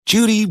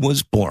Judy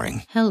was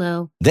boring.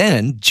 Hello.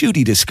 Then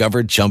Judy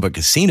discovered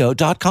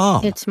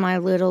ChumbaCasino.com. It's my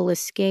little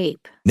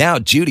escape. Now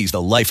Judy's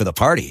the life of the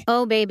party.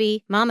 Oh,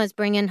 baby, mama's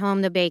bringing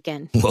home the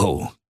bacon.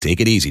 Whoa,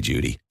 take it easy,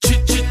 Judy.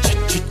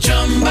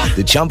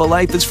 The Chumba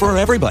life is for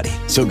everybody.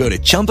 So go to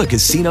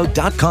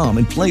ChumbaCasino.com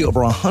and play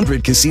over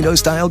 100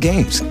 casino-style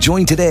games.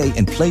 Join today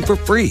and play for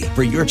free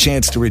for your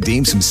chance to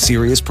redeem some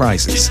serious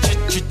prizes.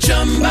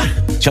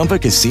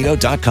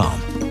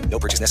 ChumbaCasino.com. No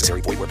purchase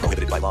necessary. Void where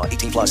prohibited by law.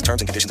 18 plus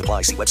terms and conditions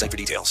apply. See website for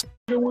details.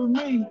 With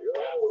me.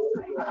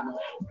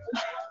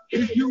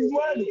 If you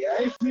money,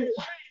 I ain't shit.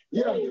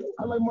 Yeah,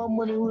 I like my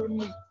money with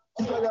me.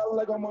 I got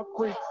like on my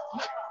freak.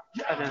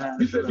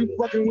 You said you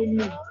fucking with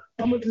me.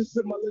 I'ma just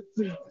sit my little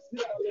teeth.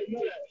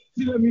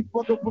 She let me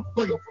fuck up for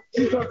free.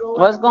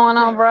 What's going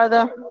on,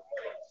 brother?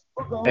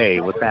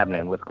 Hey, what's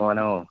happening? What's going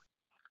on?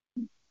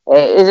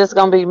 Hey, it's just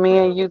gonna be me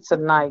and you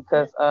tonight,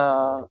 cause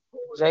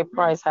Jay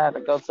Price had to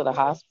go to the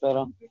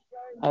hospital.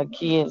 Her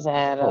kids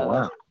had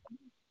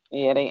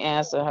they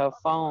answered her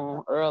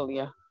phone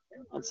earlier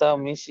and told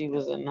me she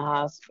was in the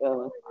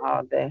hospital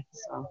all day.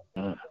 So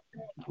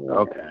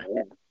Okay.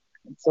 Yeah.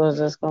 So it's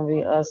just gonna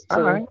be us two.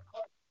 All right.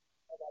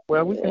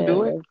 Well, we can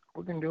do it.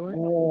 We can do it.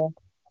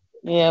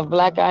 Yeah.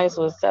 Black Ice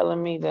was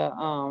telling me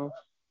to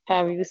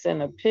have you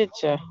send a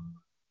picture,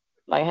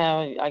 like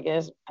how I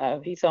guess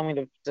he told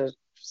me to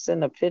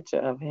send a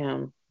picture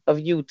of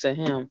you to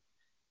him,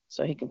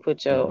 so he can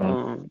put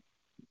your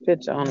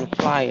picture on the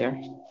flyer.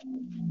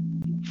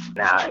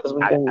 Now,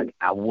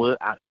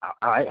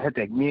 I had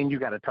to. Me and you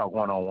got to talk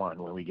one-on-one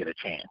when we get a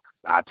chance.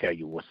 I'll tell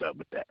you what's up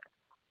with that.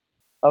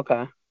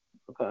 Okay.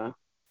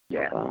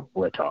 Yeah,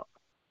 we'll talk.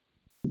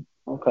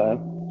 Okay.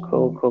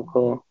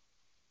 Cool.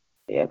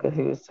 Yeah, because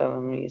he was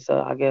telling me,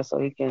 so I guess so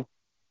he can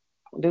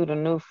do the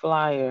new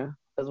flyer,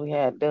 because we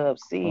had Dub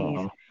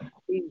C's.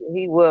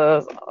 He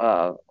was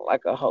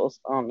like a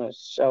host on the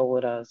show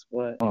with us,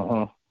 but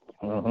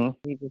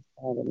he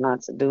decided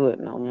not to do it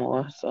no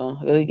more. So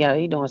he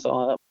doing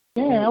so.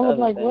 Yeah, I was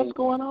like, what's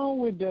going on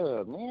with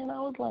Dub, man? I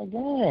was like,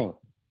 dang.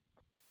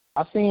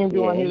 I see him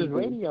doing his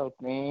radio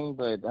thing,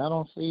 but I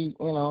don't see,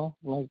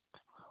 like.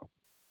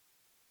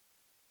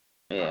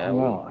 Yeah,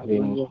 I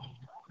didn't.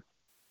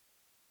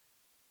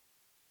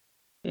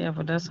 Yeah,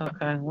 but that's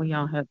okay. We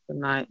on here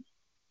tonight.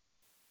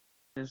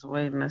 Just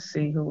waiting to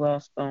see who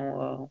else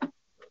gonna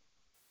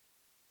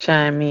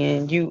chime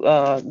in. You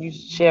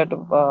shared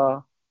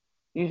the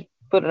you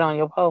put it on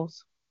your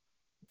post.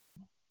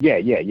 Yeah.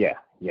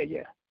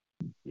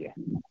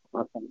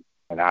 Okay.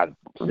 And I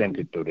sent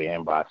it through the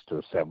inbox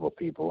to several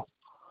people.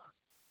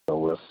 So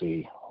we'll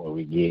see what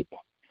we get.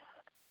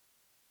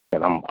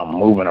 And I'm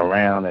moving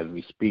around as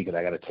we speak, and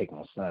I got to take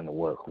my son to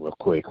work real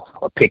quick,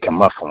 or pick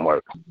him up from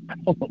work.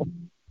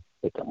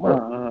 Pick him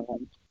up.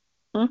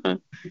 And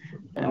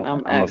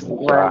I'm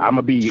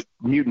gonna be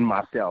muting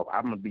myself.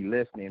 I'm gonna be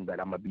listening,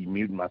 but I'm gonna be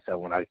muting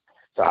myself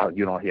so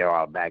you don't hear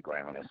all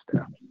background and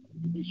stuff.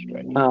 Be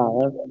straight. Oh,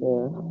 that's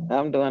good.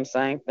 I'm doing the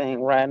same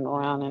thing, riding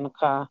around in the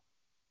car,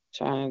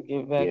 trying to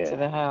get back to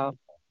the house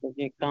to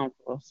get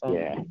comfortable. So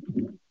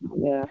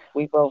yeah,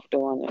 we both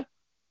doing it.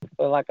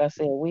 But like I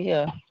said, we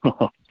here.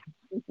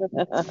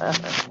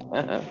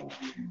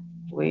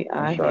 We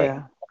are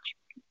here.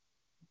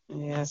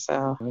 Yeah,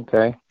 so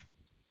okay.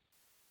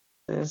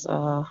 There's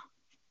like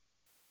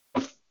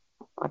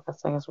I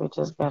said, we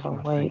just gotta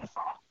wait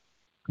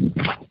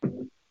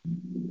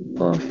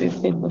for a few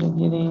people to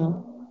get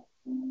in.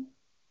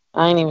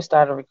 I ain't even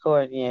started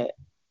recording yet.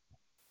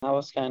 I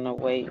was kind of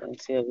waiting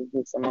until we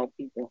get some more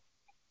people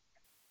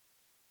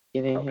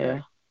get in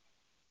here.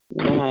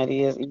 You know how it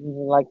is. Even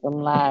like them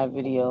live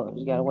videos,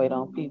 you gotta wait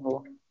on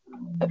people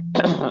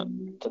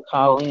to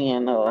call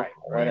in or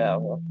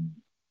whatever.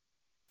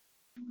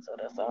 So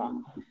that's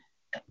all.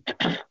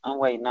 I'm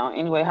waiting on.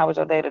 Anyway, how was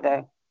your day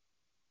today?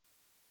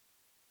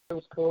 It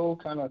was cool,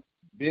 kind of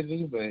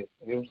busy, but it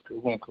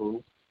went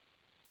cool.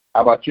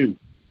 How about you?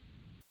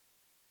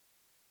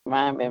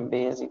 Mine been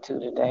busy too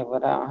today,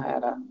 but I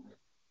had an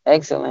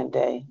excellent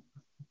day.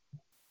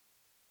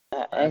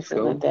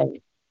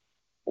 Day.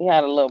 We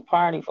had a little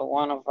party for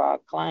one of our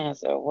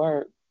clients at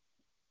work,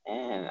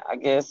 and I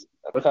guess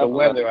what's the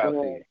weather out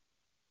there?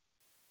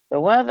 The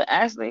weather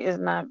actually is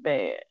not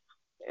bad.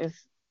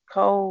 It's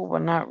cold,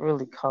 but not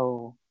really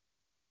cold.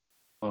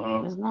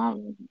 It's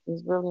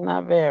really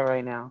not bad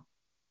right now.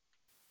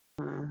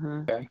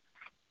 Okay.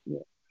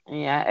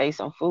 Yeah, I ate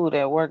some food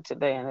at work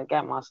today, and it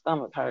got my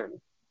stomach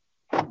hurting.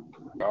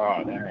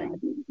 Oh, dang.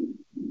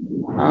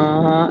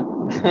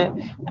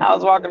 I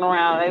was walking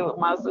around today with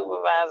my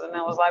supervisor, and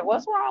I was like,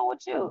 "What's wrong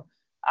with you?"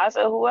 I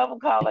said, "Whoever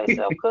called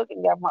themselves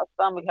cooking got my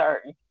stomach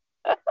hurting."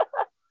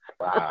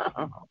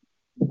 Wow.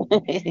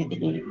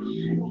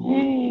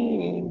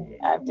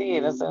 I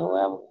did. I said,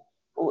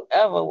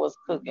 whoever was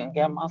cooking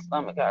got my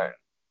stomach hurting.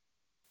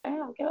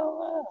 Damn, get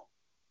over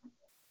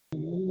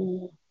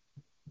there.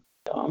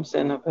 So I'm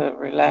sitting up here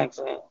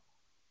relaxing,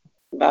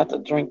 about to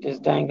drink this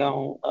dang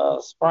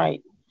on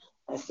Sprite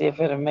and see if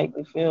it'll make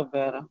me feel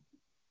better.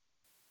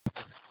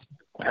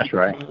 That's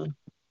right.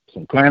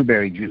 Some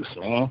cranberry juice,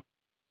 man.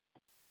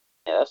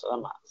 Yeah, that's what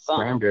I'm at.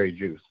 Something. Cranberry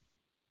juice.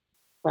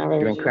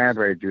 Cranberry Drink juice.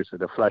 cranberry juice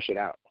to flush it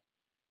out.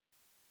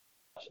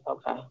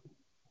 Okay.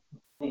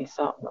 Need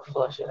something to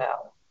flush it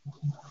out.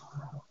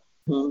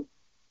 Hmm.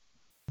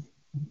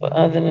 But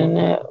other than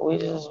that, we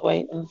just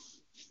waiting.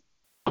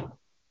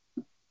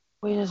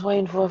 We just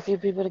waiting for a few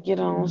people to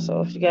get on.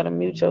 So if you gotta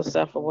mute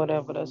yourself or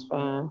whatever, that's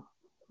fine.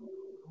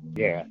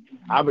 Yeah,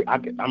 I'm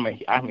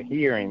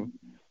hearing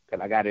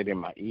because I got it in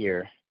my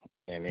ear,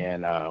 and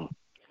then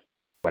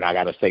when I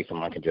gotta say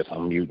something, I can just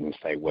unmute and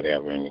say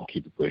whatever and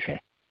keep it pushing.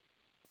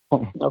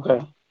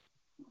 Okay.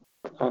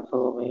 Okay,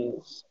 cool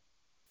beans.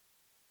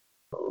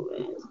 Cool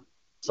beans.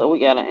 So we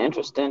got an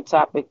interesting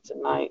topic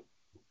tonight.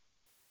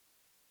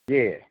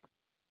 Yeah.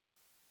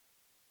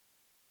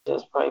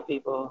 Just pray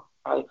people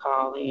probably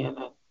call in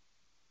and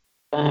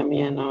chime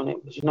in on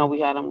it. But you know,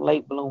 we had them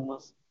late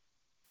bloomers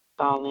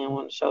call in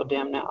when the show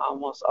damn near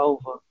almost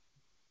over.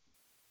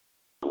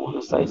 I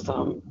want to say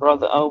something.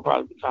 Brother O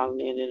probably be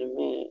calling in a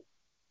minute.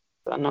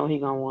 I know he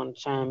gonna want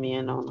to chime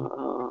in on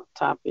the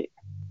topic.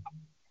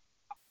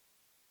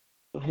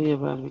 He'll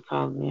probably be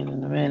calling in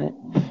a minute.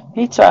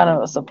 He try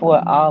to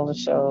support all the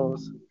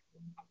shows.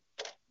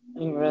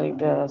 He really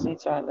does. He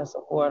try to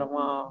support them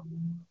all.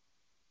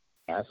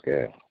 That's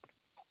good.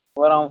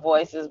 What on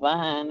Voices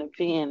Behind the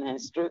Pen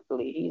and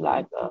Strictly, he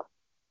like a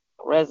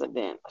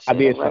resident. I A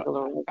did some.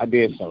 regular. I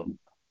did some.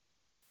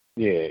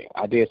 Yeah,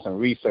 I did some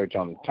research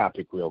on the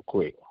topic real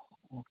quick.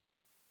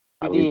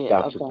 I reached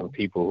out to some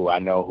people who I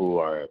know who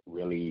are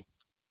really,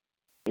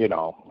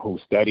 who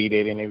studied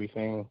it and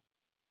everything.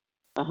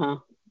 Uh-huh.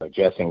 But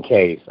just in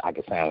case, I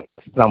can sound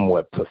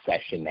somewhat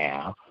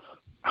professional.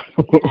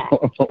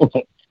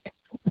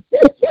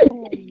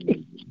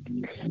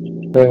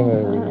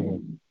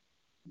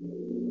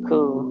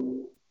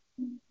 Cool.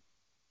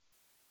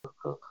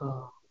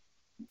 Cool.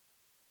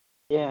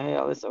 Yeah,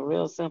 hell, it's a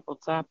real simple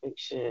topic,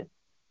 shit. It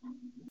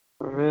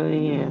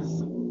really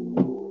is.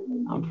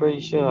 I'm pretty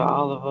sure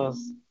all of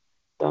us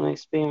done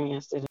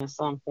experienced it in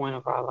some point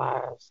of our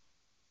lives.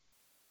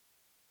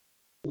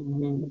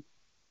 Mm-hmm.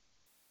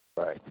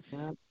 Right.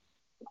 Yeah,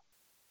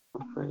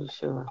 I'm pretty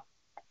sure.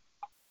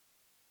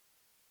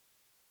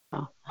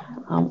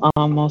 I'm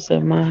almost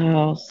at my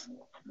house.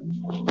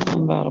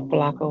 I'm about a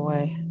block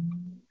away.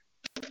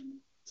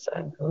 So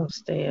I can go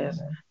upstairs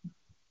and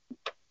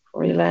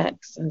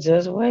relax and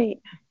just wait.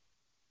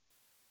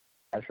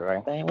 That's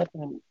right. Same with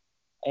me.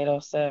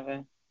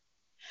 8:07.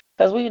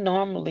 Because we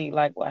normally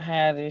will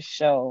have this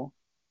show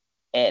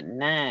at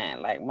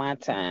 9, like my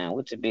time,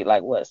 which would be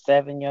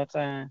 7 your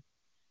time?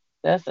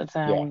 That's the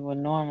time we would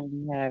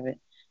normally have it.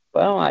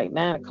 But I'm like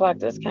 9 o'clock,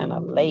 that's kind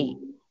of late.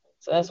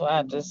 So that's why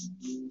I just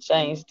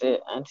changed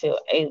it until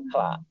 8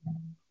 o'clock.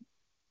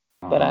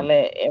 But I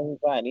let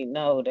everybody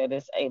know that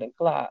it's 8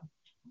 o'clock.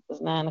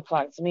 Because 9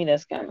 o'clock to me,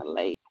 that's kind of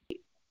late.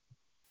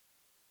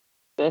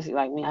 Especially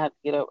like me, I have to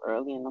get up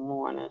early in the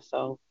morning.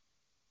 So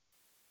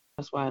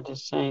that's why I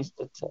just changed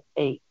it to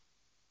 8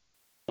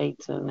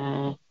 to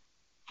 9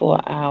 for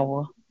an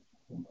hour.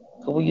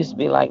 Cause we used to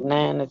be like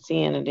 9 to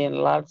 10, and then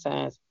a lot of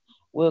times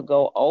we'll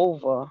go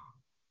over.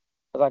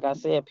 Cause like I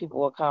said, people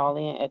will call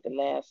in at the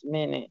last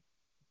minute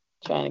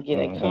trying to get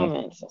their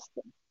comments and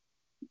stuff.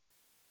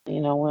 We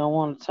don't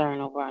want to turn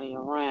nobody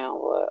around,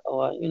 or.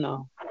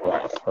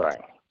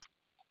 Right.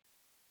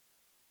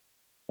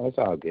 That's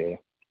all good.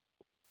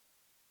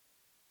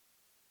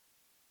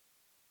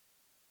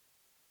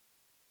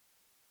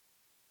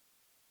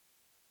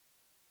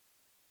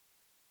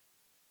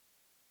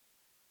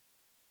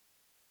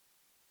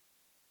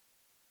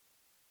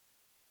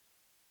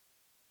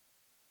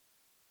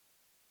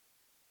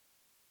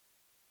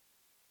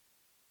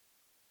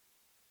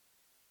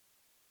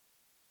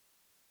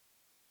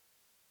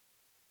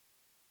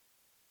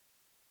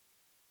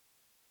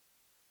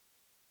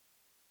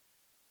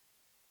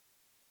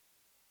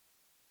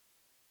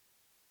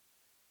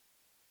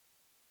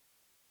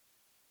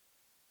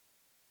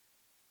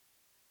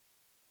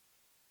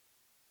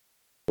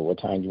 So what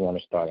time do you want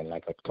to start? In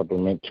like a couple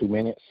of minutes, 2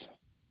 minutes?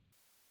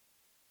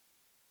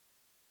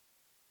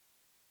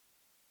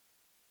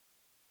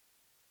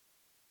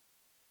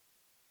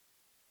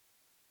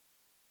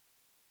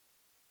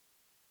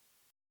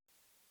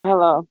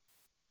 Hello.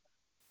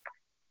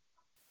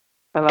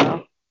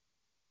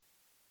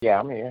 Yeah,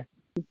 I'm here.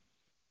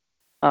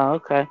 Oh,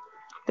 okay.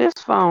 This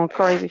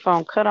crazy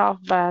phone, cut off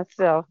by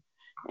itself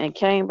and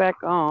came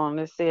back on.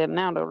 It said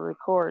now the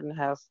recording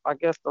I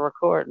guess the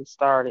recording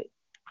started.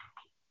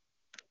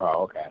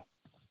 Oh, okay.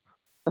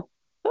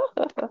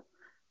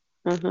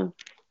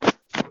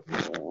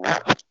 Yeah,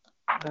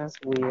 that's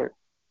weird.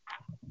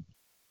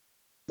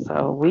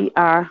 So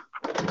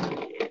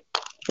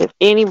if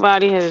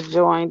anybody has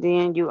joined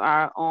in, you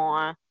are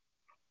on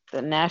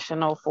the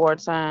National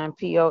 4-Time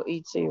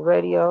P.O.E.T.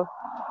 radio.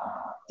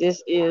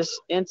 This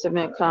is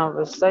Intimate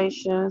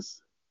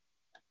Conversations.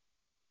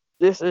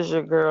 This is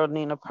your girl,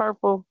 Nina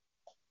Purple,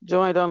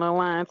 joined on the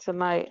line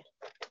tonight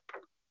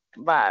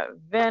by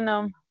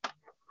Venom.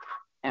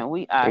 And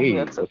we are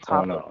here to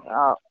talk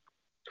about,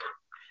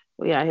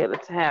 we are here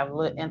to have a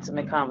little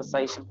intimate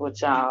conversations with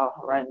y'all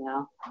right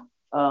now.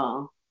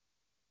 Uh,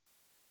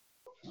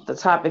 the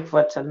topic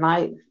for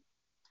tonight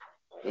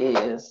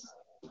is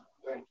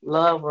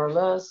love or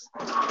lust.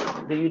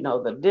 Do you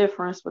know the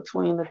difference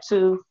between the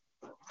two?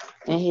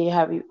 And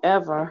have you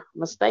ever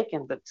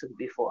mistaken the two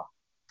before?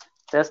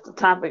 That's the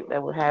topic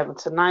that we're having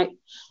tonight.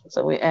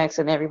 So we're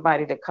asking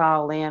everybody to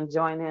call in,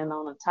 join in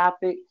on the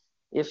topic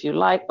if you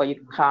like, or you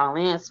can call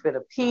in, spit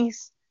a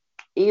piece.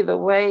 Either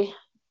way,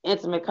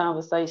 intimate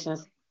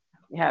conversations.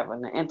 You're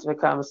having an intimate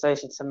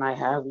conversation tonight,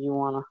 however you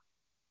want to,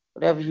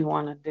 whatever you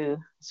want to do,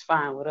 it's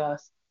fine with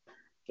us.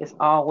 It's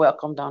all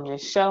welcomed on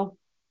this show.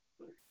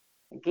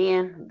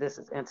 Again, this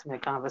is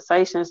Intimate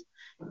Conversations,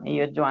 and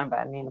you're joined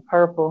by Nina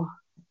Purple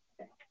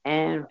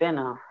and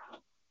Venom.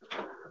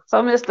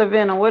 So, Mr.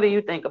 Venom, what do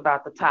you think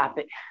about the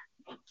topic?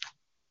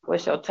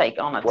 What's your take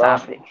on the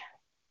topic?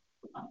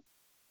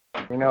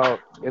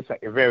 It's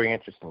a very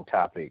interesting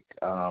topic.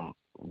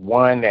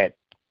 One that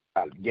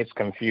gets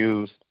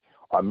confused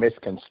or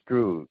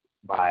misconstrued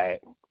by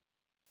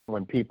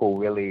when people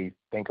really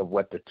think of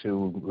what the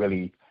two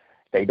really,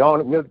 they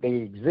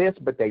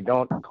exist, but they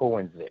don't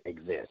coexist,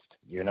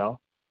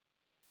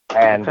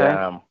 And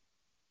Okay.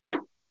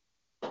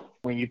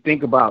 When you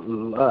think about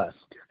lust,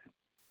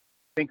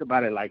 think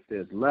about it like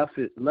this. Lust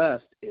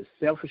is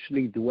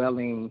selfishly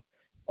dwelling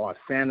or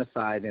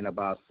fantasizing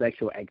about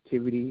sexual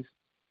activities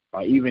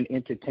or even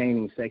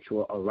entertaining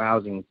sexual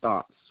arousing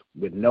thoughts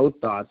with no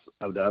thoughts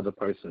of the other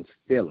person's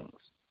feelings.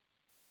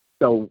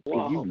 So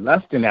if you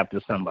lusting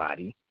after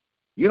somebody,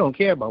 you don't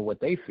care about what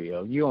they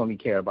feel. You only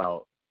care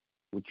about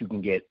what you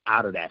can get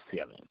out of that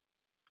feeling.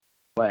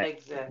 But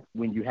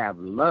when you have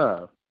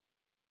love,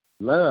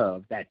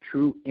 that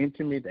true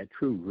intimate, that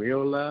true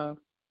real love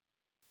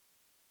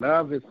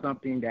is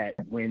something that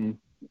when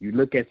you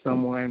look at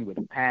someone with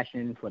a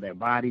passion for their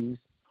bodies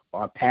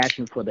or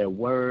passion for their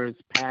words,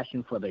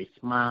 passion for their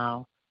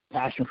smile,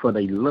 passion for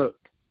their look,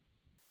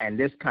 and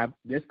this kind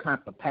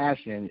of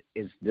passion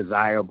is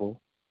desirable,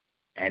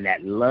 and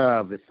that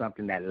love is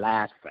something that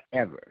lasts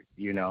forever.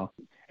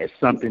 It's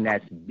something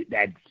that's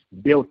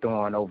built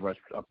on over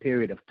a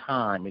period of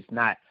time. It's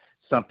not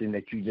something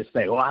that you just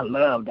say, "Oh, I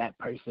love that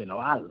person,"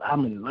 or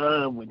 "I'm in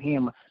love with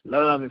him."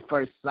 Love at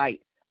first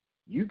sight.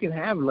 You can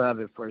have love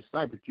at first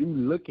sight, but you're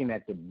looking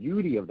at the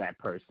beauty of that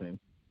person,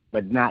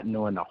 but not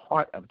knowing the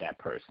heart of that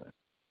person.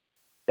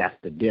 That's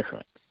the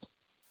difference.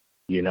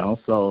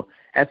 So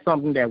that's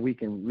something that we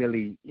can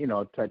really,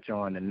 touch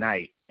on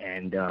tonight,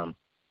 and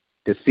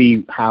to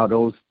see how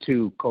those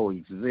two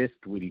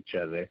coexist with each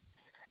other.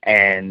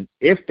 And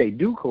if they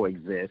do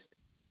coexist,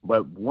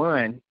 but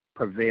one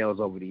prevails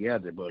over the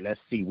other, but let's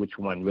see which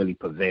one really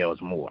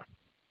prevails more.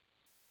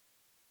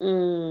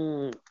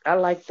 I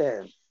like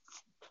that.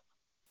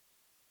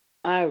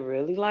 I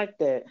really like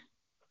that.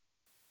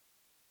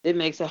 It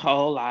makes a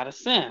whole lot of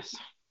sense.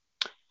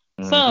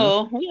 Mm-hmm.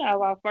 So we have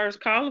our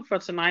first caller for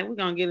tonight. We're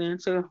going to get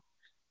into,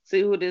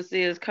 see who this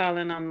is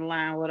calling on the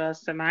line with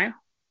us tonight.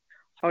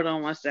 Hold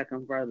on one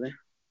second, brother.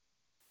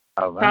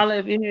 All right. Caller,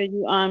 if you hear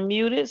you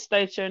unmuted,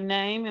 state your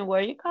name and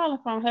where you're calling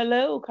from.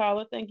 Hello,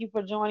 caller. Thank you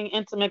for joining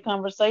Intimate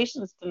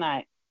Conversations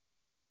tonight.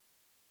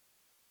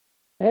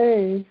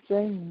 Hey,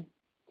 Jamie.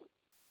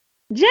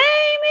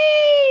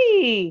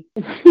 Jamie!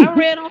 I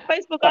read on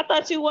Facebook, I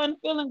thought you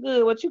wasn't feeling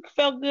good, but you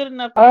felt good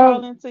enough to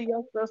call into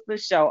your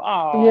sister's show.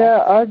 Oh.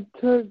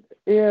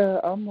 Yeah,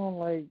 I'm on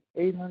like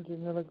 800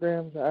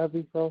 milligrams of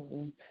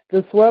ibuprofen.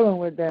 The swelling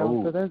went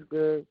down, so that's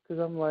good, because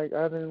I'm like,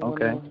 I didn't want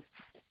to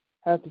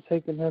have to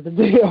take another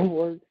day off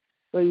work.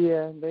 But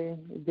yeah, they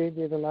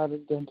did a lot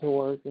of dental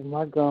work, and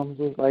my gums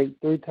was like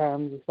 3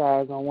 times the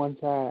size on one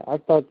side. I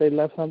thought they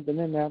left something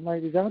in there. I'm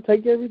like, did y'all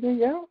take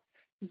everything out?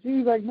 And she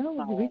was like, no,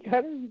 we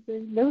got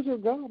everything. Those are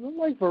gone. I'm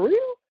like, for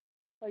real?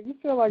 Like, you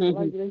feel like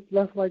they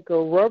left like a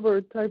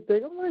rubber type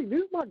thing. I'm like,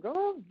 this is my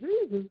gums,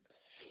 Jesus.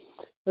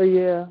 But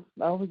yeah,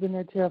 I was in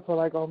that chair for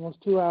like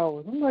almost 2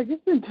 hours. I'm like,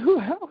 it's been 2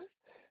 hours.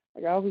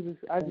 Like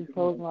I just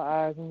closed my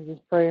eyes and was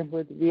just praying for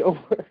it to be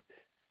over.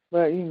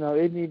 But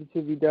it needed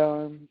to be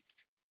done.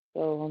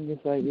 So I'm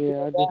just like,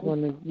 I just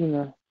want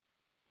to,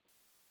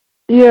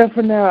 Yeah,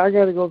 for now I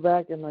got to go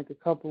back in like a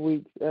couple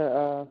weeks,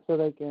 so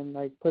they can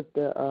like put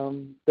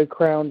the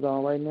crowns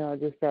on. Right now I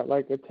just got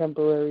like a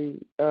temporary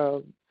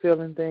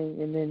filling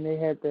thing, and then they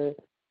had to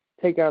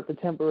take out the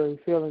temporary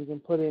fillings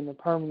and put in the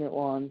permanent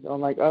ones on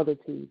like other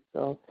teeth.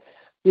 So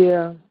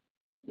yeah.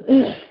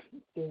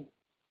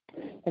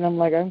 And I'm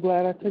like, I'm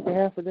glad I took a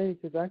half a day,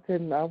 because I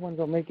wasn't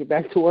gonna make it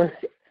back to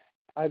work.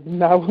 I did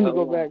not want to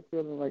go back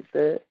feeling like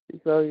that.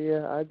 So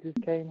yeah, I just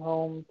came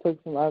home,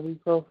 took some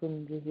ibuprofen,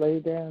 and just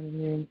laid down,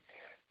 and then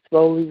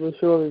slowly but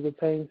surely the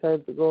pain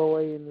started to go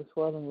away and the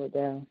swelling went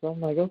down. So I'm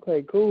like,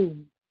 okay, cool.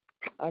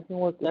 I can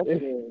work with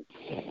this.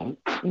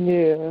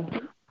 Yeah.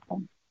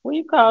 Well,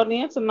 you called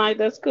in tonight.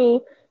 That's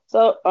cool.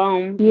 So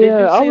yeah, did you see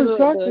I was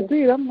shocked to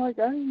see it. I'm like,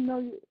 I didn't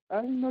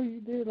know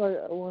you did like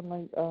one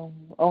like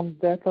on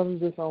that. I thought it was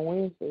just on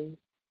Wednesdays.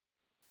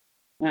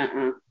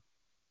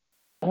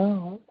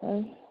 Oh,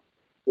 okay.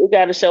 We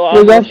got to show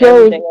almost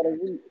every day of the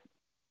week.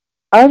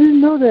 I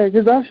didn't know that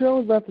because I sure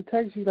was about to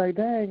text you like,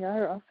 dang,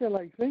 I feel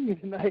like singing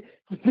tonight.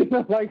 But then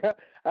I'm like,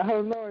 I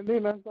don't know. And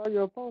then I saw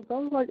your post. I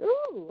was like,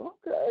 ooh,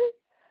 okay.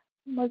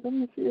 I'm like, let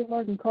me see if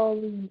I can call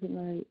in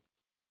tonight.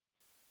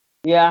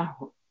 Yeah.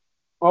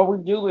 What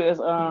we do is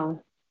hold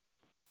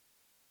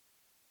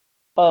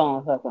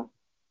on a second.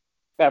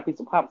 Got a piece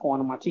of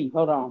popcorn in my teeth.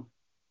 Hold on.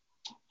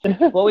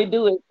 What we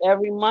do is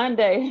every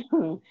Monday,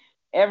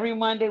 every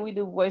Monday we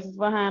do Voices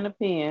Behind the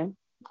Pen.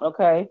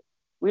 Okay.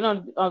 We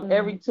don't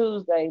every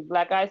Tuesday,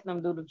 Black Ice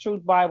and them do the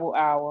Truth Bible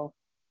Hour.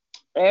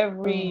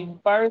 Every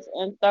first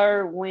and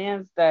third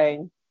Wednesday,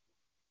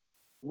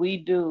 we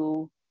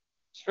do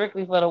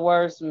Strictly for the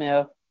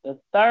Wordsmith. The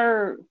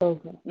third,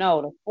 Okay.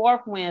 no, the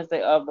fourth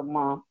Wednesday of the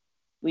month,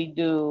 we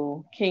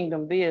do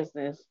Kingdom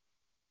Business,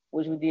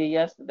 which we did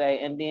yesterday.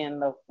 And then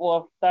the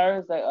fourth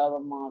Thursday of the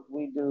month,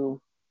 we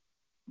do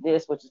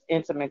this, which is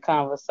Intimate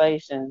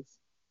Conversations.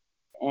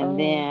 And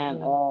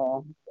then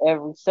Okay.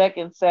 every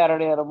second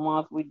Saturday of the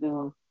month, we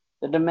do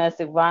the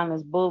Domestic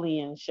Violence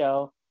Bullying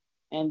Show.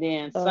 And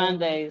then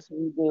Sundays,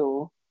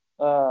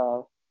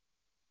 uh,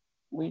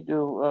 we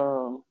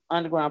do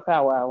Underground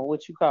Power Hour,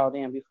 which you called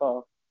in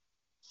before.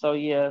 So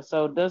yeah,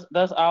 so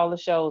that's all the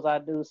shows I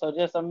do. So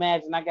just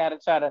imagine I gotta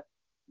try to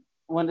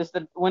when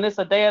it's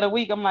a day of the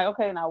week, I'm like,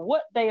 okay, now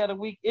what day of the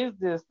week is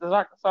this? So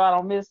I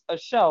don't miss a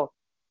show.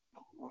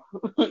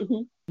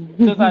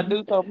 Since I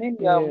do so many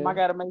of them, Yeah. I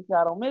gotta make sure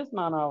I don't miss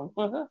none of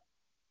them.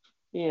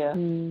 Yeah. So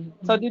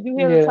Mm-hmm. did you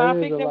hear the Yeah, that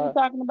is topic a that we're lot.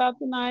 talking about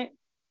tonight?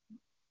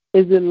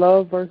 Is it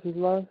love versus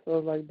lust, or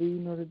like, do you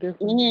know the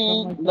difference or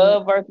something like that?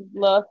 Love versus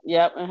lust.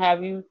 Yep. And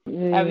have you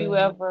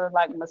Yeah. ever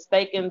like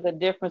mistaken the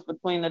difference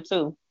between the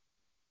two?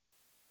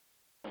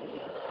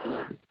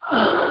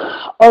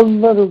 A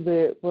little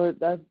bit, but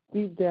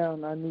deep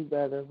down I knew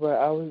better. But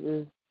I was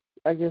just,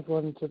 I just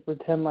wanted to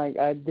pretend like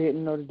I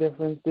didn't know the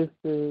difference, just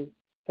to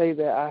say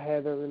that I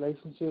had a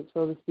relationship,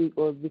 so to speak,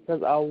 or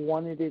because I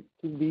wanted it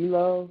to be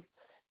love,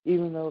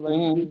 even though like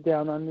Mm-hmm. deep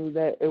down I knew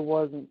that it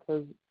wasn't,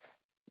 because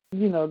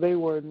they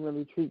weren't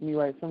really treating me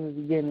right from the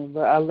beginning.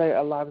 But I let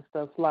a lot of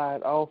stuff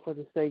slide, all for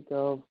the sake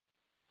of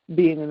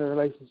being in a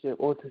relationship,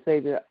 or to say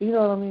that, you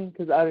know what I mean?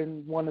 Because I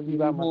didn't want to be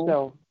by Mm-hmm.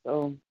 myself.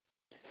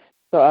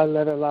 So I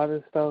let a lot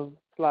of stuff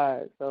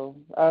slide. So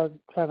I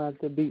try not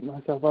to beat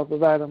myself up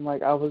about it. I'm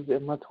like, I was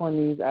in my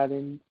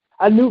 20s.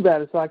 I knew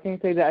better, so I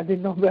can't say that I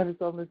didn't know better.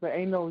 So I'm just like,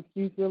 ain't no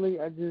excuse really.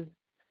 I just,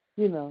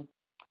 you know.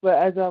 But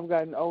as I've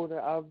gotten older,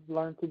 I've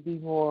learned to be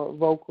more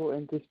vocal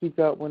and to speak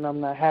up when I'm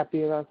not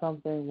happy about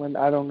something, when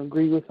I don't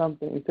agree with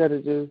something, instead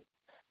of just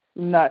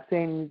not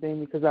saying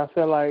anything because I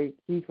feel like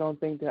he's going to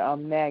think that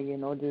I'm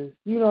nagging or just,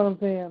 you know what I'm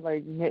saying,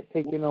 like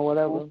nitpicking or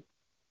whatever.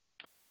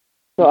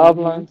 So I've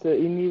Mm-hmm. learned to,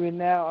 and even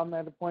now I'm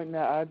at a point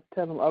now I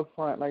tell them up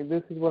front, like,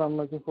 this is what I'm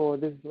looking for,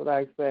 this is what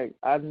I expect.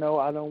 I know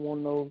I don't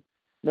want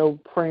no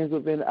friends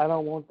with I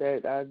don't want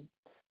that. I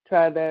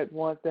tried that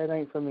once, that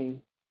ain't for me.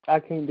 I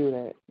can't do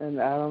that.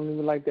 And I don't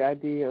even like the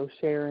idea of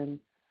sharing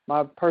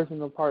my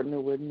personal partner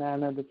with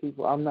 9 other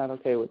people. I'm not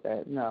okay with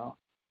that. No.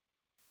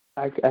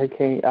 I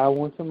can't. I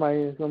want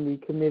somebody that's gonna be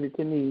committed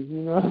to me,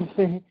 you know what I'm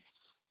saying?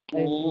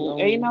 And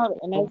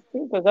and that's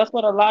true because that's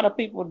what a lot of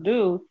people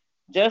do,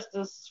 just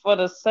for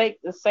the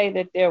sake to say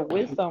that they're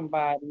with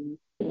somebody.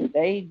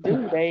 They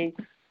do. They,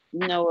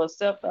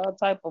 accept all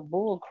type of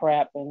bull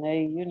crap, and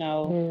they,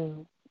 Yeah.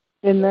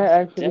 And that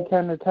actually just.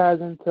 kind of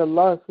ties into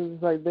lust. 'Cause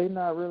it's like they're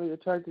not really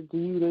attracted to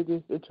you. They're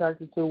just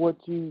attracted to what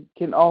you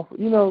can offer.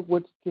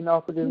 What you can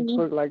offer them Mhm.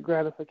 for like That's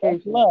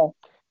gratification. love.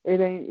 It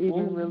ain't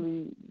even Hmm.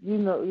 really,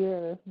 yeah,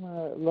 that's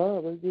not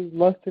love. It's just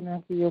lusting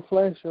after your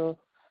flesh or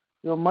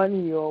your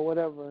money or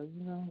whatever.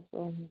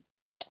 So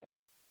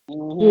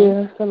Hmm.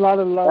 yeah, it's a lot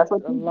of lust, That's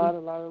what a people. lot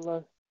of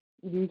lust.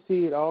 You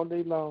see it all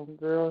day long.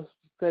 Girls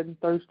setting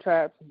thirst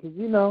traps because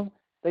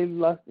they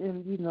lust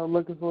and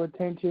looking for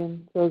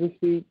attention, so to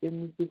speak,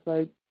 and it's just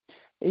like,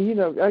 and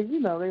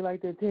they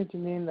like the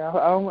attention. And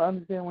I don't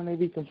understand when they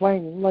be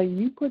complaining. Like,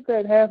 you put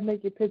that half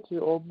naked picture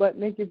or butt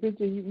naked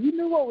picture, you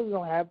knew what was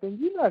gonna happen.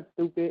 You're not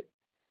stupid.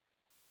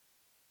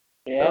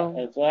 Yeah, So,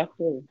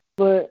 exactly.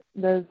 but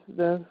that's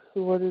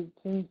what it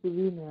seems to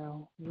be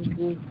now. It's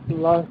just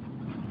lust.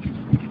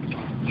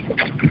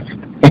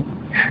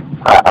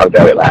 I was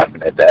really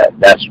laughing at that.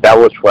 That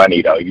was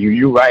funny though.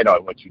 You right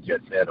on what you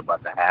just said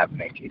about the half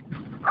naked.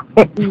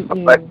 Yeah.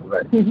 But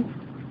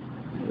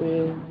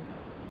Yeah.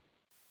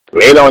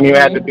 they don't even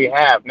have to Hmm. be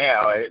half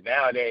now.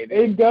 Now they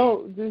It be.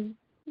 don't just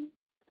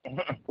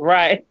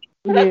Right.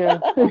 yeah.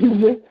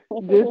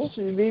 This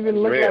should even It's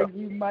look real. like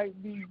you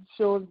might be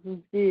showing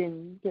some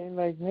skin. You can't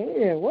like,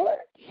 man,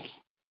 what?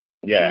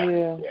 Yeah,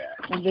 Yeah. yeah.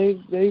 And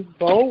they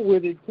bold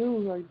with it too.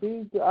 Like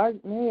I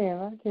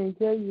can't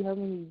tell you how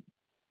many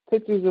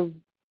pictures of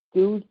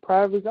dudes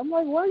privates. I'm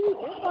like, why are you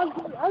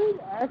inboxing me? I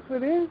didn't ask for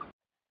this.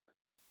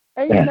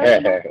 Ain't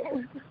nothing no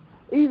post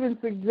even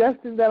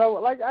suggesting that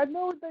I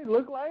know what they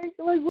look like.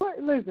 Like,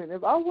 what? Listen,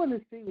 if I want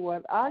to see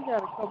one, I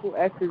got a couple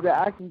extras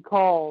that I can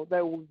call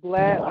that will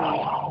gladly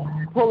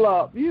pull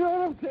up. You know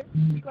what I'm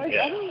saying? Like, I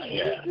Yeah, don't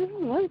yeah. need this.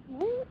 What?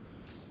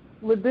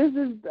 But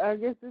I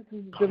guess this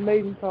is the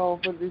mating call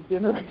for this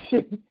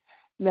generation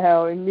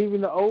now, and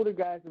even the older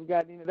guys have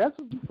gotten in it. That's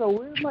what's so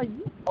weird. I'm like,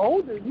 you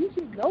older, you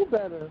should know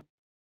better.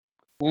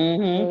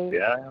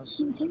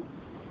 Mm-hmm.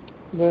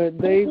 But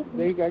I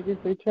guess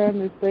they trying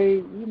to stay,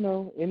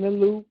 in the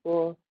loop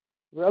or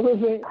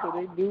relevant, so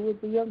they do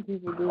what the young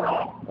people do.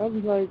 I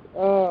was like,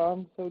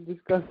 I'm so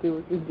disgusted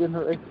with this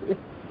generation.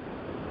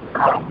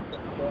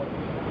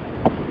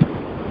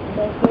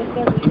 So,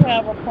 sister, do you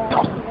have a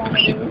poem you want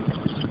to do?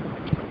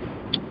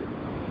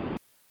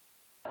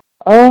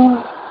 I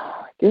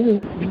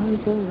guess. Might as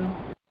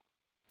well.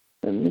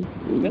 Let me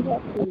see. It's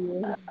up to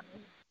you.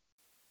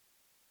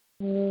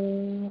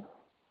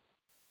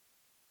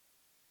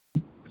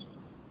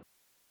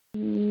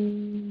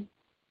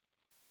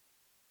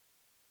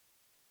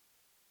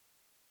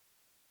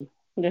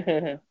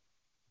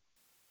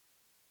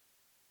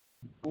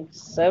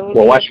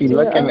 Well, while she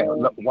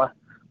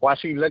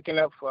looking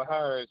up for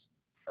hers,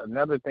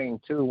 another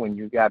thing too, when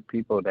you got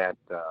people that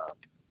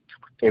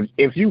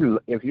if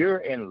you're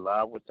in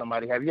love with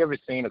somebody, have you ever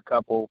seen a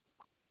couple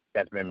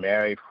that's been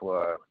married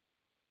for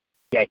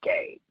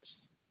decades,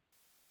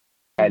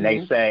 and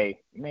they say,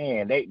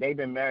 man, they've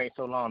been married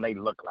so long they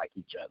look like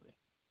each other.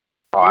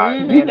 All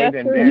right, man, they've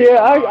been married so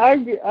long.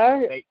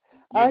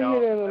 I hear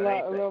that a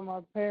lot about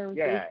my parents.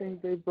 Yeah. They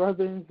think they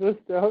brother and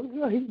sister. I was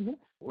like,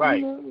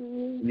 right.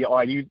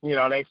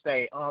 Or they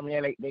say, oh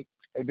man,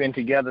 they've been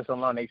together so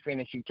long they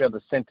finish each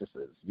other's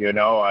sentences.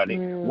 Or they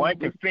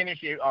want to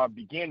finish it or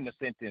begin the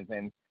sentence,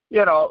 and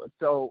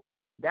so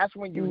that's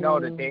when you know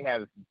that they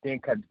have been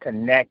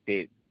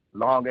connected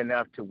long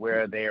enough to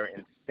where they're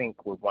in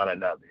sync with one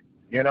another.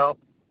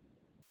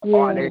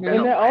 Or they've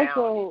been around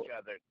each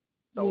other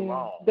so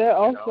long. That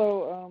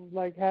also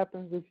like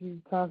happens if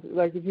you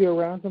if you're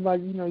around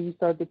somebody, you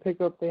start to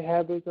pick up their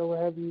habits or what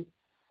have you.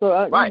 So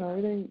it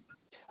ain't.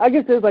 I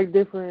guess there's like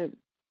different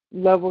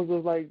levels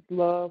of like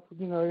love.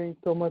 It ain't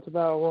so much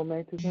about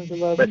romantic sense of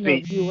love. But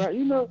if you're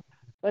around,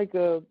 like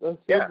a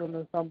sibling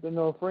or something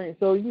or a friend.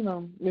 So if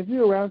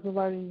you're around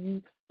somebody and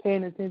you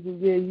paying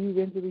attention, you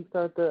eventually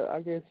start to,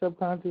 I guess,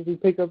 subconsciously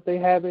pick up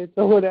their habits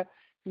or whatever.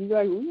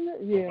 You're like,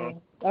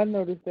 I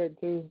noticed that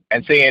too.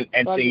 And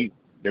see.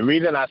 The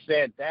reason I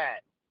said that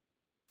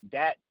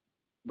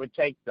would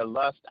take the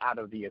lust out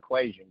of the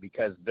equation,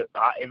 because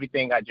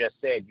everything I just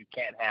said, you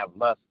can't have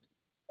lust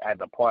as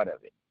a part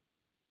of it.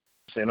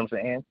 See what I'm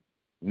saying?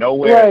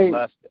 Nowhere is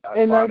lust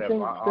a part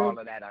of all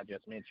of that I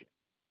just mentioned.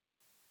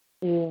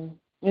 Yeah,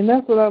 and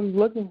that's what I'm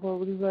looking for.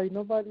 But it's like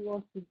nobody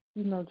wants to,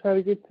 try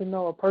to get to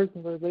know a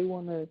person first. They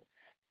want to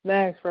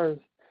smash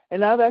first.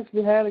 And I've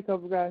actually had a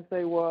couple guys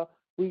say, well,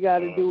 we got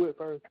to do it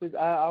first because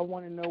I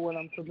want to know what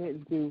I'm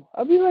committing to.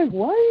 I'll be like,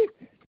 what?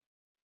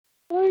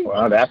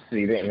 Well, that's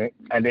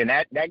and then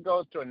that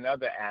goes to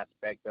another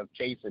aspect of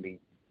chastity,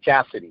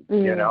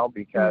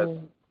 because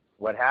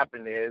what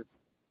happened is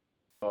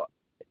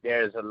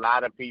there's a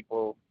lot of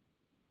people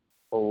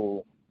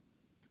who,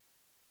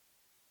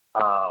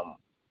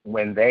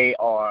 when they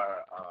are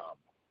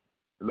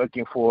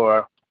looking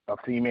for a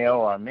female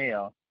or a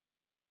male,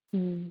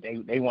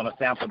 they want to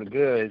sample the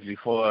goods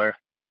before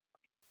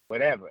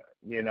whatever,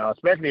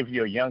 especially if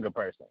you're a younger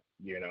person,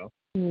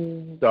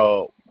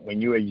 So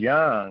when you are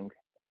young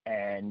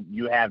and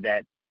you have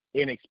that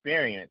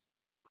inexperience,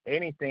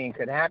 anything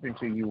could happen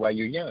to you while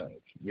you're young,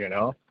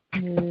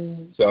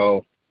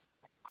 So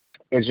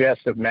it's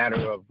just a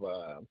matter of,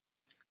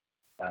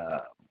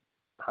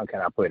 how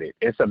can I put it?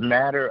 It's a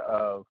matter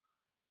of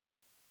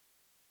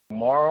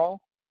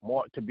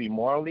to be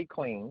morally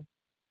clean,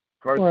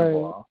 first of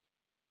all.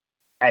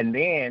 And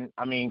then,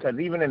 because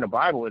even in the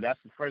Bible, that's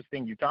the first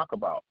thing you talk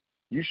about.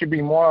 You should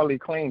be morally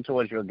clean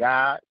towards your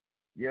God,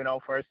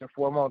 first and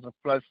foremost, and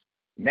plus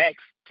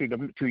next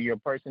to your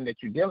person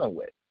that you're dealing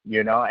with,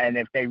 and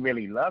if they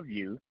really love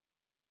you,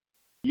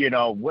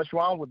 what's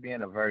wrong with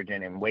being a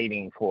virgin and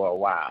waiting for a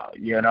while?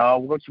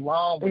 What's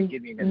wrong with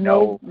getting to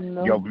know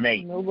your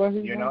mate?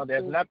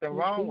 There's nothing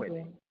wrong with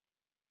it.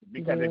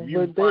 Because if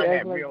you find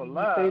that real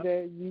love,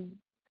 right.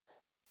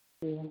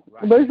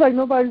 But it's like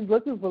nobody's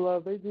looking for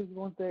love. They just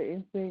want that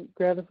instant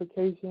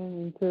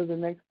gratification until the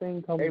next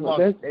thing comes. They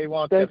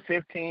want the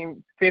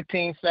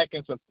 15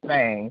 seconds of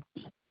fame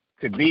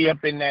to be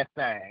up in that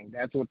thing.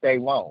 That's what they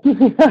want.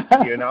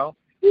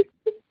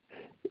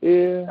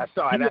 Yeah. That's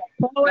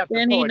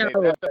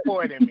the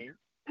poet in me.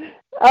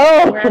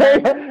 Oh,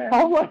 okay.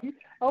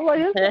 I'm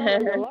like, it's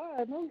not a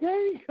lie.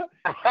 Okay.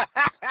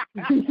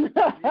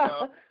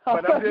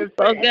 But I'm just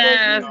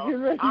saying,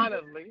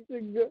 honestly,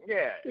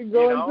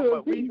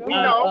 but we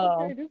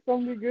know. Okay, this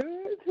gonna be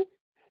good.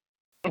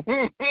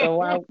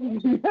 So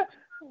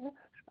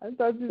I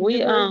thought you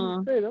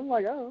were straight. I'm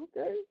like, oh,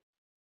 okay.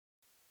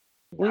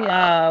 We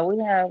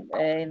have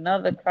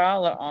another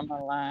caller on the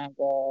line,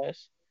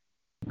 guys.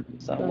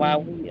 So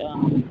while we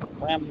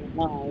rambling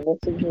on,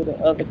 let's see who the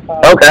other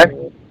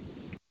caller is.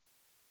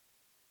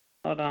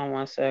 Hold on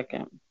 1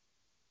 second.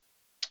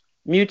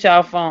 Mute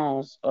y'all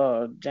phones,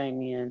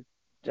 Jamie and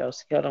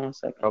Josie. Hold on 1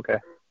 second. Okay.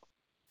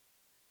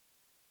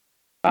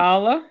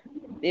 Caller?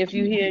 If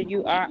you hear,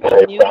 you are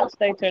unmuted.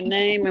 State your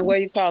name and where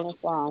you calling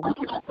from.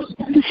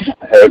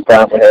 Hey,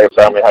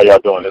 family, how y'all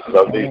doing? This is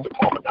Aziz, the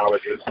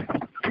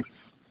pulmonologist,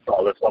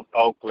 calling from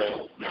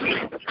Oakland.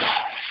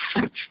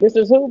 This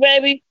is who,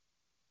 baby?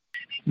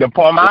 The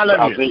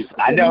pulmonologist. Aziz,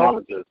 I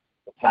know. The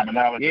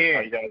pulmonologist. Yeah.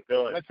 How you guys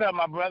doing? What's up,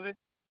 my brother?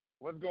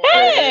 What's going on?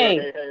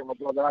 Hey, my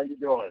brother, how you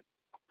doing?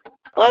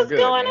 What's good,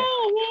 going man.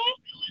 on, man?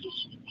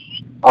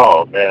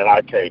 Oh, man,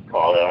 I can't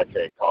call it. I'm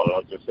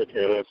just sitting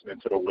here listening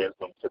to the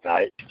wisdom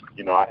tonight.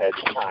 You know, I had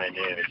to chime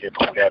in and get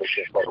my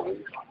medicine for the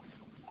week.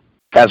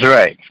 That's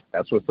right.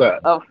 That's what's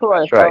up. Of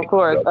course, That's right. of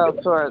course,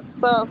 of course.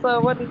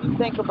 So what do you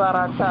think about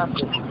our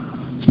topic?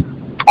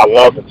 I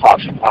love the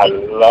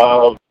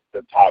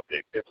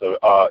topic. It's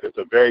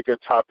a very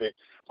good topic.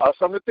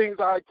 Some of the things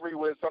I agree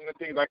with, some of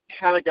the things I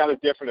kind of got a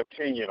different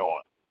opinion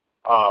on.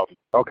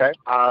 Okay.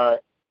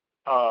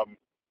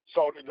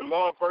 So the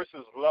love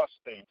versus lust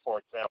thing, for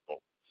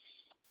example,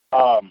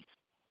 I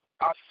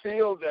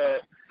feel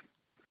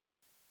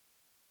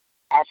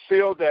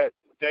that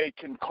they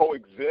can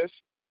coexist,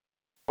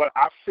 but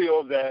I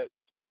feel that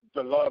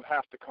the love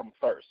has to come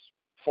first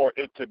for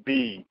it to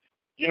be,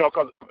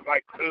 because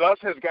like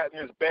lust has gotten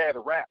this bad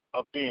rap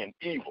of being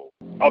evil,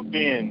 of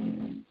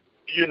being,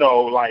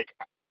 like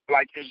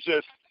it's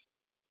just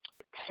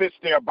sits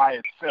there by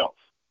itself.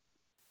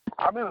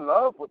 I'm in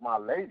love with my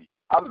lady.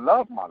 I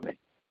love my lady.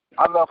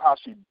 I love how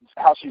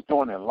she's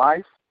doing in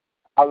life.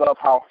 I love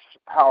how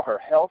her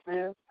health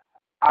is.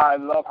 I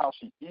love how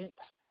she eats.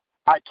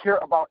 I care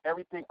about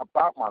everything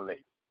about my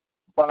lady,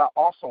 but I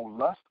also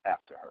lust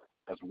after her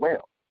as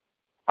well.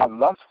 I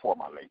lust for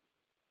my lady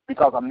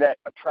because I'm that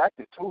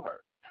attracted to her.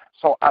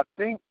 So I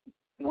think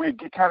we're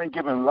kind of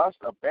giving lust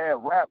a bad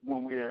rap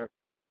when we're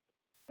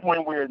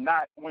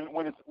not,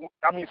 when it's,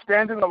 I mean,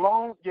 standing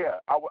alone, yeah,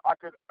 I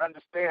could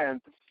understand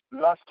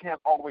lust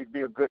can't always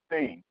be a good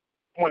thing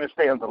when it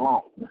stands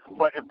alone.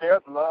 But if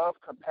there's love,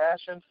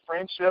 compassion,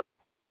 friendship,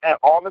 and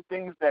all the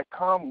things that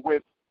come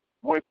with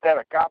that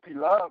agape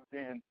love,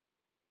 then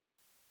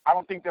I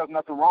don't think there's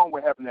nothing wrong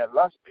with having that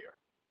lust there,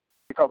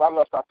 because I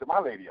lust after my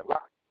lady a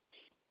lot.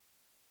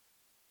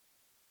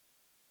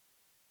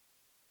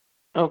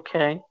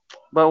 Okay,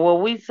 but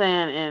what we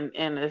saying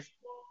in this,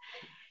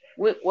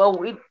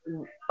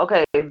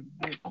 okay,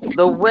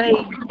 the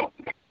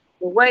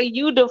way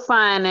you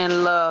define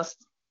and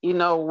lust,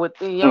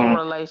 within your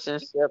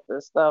relationship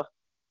and stuff,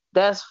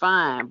 that's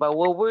fine. But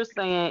what we're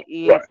saying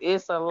is, Right.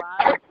 it's a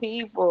lot of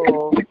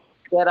people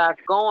that are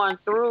going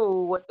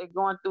through what they're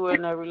going through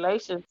in their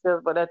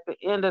relationships, but at the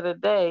end of the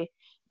day,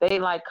 they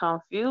like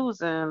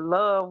confusing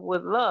love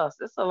with lust.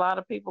 It's a lot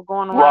of people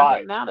going around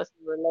here now that's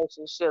in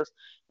relationships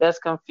that's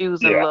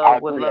confusing Yeah, I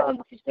love with agree love.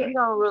 100%. You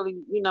don't really,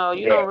 you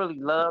don't really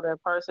love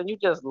that person. You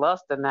just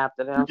lusting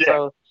after them. Yeah.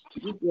 So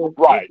you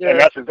And just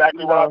that's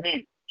exactly what I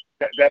mean.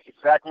 That's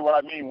exactly what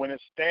I mean. When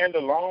it's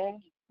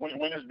standalone, when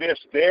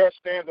it's there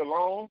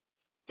standalone,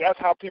 that's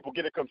how people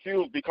get it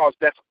confused, because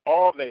that's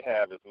all they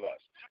have is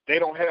lust. They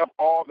don't have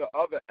all the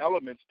other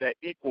elements that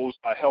equals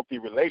a healthy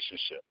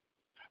relationship.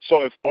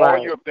 So if all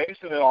you're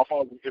basing it off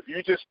of, if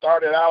you just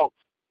started out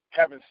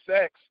having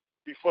sex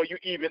before you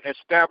even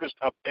established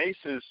a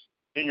basis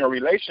in your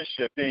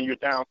relationship, then you're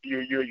bound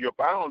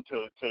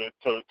to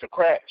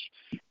crash.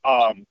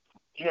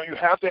 You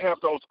have to have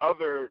those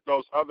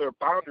other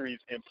boundaries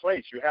in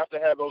place. You have to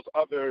have those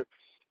other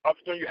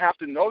you have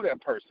to know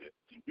that person.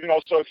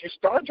 So if you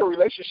start your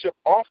relationship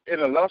off in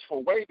a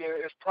lustful way, then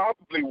it's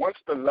probably, once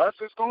the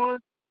lust is gone,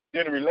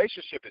 then the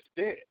relationship is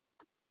dead.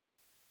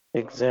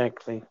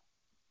 Exactly.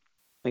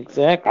 I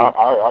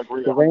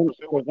agree 100%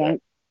 with that.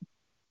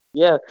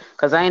 Yeah,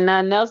 because ain't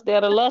nothing else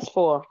there to lust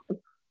for.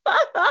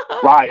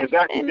 Right,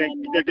 exactly. The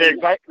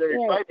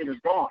excitement is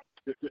gone.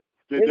 The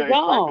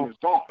excitement is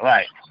gone.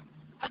 Right.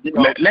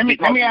 Let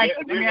me ask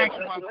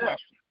you one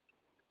question.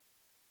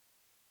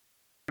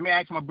 Let me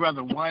ask my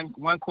brother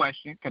one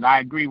question, because I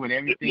agree with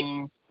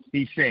everything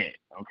he said,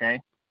 okay?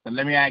 So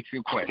let me ask you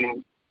a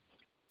question.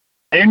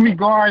 In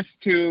regards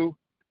to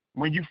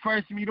when you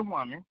first meet a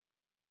woman,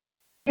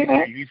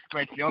 you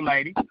expect your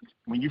lady,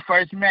 when you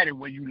first met her,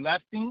 were you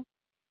lusting,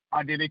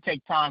 or did it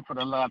take time for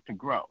the love to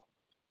grow?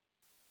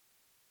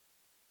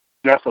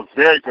 That's a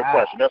very good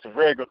question. That's a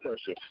very good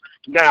question.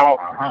 Now,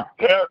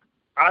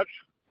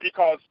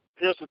 because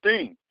here's the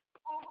thing.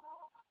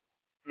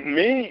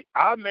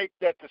 I make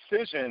that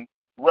decision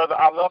whether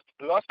I lust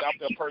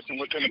after a person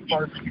within the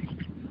first,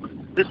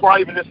 before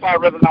I even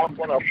decide whether or not I'm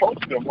going to approach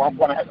them, or I'm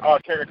going to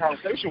carry a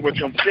conversation with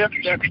them,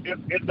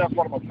 if that's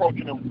what I'm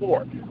approaching them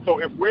for. So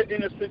if we're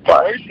in a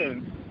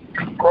situation,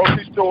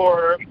 grocery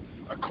store,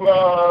 a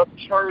club,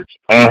 church,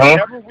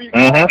 wherever we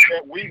are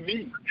that we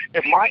meet,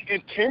 if my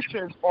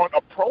intentions on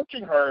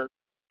approaching her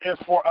is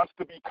for us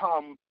to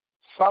become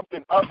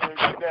something other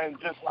than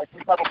just like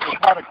some type of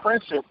platonic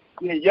friendship,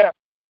 then yes,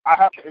 I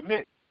have to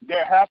admit,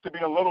 there has to be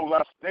a little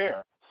less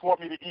there for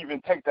me to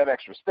even take that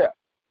extra step.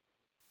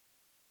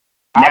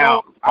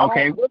 Now, I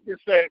don't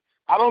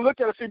look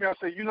at a female and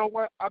say, you know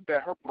what, I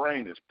bet her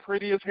brain is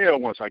pretty as hell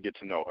once I get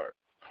to know her.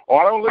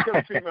 Or I don't look at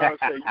a female and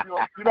say, you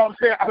know what I'm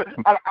saying?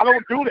 I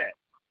don't do that.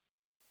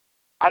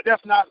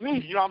 That's not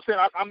me. You know what I'm saying?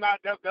 I'm not.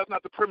 That's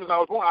not the premise I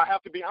was born. I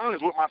have to be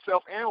honest with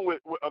myself and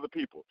with other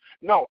people.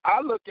 No,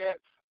 I look at,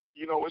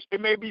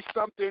 it may be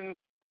something.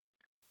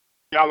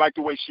 I like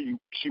the way she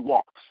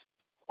walks.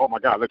 Oh my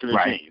God, look at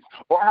her jeans.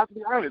 Or I have to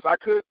be honest.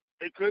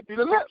 It could be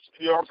the lips.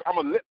 I'm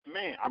a lip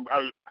man. I'm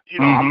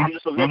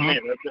just a lip man.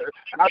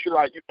 And I feel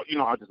like,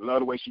 I just love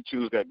the way she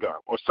chews that gum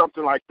or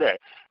something like that.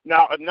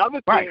 Now another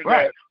thing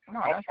that,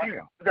 no, that's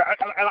real.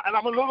 And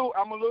I'm a little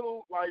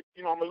like,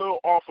 I'm a little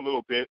off a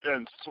little bit.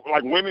 And so,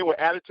 like women with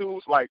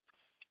attitudes, like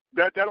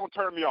that don't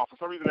turn me off. For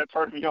some reason, that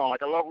turns me on.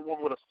 Like I love a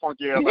woman with a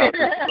funky ass attitude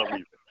for some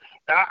reason.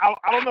 I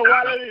don't know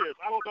why that is.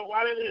 I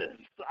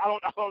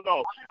don't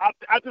know.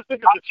 I just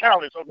think it's a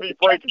challenge of me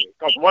breaking it.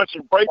 Because once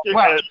you break it,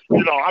 I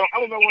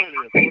don't know what it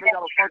is. When they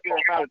got a funky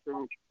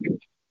attitude,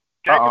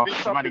 that could be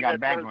something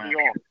that turns me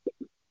on.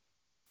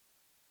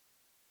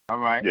 All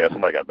right. Yeah,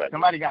 somebody got background.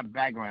 Somebody got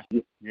background.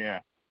 Yeah.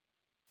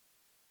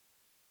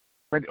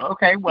 But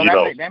okay, well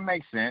that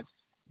makes sense.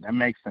 That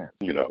makes sense.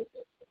 Yeah.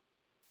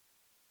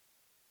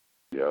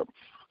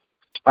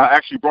 I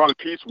actually brought a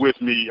piece with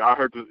me. I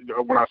heard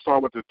when I saw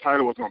what the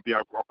title was going to be.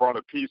 I brought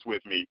a piece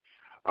with me.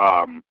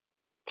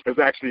 It's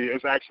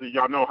actually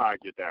y'all know how I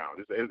get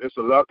down.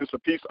 It's a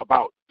piece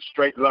about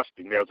straight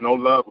lusting. There's no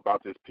love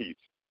about this piece.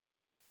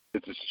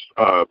 It's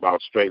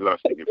about straight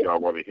lusting. If y'all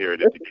want to hear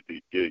it, to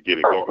get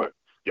it going,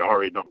 y'all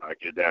already know how I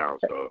get down.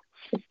 So.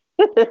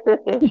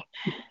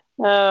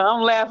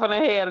 I'm laughing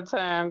ahead of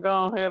time.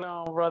 Go ahead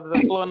on, brother.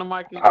 The floor and the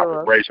mic is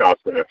yours.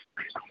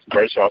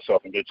 Brace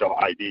yourself and get your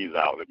IDs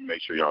out. Let me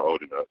make sure y'all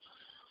old enough.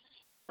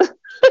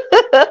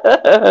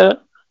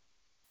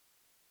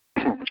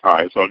 All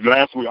right. So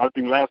last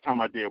time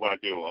I did what I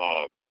did,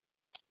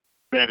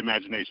 Bad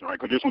Imagination, right?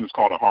 Because this one is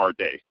called A Hard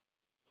Day.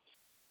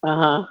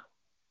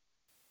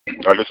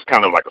 This is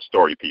kind of like a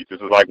story piece.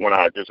 This is like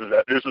this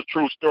is a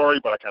true story,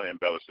 but I kind of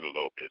embellished it a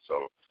little bit.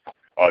 So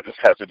this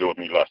has to do with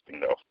me lusting,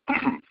 though.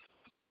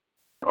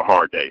 A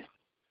hard day.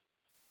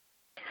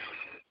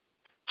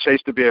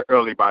 Chased to bed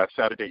early by a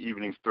Saturday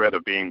evening's threat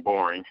of being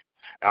boring.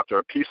 After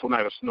a peaceful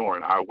night of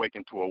snoring, I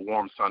awakened to a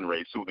warm sun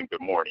ray soothing good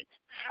morning.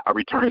 I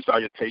returned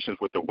salutations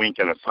with a wink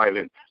and a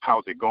silent,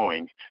 "How's it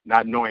going?"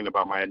 not knowing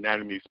about my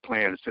anatomy's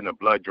plan to send a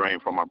blood drain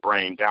from my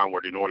brain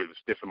downward in order to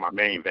stiffen my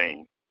main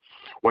vein.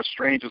 What's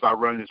strange is I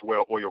run this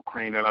well-oiled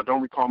crane, and I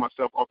don't recall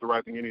myself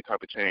authorizing any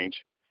type of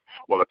change.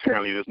 Well,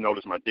 apparently this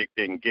notice my dick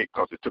didn't get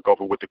because it took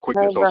over with the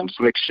quickness of some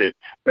slick shit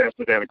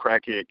faster than a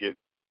crackhead get.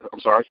 I'm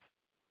sorry?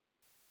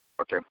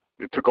 Okay.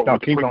 It took over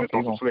with the quickness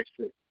on some slick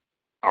shit.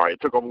 All right. It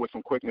took over with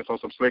some quickness on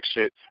some slick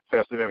shit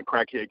faster than a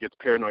crackhead gets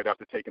paranoid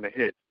after taking a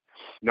hit.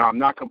 Now, I'm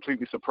not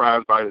completely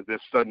surprised by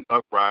this sudden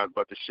uprise,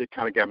 but the shit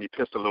kind of got me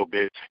pissed a little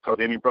bit because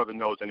any brother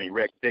knows an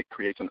erect dick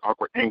creates an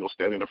awkward angle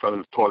standing in front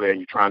of the toilet and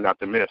you're trying not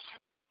to miss.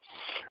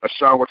 A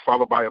shower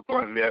followed by a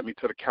blunt led me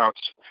to the couch.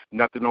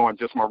 Nothing on,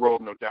 just my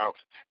robe, no doubt.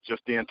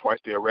 Just then, twice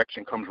the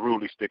erection comes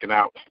rudely sticking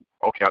out.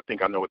 Okay, I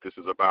think I know what this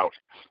is about.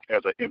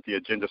 As an empty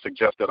agenda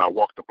suggested, I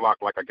walk the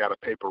block like I got a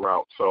paper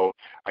route. So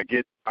I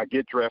get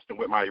dressed, and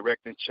with my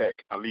erect in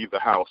check, I leave the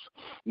house.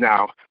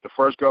 Now, the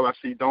first girl I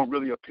see don't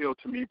really appeal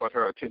to me, but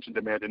her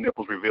attention-demanding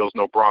nipples reveals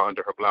no bra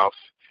under her blouse,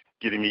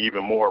 getting me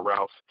even more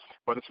aroused.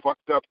 But it's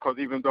fucked up because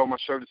even though my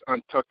shirt is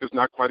untucked, it's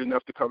not quite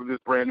enough to cover this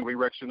brand new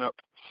erection up.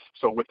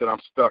 So with it, I'm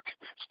stuck,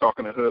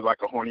 stalking the hood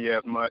like a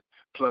horny-ass mutt.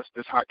 Plus,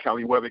 this hot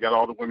Cali weather got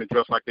all the women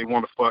dressed like they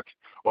want to fuck,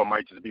 or it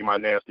might just be my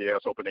nasty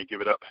ass hoping they give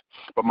it up.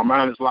 But my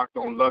mind is locked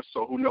on lust,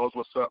 so who knows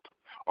what's up.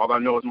 All I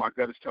know is my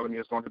gut is telling me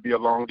it's going to be a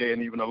long day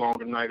and even a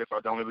longer night if I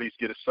don't at least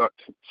get it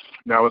sucked.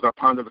 Now, as I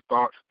ponder the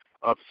thought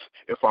of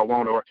if I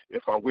won't or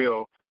if I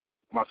will,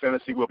 my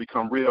fantasy will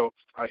become real.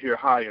 I hear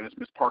hi, and it's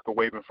Miss Parker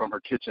waving from her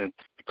kitchen.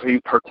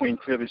 Her clean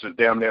cleavage is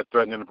damn near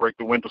threatening to break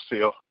the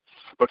windowsill.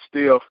 But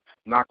still,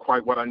 not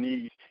quite what I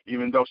need,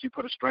 even though she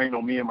put a strain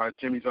on me and my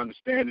Jimmy's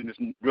understanding is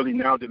really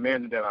now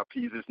demanding that I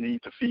appease this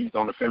need to feed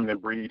on the feminine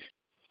breed.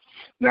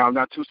 Now, I'm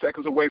not 2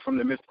 seconds away from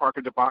the Miss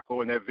Parker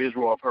debacle and that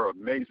visual of her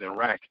amazing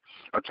rack.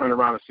 I turn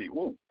around and see,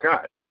 oh,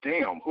 God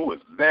damn, who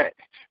is that?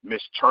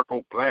 Miss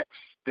Charcoal Black,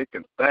 thick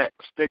and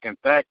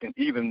thick, and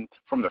even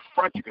from the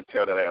front you can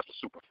tell that ass is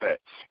super fat.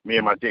 Me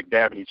and my dick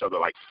dabbing each other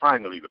like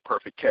finally the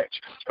perfect catch.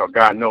 Because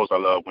God knows I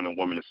love when a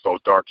woman is so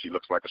dark she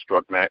looks like a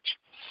struck match.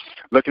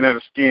 Looking at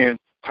her skin,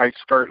 tight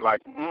skirt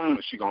like,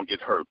 she gonna get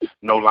hurt.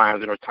 No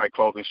lines in her tight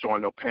clothing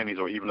showing no panties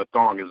or even a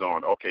thong is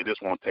on. Okay, this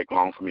won't take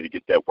long for me to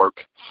get that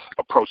work.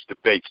 Approach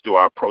debates. Do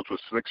I approach with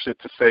slick shit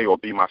to say or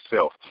be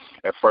myself?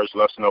 At first,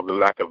 lusting over the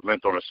lack of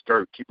length on her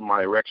skirt, keeping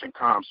my erection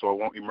calm so it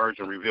won't emerge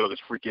and reveal this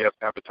freaky ass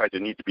appetite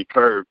that needs to be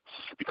curbed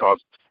because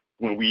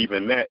when we ain't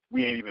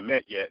even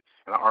met yet,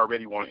 and I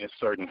already want to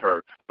insert in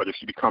her. But if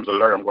she becomes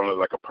alert, I'm going to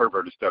look like a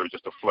pervert instead of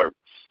just a flirt.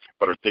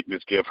 But her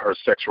thickness gives her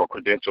sexual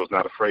credentials,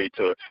 not afraid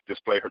to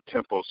display her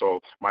temple, so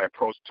my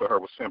approach to her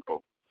was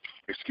simple.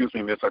 Excuse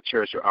me, miss, I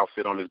cherish your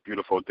outfit on this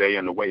beautiful day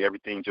and the way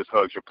everything just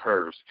hugs your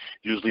curves.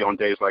 Usually on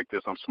days like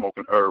this, I'm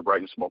smoking herb,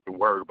 writing spoken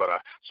word, but I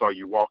saw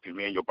you walking,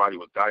 man, your body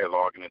was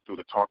dialoguing, and through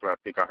the talk, I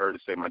think I heard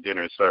it say my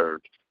dinner is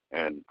served.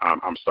 And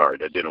I'm sorry,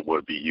 that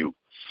would be you.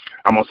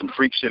 I'm on some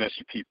freak shit and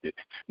she peeped it.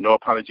 No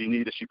apology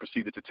needed. She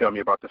proceeded to tell me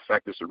about the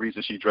fact that's the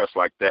reason she dressed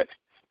like that.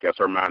 Guess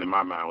her mind and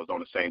my mind was on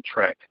the same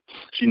track.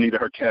 She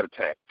needed her cat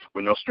attack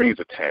with no strings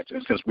attached.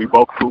 And since we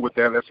both cool with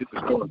that, let's hit the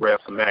store and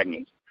grab some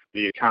magnums.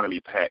 The economy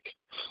pack.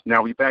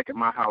 Now we back at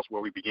my house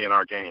where we began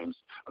our games.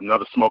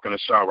 Another smoke in the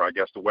shower. I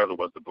guess the weather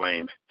was to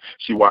blame.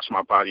 She washed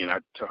my body, and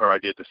to her I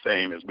did the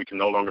same. As we can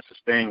no longer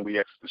sustain, we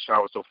exit the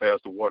shower so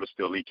fast the water's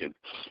still leaking.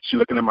 She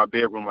looking in my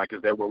bedroom like,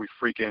 is that where we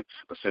freaking?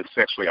 But since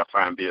sexually I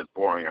find beds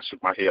boring, I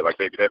shook my head like,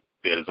 baby, that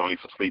bed is only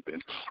for sleeping.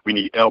 We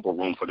need elbow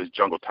room for this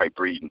jungle type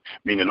breeding,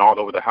 meaning all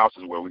over the house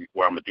is where I'm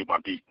gonna do my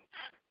beating.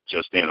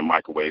 Just then the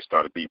microwave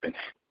started beeping.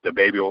 The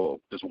baby oil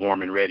is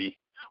warm and ready.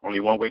 Only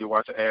one way to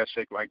watch an ass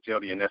shake like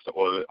jelly, and that's to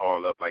oil it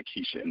all up like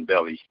Keisha and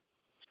Belly.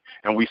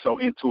 And we so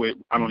into it,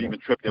 I don't even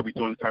trip that we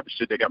doing the type of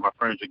shit that got my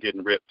furniture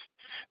getting ripped.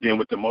 Then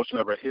with the motion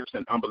of her hips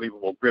and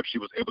unbelievable grip, she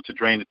was able to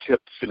drain the tip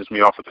to finish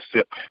me off with a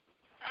sip.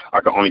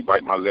 I could only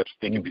bite my lips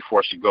thinking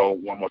before she go,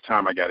 one more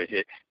time I got to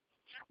hit.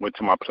 Went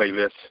to my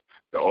playlist,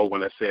 the old one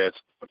that says,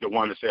 the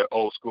one that said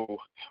old school,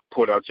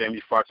 pulled out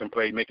Jamie Foxx and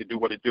played Make It Do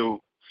What It Do.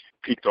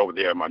 Peeked over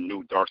there, my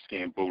new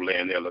dark-skinned boo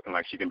laying there looking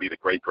like she can be the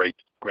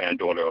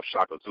great-great-granddaughter of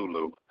Shaka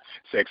Zulu.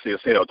 Sexy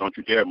as hell, don't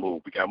you dare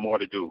move. We got more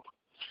to do.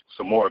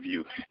 Some more of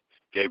you.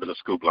 Gave it a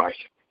scoop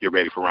like, get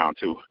ready for round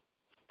two.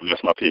 And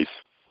that's my piece.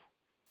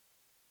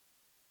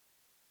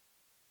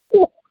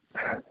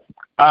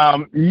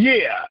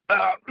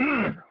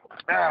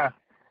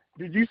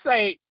 Did you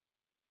say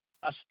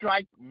a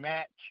strike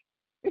match?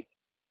 Did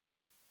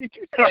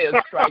you say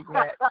a strike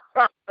match?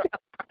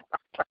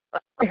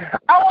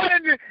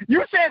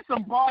 You said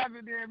some bars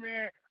in there,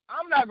 man.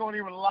 I'm not going to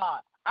even lie.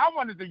 I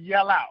wanted to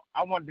yell out,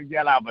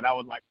 but I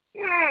was like,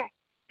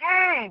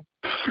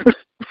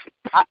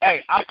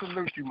 Hey, I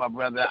salute you, my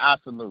brother. I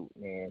salute,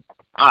 man.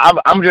 I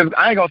ain't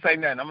going to say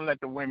nothing. I'm going to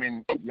let the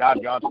women, y'all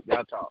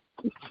talk.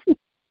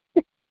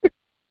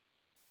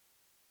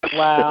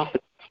 Wow.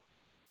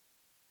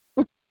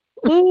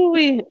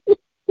 Ooh-wee.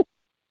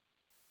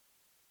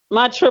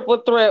 My triple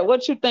threat.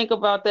 What you think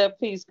about that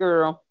piece,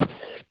 girl?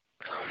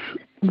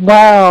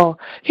 Wow,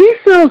 he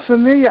sounds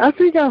familiar. I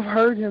think I've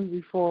heard him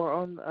before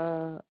on.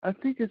 I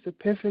think it's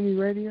Epiphany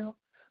Radio.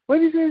 What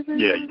did you say?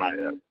 Yeah, you might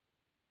have.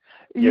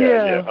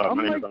 Yeah. I'm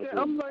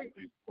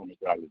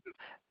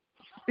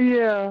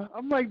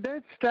like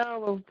that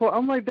style of.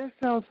 I'm like that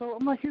sounds so.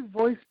 I'm like his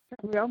voice.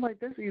 I'm like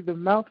that's either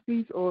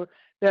Mouthpiece or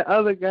that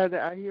other guy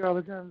that I hear all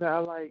the time that I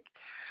like.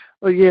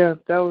 Well, yeah,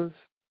 that was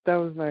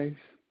nice.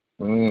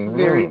 Mm-hmm.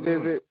 Very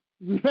vivid.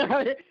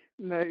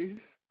 Nice.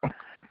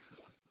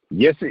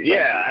 Yes,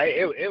 yeah.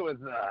 It was.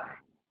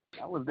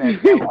 That was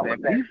that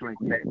piece right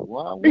there.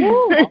 Wow.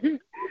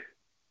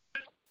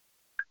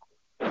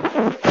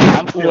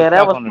 I'm still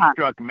stuck on the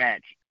struck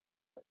match.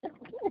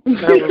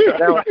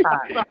 That was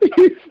hot.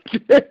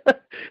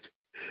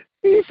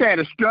 He said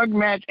a struck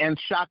match and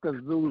Shaka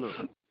Zulu.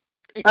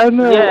 I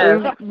know.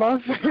 Yeah.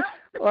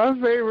 My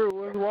favorite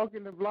was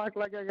walking the block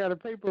like I got a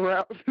paper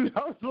route. I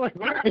was like,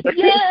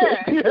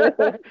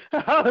 yeah.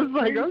 I was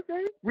like,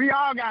 okay. We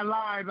all got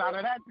lines out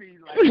of that piece.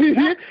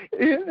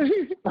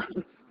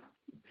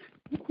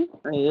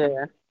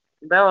 Yeah.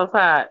 That was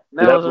hot.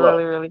 That was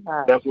really, really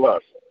hot. That's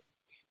lust.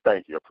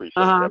 Thank you. Appreciate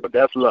that. But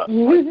that's lust.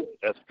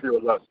 That's pure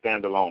lust,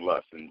 standalone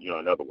lust. And,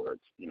 in other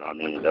words, I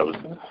mean, that was.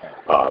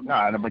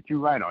 No, but you're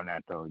right on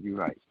that, though. You're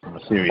right. On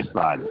a serious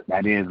side,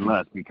 that is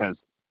lust because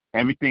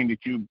everything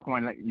that you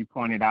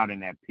pointed out in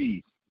that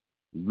piece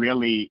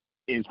really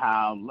is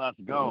how lust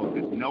goes.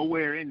 There's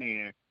nowhere in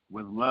there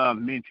was love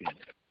mentioned.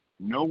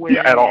 Nowhere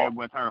in there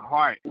was her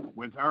heart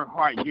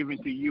given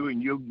to you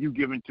and you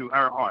given to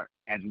her heart,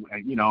 as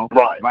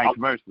right. Vice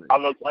versa. I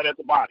look right at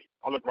the body.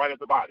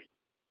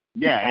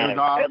 Yeah, it was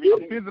all a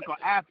physical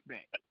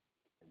aspect.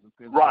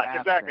 Right,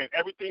 exactly. And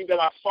everything that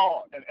I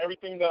saw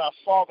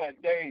that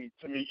day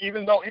to me,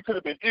 even though it could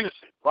have been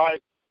innocent,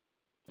 right?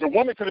 The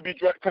woman could have been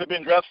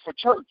dressed for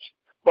church,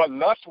 but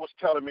lust was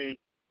telling me,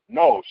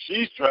 no,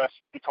 she's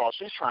dressed because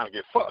she's trying to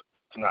get fucked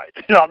tonight.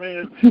 You know what I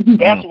mean?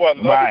 That's what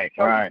lust is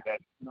telling me. That,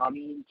 you know what I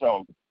mean?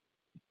 So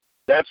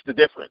that's the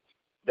difference.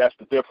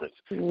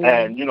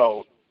 And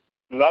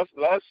lust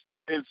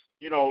is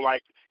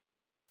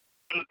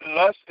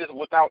lust is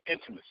without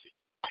intimacy.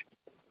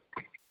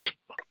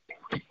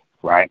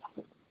 Right.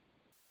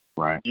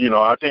 I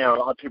think a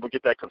lot of people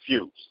get that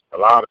confused.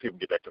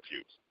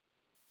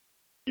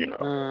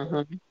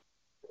 Mm-hmm.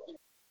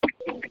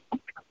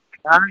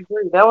 I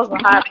agree. That was a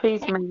hot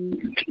piece,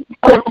 man.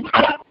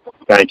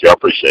 Thank you. I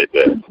appreciate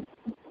that.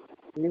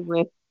 You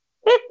win.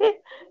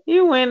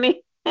 You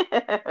winning. Oh,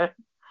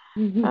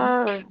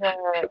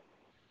 God.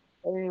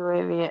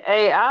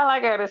 Hey, all I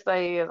got to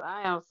say is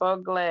I am so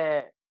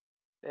glad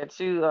that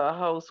you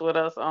host with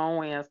us on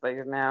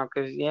Wednesdays now,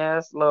 because,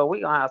 yes, Lord,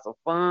 we're going to have some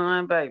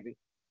fun, baby.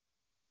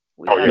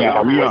 We are.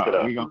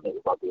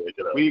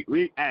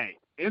 Hey,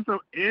 it's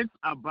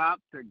about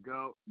to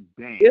go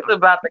down. It's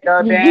about to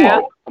go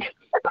down.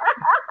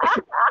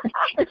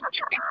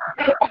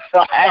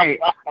 Hey,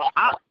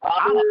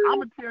 I'm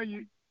going to tell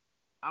you,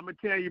 I'm gonna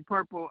tell you,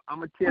 Purple. I'm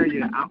gonna tell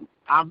you,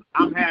 I'm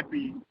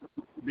happy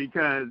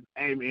because,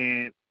 hey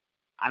man,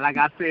 like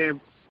I said,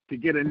 to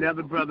get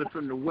another brother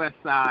from the West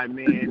Side,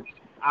 man.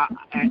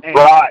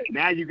 Right.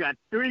 Now you got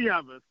three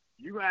of us.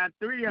 You got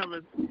three of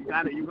us. You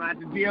gonna have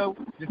to deal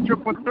the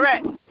triple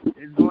threat.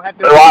 It's gonna have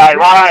to.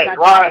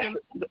 Right.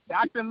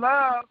 Dr.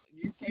 Love.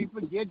 You can't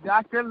forget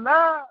Dr.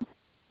 Love.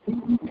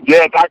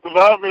 Yeah, Dr.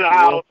 Love in the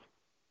house.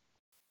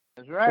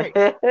 That's right.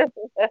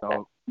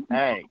 So,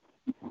 hey,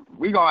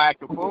 we gonna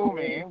act a fool,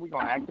 man. We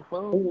gonna act a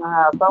fool. We're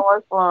gonna have so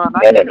much fun.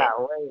 I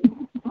cannot wait.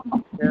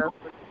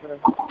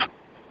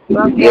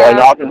 Yeah,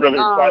 no, I'm really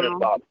excited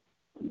about it.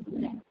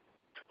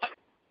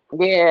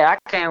 Yeah, I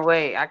can't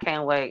wait. I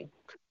can't wait.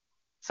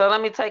 So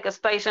let me take a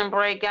station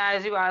break,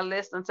 guys. You are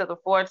listening to the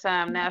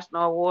 4-time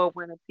National Award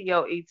winning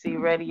P.O.E.T.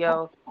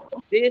 Radio.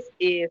 This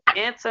is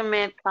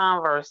Intimate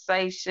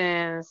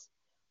Conversations.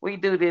 We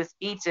do this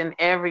each and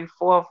every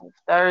fourth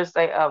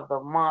Thursday of the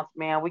month,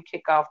 man. We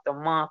kick off the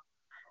month,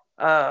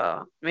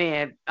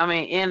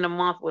 in the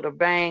month with a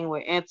bang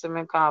with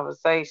Intimate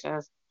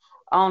Conversations.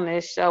 On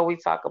this show, we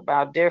talk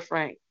about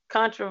different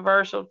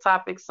controversial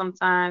topics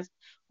sometimes,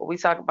 but we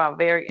talk about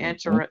very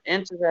interesting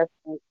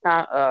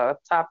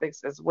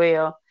topics as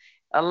well,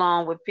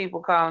 along with people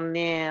calling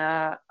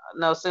in.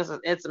 No, since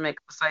it's intimate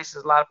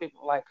conversations, a lot of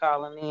people like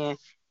calling in,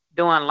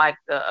 doing like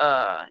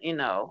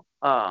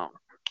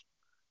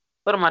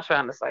what am I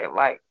trying to say?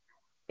 Like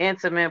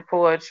intimate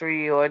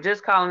poetry or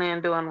just calling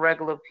in doing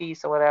regular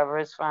piece or whatever.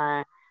 It's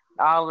fine.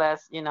 All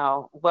that's,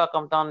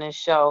 welcomed on this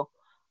show.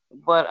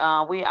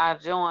 But we are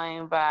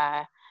joined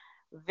by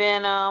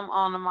Venom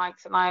on the mic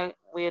tonight.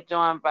 We are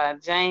joined by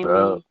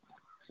Jamie.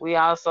 We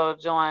also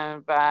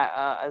joined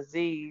by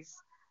Aziz,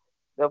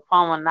 the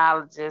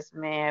pulmonologist.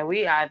 Man,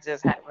 we are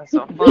just having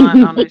some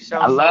fun on the show.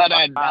 I love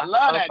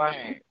that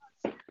man.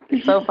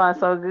 So far,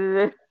 so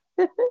good.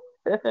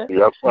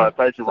 Yep,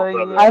 thank you, my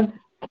brother.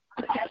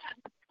 Yeah.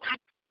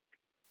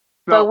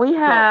 So we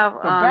have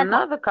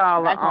another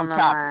caller on the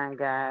line,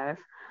 guys.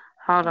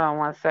 Hold on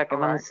one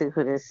second. Let me see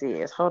who this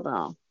is. Hold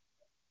on.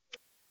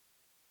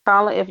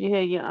 Caller, if you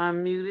hear you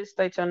unmuted,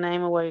 state your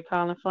name and where you're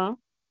calling from.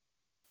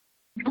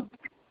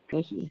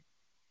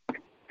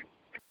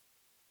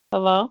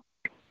 Hello?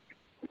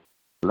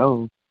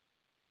 Hello.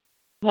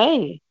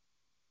 Hey.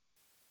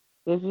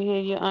 If you hear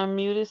you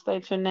unmuted,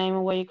 state your name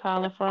and where you're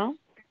calling from.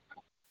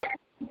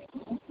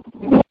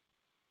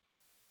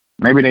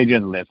 Maybe they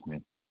just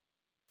listening.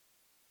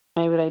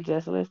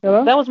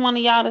 Hello? That was one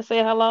of y'all that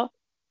said hello?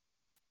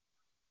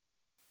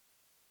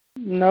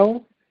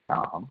 No.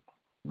 I'm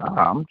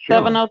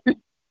chilling. 702.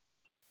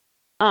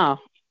 Oh,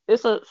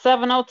 it's a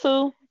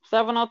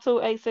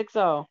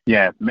 702-860.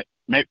 Yeah,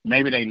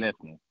 maybe they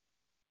listening.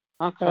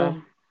 Okay.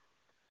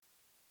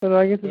 So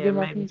I get to do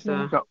my maybe piece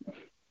so.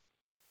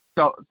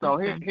 So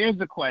here's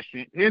the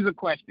question.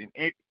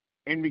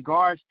 In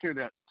regards to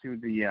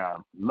the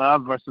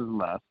love versus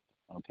lust.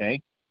 Okay.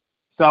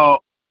 So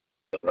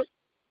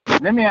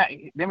let me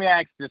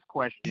ask this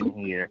question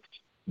here.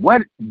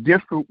 What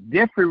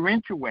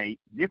differentiate?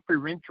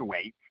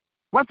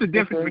 What's the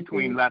difference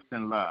between lust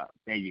and love?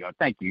 There you go.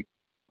 Thank you.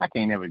 I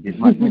can't never get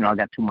much. I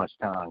got too much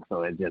tongue,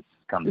 so it just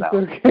comes out.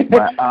 Okay.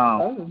 But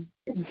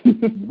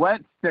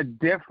what's the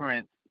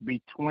difference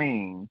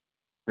between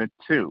the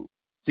two?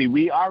 See,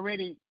 we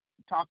already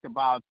talked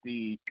about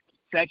the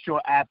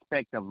sexual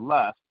aspect of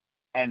lust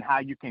and how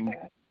you can,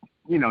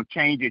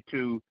 change it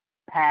to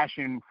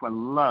passion for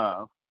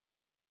love.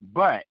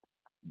 But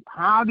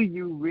how do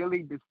you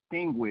really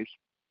distinguish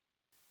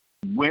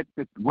what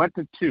the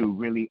two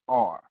really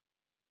are?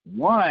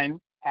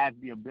 One has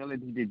the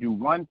ability to do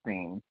one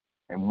thing,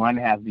 and one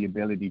has the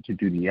ability to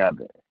do the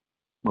other.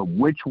 But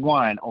which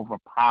one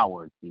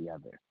overpowers the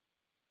other?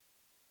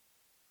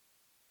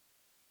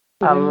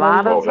 A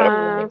lot of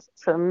times,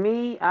 to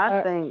me,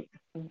 I think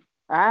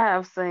I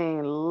have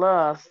seen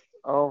lust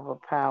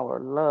overpower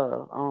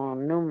love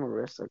on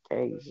numerous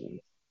occasions.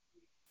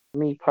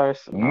 Me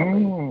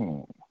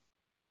personally.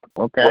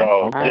 Okay.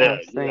 Well,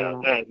 okay.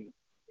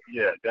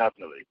 Yeah,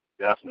 definitely.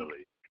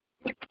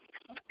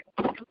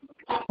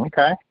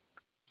 Okay.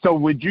 So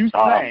would you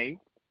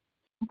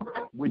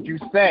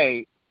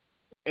say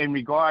in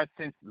regards,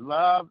 since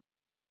love,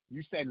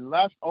 you said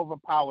lust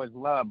overpowers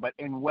love, but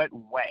in what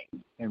way?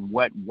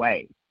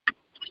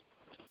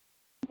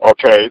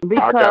 Okay,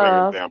 I got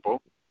an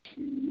example.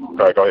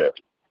 Okay, go ahead.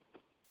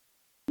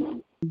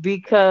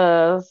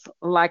 Because,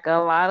 like, a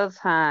lot of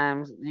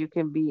times you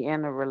can be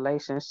in a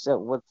relationship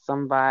with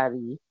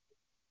somebody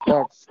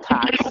that's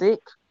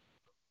toxic,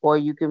 or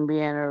you can be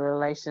in a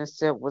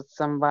relationship with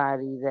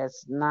somebody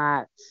that's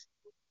not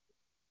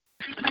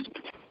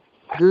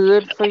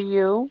good for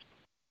you.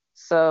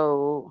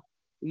 So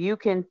you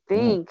can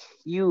think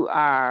you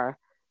are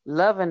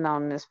loving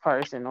on this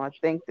person or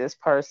think this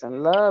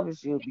person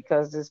loves you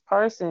because this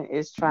person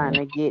is trying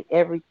to get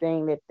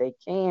everything that they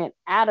can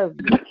out of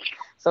you.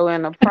 So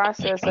in the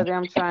process of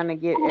them trying to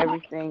get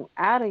everything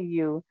out of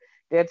you,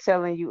 they're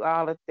telling you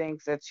all the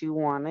things that you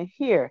want to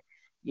hear.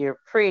 You're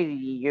pretty,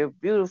 you're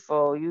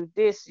beautiful, you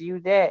this, you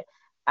that.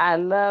 I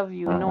love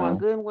you, knowing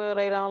good and well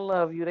they don't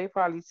love you. They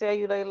probably tell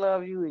you they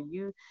love you, and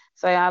you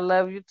say I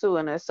love you too.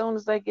 And as soon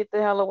as they get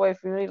the hell away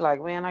from you, they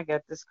like, man, I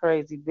got this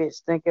crazy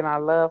bitch thinking I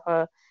love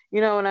her.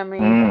 You know what I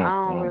mean? But I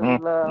don't really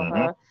love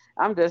her.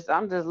 I'm just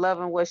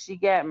loving what she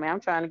got me.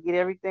 I'm trying to get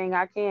everything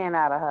I can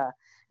out of her,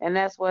 and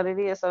that's what it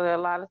is. So that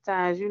a lot of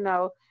times,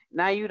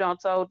 now you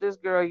don't told this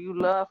girl you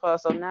love her,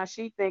 so now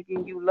she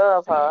thinking you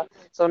love her.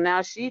 So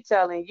now she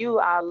telling you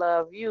I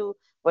love you,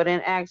 but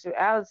in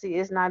actuality,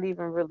 it's not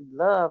even really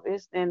love.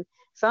 And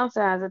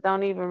sometimes it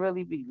don't even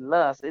really be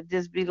lust. It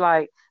just be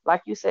like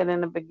you said in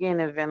the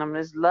beginning, Venom.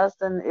 This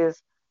lusting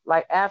is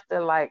like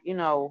after, like,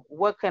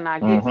 what can I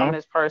get from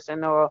this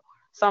person or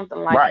something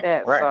like Right,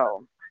 that. right.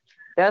 So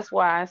that's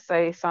why I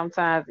say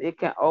sometimes it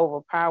can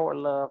overpower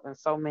love in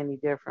so many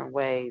different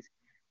ways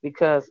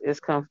because it's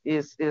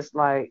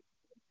like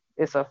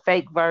it's a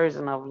fake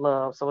version of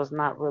love, so it's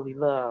not really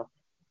love.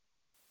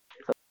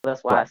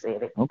 That's why I Right.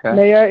 said it. Okay.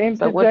 May I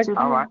So what interject you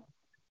All here? right.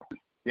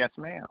 Yes,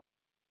 ma'am.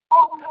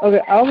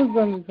 Okay, I was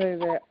going to say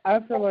that I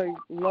feel like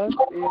lust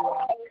is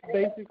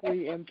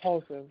basically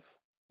impulsive.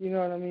 You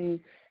know what I mean?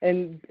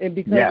 And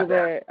because Yeah. of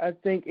that, I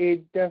think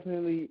it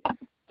definitely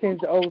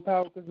tends to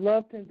overpower because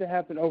love tends to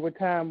happen over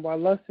time, while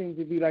lust seems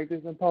to be like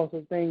this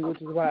impulsive thing,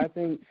 which is why I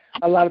think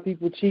a lot of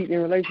people cheat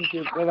in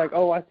relationships. They're like,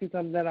 oh, I see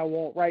something that I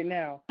want right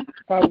now,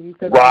 probably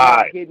because they're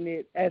not getting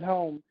it at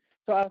home.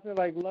 So I feel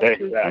like lust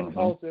is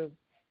impulsive.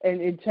 And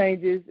it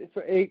changes.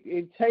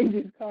 It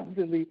changes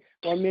constantly.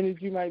 1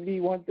 minute you might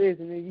want this,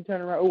 and then you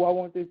turn around, oh, I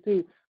want this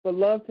too. But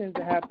love tends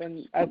to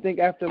happen, I think,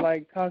 after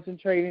like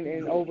concentrating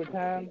and over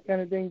time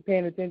kind of thing,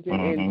 paying attention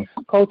and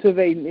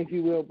cultivating, if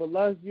you will. But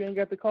love, you ain't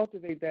got to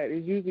cultivate that.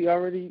 It's usually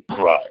already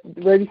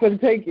ready for the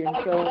taking.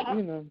 So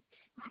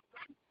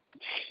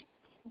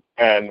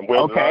And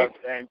with lust,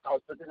 and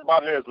the thing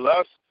about it is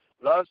lust,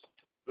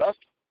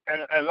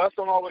 and lust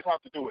don't always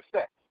have to do with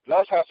sex.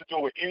 Lust has to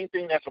do with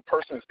anything that's a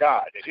person's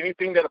God. It's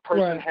anything that a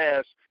person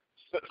has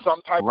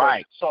some type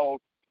of, so,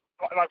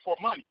 like for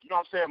money, you know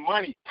what I'm saying?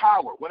 Money,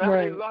 power, whatever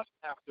they lust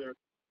after,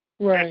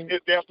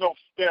 there's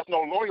no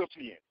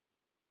loyalty in it.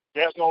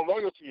 There's no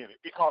loyalty in it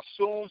because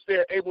soon as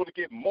they're able to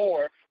get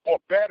more or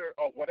better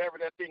or whatever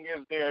that thing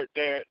is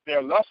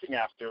they're lusting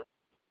after,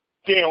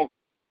 then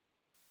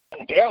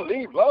they'll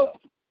leave love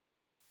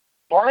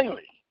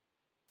blindly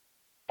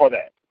for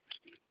that.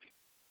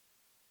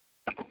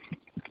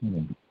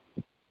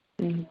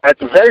 At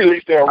the very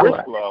least, they'll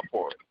risk love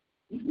for it.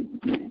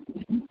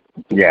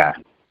 Yeah,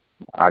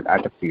 I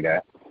can see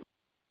that.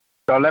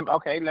 So let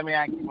me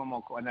ask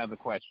you another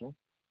question.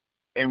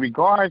 In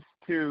regards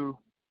to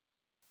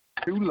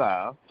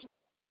love,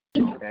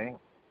 okay,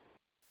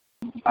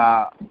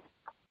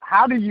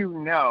 how do you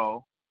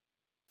know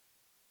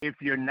if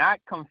you're not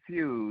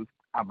confused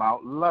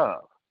about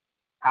love?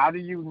 How do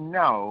you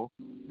know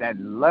that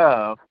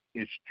love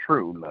is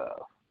true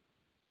love?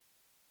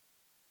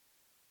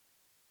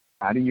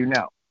 How do you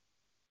know?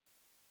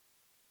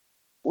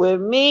 With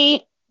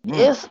me,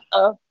 it's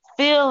a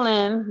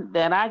feeling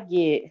that I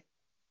get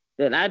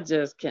that I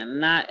just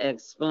cannot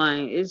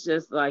explain. It's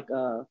just like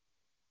a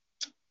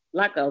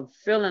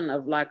feeling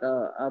of like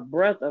a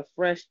breath of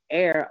fresh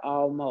air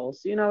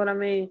almost. You know what I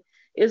mean?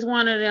 It's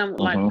one of them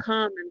like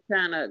calming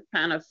kind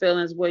of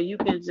feelings where you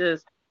can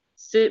just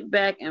sit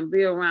back and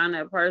be around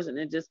that person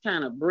and just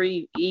kind of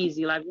breathe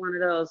easy, like one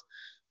of those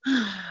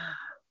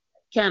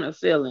kind of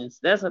feelings.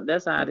 That's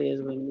how it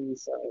is with me.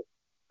 So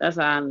that's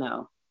how I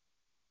know.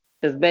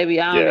 Cause baby,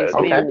 I don't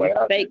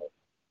experience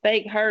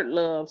fake hurt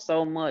love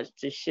so much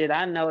to shit.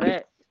 I know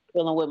that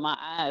feeling with my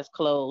eyes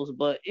closed,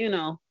 but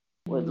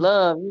with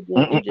love,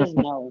 you just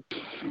know.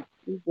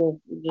 You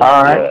just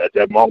All right. At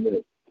that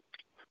moment,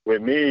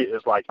 with me,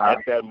 it's like at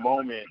that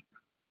moment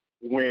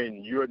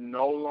when you're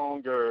no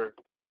longer,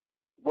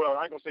 well,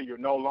 I ain't gonna say you're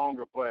no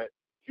longer, but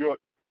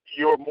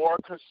you're more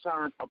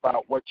concerned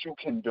about what you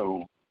can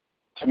do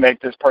to make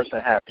this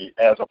person happy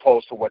as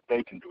opposed to what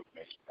they can do to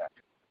make you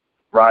happy.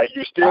 Right?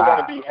 You still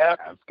want to be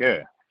happy. That's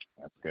good.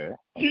 Okay.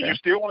 You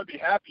still want to be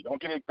happy.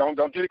 Don't get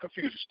it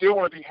confused. You still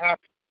want to be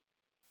happy,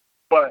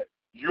 but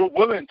you're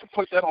willing to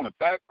put that on the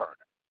back burner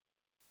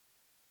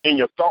in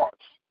your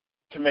thoughts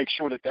to make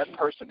sure that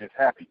person is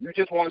happy. You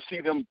just want to see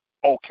them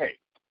okay,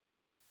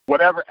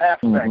 whatever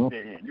aspect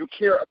they're in. You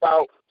care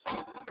about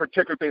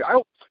particular things.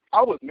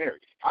 I was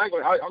married. I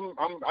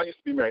used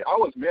to be married. I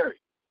was married.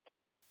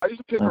 I used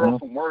to pick her up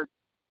from work,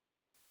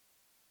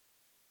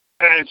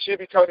 and she'd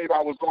be telling me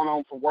about what's going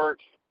on for work,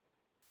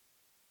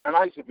 and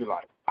I used to be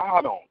like,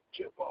 I don't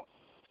give a.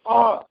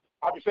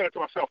 I'd be saying it to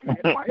myself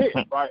in my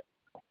head, right?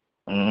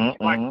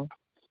 Like,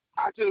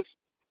 I just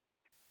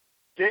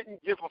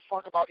didn't give a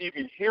fuck about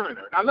even hearing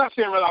her. And I'm not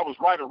saying whether I was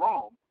right or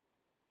wrong.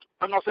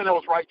 I'm not saying that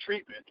was right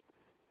treatment.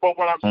 But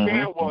what I'm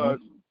saying was,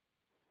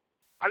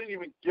 I didn't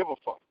even give a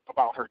fuck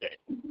about her day.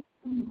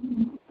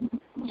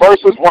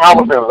 Versus when I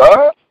was in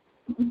love,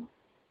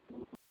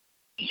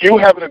 you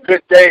having a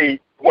good day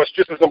was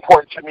just as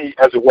important to me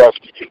as it was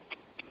to you.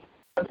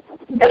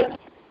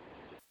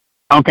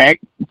 Okay,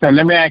 so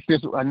let me ask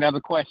this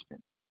another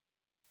question.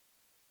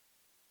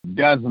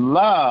 Does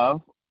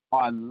love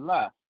or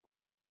lust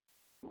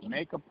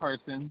make a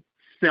person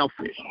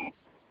selfish?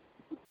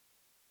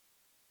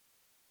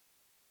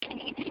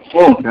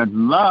 Does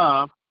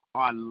love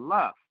or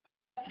lust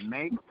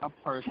make a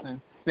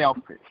person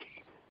selfish?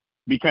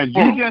 Because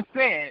you just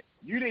said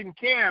you didn't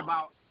care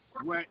about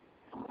what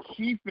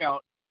she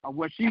felt or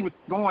what she was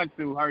going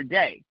through her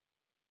day,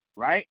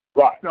 right?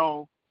 Right.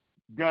 So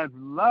does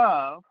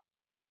love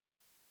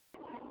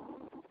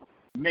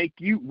make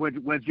you,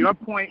 was your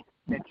point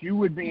that you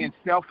were being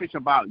selfish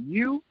about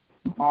you,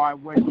 or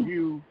was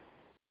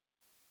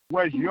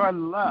your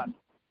lust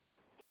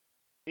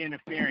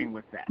interfering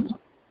with that?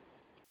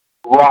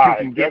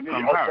 Right. Okay.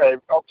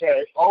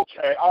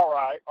 All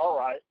right.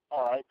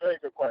 Very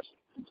good question.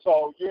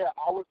 So yeah,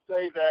 I would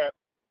say that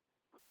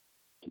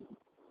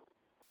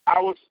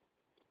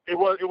it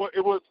was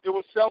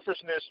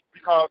selfishness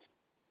because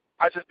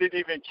I just didn't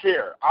even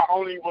care. I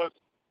was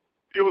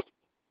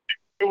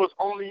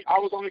only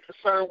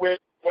concerned with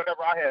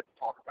whatever I had to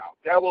talk about.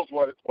 That was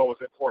what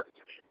was important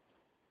to me.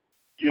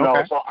 You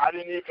know, so I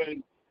just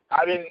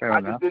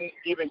didn't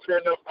even care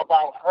enough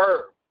about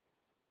her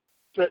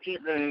to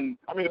even,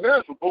 I mean, the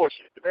marriage was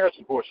bullshit.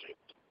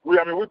 We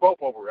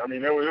both over it. I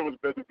mean, it was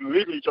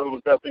leaving each other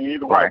was the best thing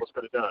either one of us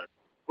could have done.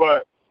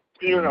 But,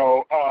 you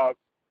know,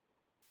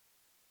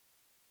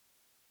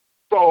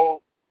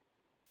 so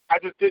I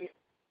just didn't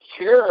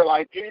care,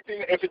 like,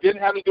 anything, if it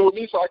didn't have to do with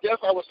me. So I guess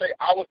I would say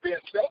I was being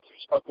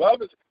selfish. Because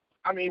love is,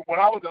 I mean, when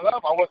I was in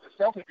love, I wasn't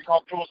selfish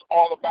because it was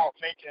all about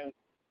making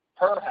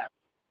her happy.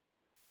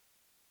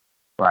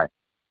 Right.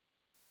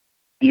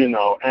 You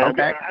know, and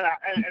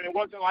it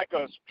wasn't like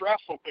a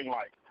stressful thing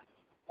like,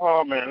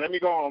 oh, man, let me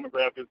go home and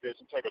grab this bitch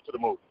and take her to the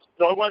movies.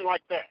 No, it wasn't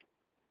like that.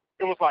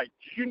 It was like,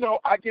 you know,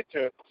 I get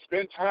to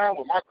spend time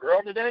with my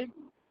girl today.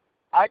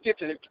 I get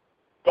to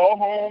go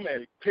home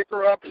and pick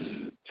her up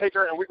and take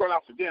her, and we're going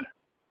out for dinner.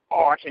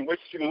 Oh, I can't wait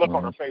to see the look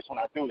on her face when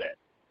I do that.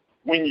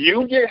 When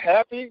you get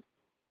happy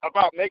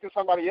about making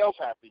somebody else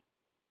happy,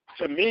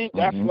 to me,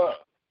 that's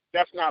love.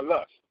 That's not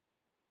lust.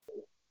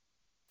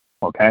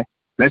 Okay.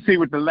 Let's see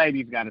what the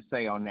ladies got to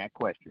say on that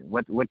question.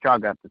 What y'all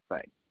got to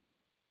say?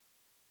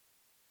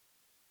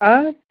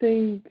 I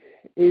think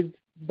it's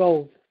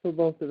both for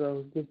both of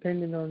those,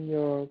 depending on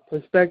your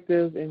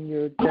perspective and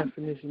your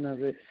definition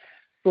of it.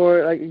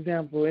 For like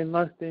example, in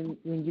lusting,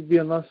 when you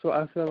being lustful,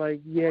 I feel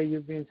like, yeah,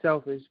 you're being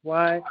selfish.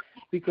 Why?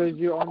 Because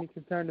you're only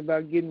concerned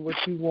about getting what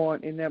you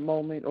want in that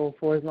moment, or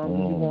for as long as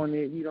you want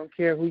it. You don't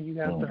care who you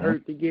have to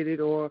hurt to get it,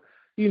 or,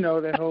 you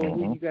know, that whole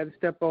who you got to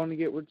step on to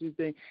get what you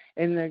think.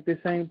 And like the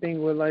same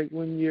thing with like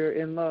when you're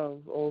in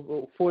love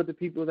or for the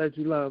people that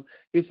you love.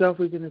 You're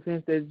selfish in the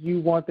sense that you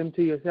want them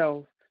to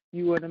yourself.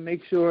 You want to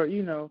make sure,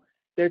 you know,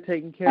 they're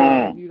taken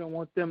care of. You don't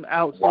want them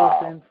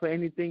outsourcing for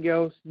anything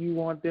else. You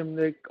want them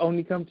to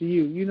only come to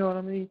you. You know what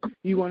I mean?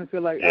 You want to feel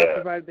like I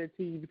provided that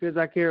to you because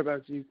I care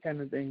about you,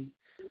 kind of thing.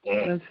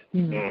 That's,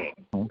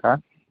 Okay,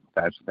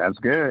 that's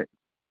good.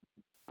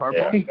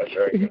 Purple. Yeah, that's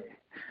very good.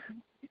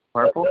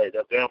 Purple.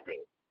 That's damn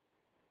good.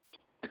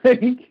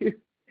 Thank you.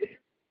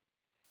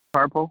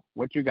 Purple.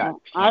 What you got?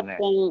 I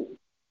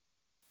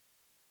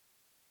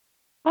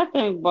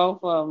think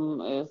both of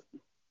them is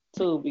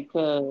too,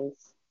 because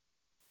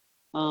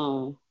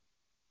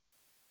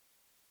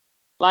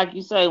like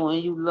you say, when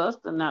you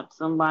lusting after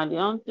somebody, the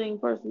only thing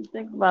person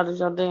think about is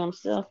your damn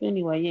self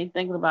anyway. You ain't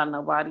thinking about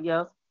nobody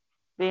else.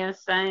 Being the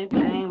same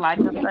thing, like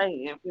I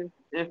say,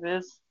 if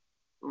it's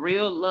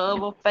real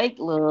love or fake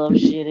love,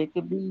 shit, it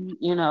could be,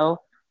 you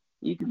know,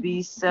 you could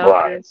be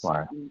selfish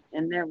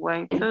in that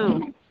way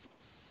too.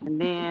 And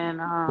then,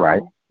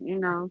 you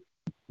know,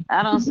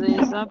 I don't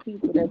see some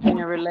people that be in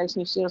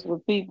relationships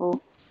with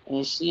people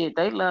and shit,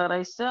 they love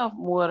themselves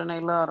more than they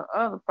love the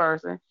other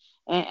person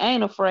and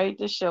ain't afraid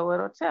to show it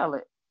or tell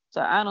it. So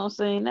I don't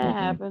see that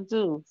happen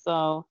too.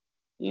 So,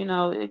 you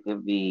know, it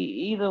could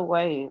be either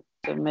way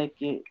to make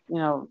it, you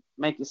know,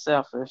 make it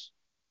selfish.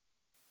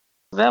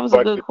 That was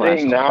a good question.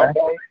 Thing now,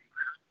 though,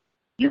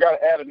 you got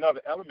to add another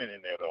element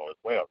in there, though, as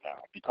well now,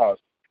 because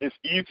it's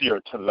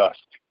easier to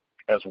lust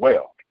as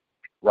well,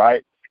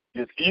 right?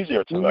 It's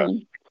easier to lust.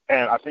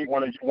 And I think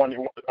one of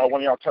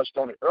y'all touched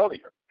on it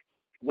earlier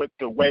with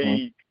the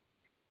way,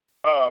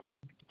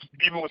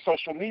 even with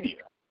social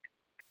media,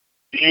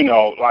 you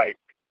know, like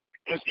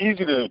it's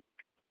easy to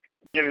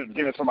get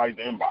in somebody's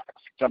inbox,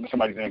 jump in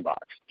somebody's inbox.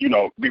 You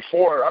know,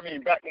 before, I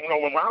mean, back, you know,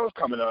 when I was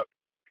coming up,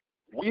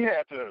 we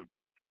had to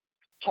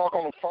talk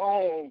on the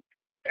phone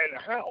at the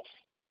house.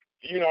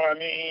 You know what I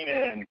mean?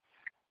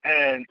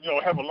 And you know,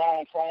 have a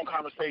long phone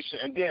conversation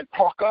and then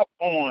talk up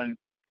on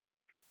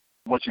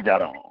what you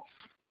got on.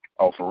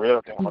 Oh, for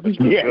real? Yeah. You know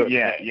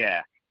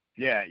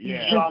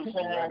what I'm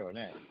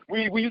saying?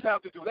 We used to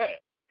have to do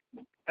that.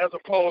 As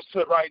opposed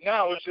to right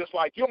now, it's just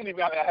like you don't even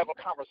have to have a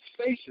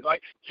conversation.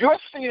 Like you're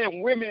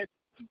seeing women's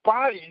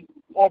body,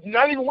 or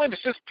not even women,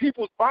 just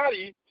people's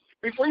body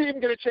before you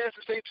even get a chance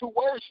to say two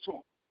words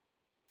to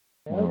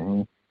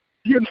them.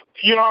 You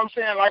know what I'm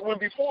saying? Like when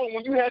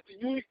you had to,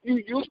 you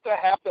used to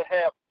have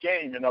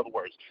game. In other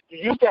words, you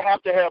used to have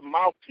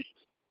mouthpiece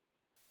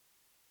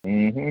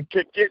to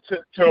get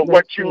to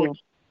what you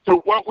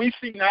So what we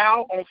see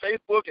now on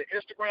Facebook and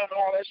Instagram and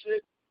all that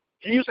shit,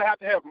 you used to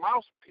have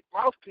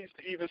mouthpiece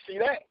to even see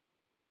that.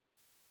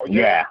 Oh,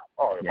 yeah.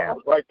 Oh, yeah.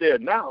 Right there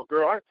now,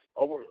 girl.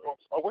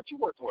 What you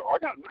working with? Oh, I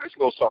got a nice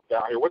little stuff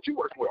down here. What you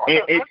working with?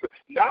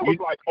 That was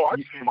like, I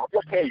just came off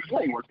your page. You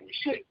ain't working with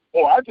shit.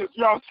 I just,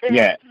 you know what I'm saying?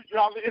 Yeah. You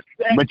know what I mean? It's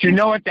that but you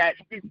know what that,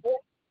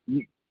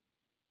 you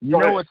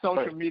know what social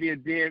ahead. media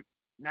did?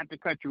 Not to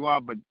cut you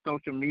off, but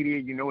social media,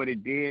 you know what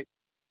it did?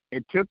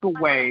 It took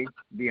away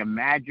the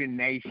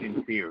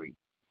imagination theory.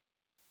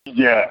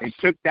 Yeah. It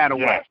took that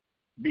away. Yeah.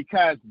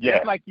 Because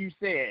just like you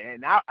said,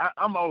 and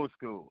I'm old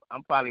school.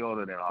 I'm probably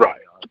older than all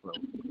right. y'all.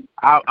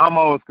 So I'm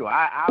old school.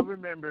 I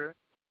remember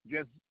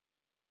just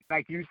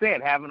like you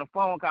said, having a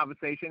phone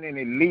conversation, and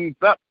it leads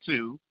up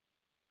to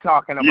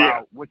talking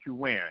about what you're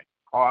wearing,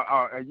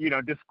 or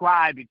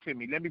describe it to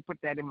me. Let me put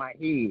that in my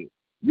head,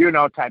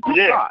 type of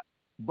thought.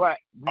 But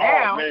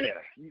now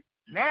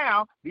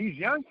these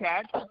young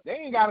cats, they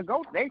ain't gotta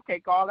go. They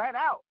take all that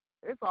out.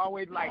 It's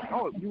always like,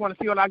 oh, you want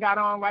to see what I got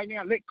on right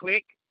now?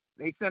 Click.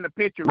 They send a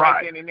picture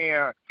right then and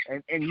there,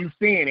 and you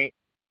seeing it.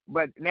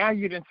 But now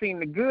you done seen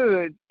the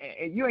good,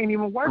 and you ain't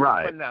even working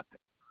for nothing.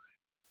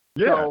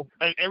 Yeah, so,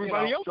 and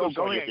everybody else is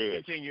go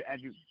ahead.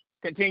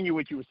 Continue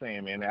what you were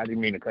saying, man. I didn't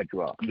mean to cut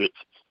you off. No.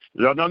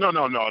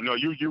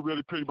 You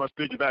really pretty much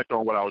piggybacked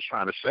on what I was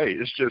trying to say.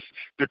 It's just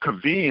the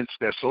convenience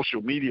that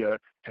social media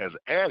has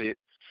added.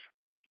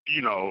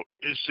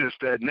 It's just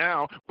that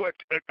now, but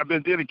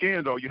then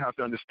again, though, you have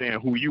to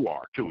understand who you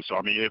are too. So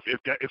I mean,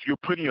 if you're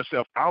putting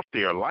yourself out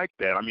there like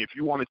that, I mean, if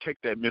you want to take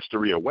that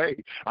mystery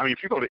away, I mean,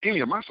 if you go to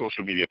any of my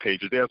social media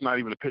pages, there's not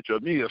even a picture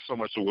of me. There's so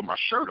much so with my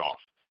shirt off.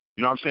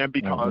 You know what I'm saying?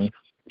 Because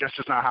that's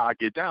just not how I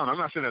get down. I'm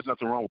not saying there's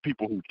nothing wrong with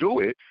people who do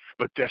it,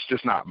 but that's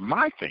just not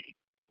my thing,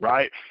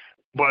 right?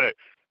 But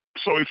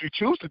so if you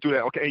choose to do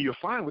that, okay, and you're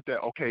fine with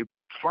that, okay,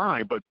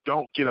 fine, but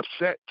don't get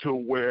upset to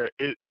where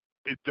it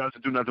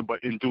doesn't do nothing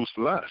but induce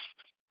lust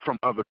from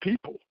other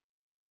people,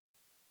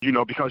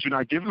 because you're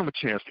not giving them a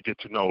chance to get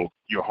to know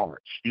your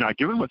heart. You're not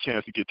giving them a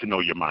chance to get to know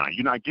your mind.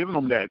 You're not giving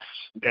them that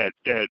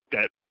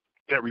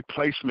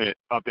replacement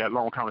of that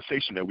long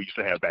conversation that we used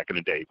to have back in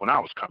the day when I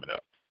was coming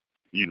up.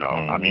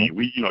 I mean,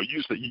 you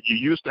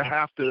used to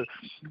have to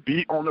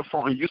be on the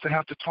phone. You used to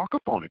have to talk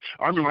up on it.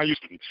 I remember I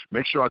used to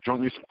make sure I drank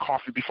me some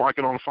coffee before I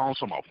get on the phone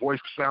so my voice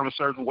could sound a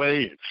certain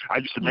way. And I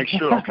used to make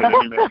sure, let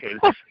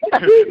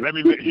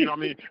me make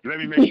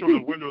sure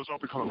the window is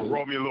open because I'm going to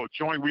roll me a little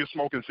joint. We were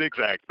smoking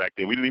zigzags back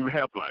then. We didn't even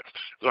have blunts.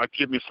 So I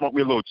could smoke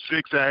me a little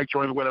zigzag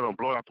joint or whatever and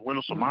blow it out the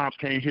window so moms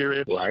can't hear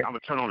it. Right. I'm going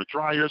to turn on the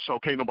dryer so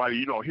can't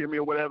nobody, hear me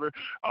or whatever. It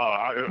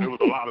was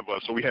a lot of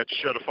us, so we had to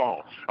shut the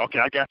phone. Okay,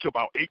 I got to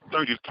about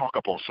 8:30 to talk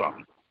up on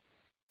something.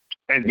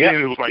 And then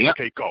it was like,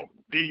 okay, go.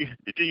 Then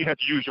you had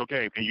to use your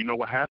game. And you know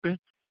what happened?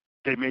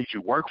 They made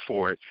you work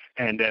for it.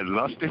 And that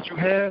lust that you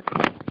had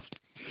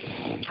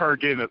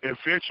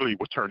eventually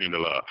was turned into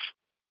love.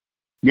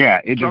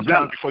 Yeah, it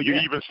sometimes before you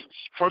even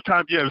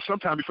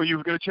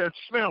get a chance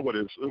to smell what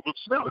it is. It would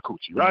smell the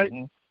coochie, right?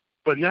 Mm-hmm.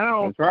 But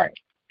now that's right.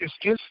 It's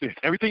instant.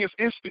 Everything is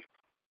instant.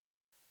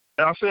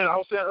 And I was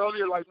saying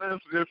earlier, like, man,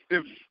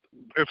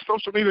 if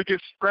social media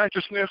gets scratch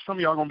or sniff, some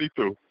of y'all gonna be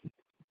through.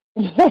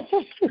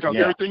 Because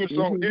everything is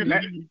so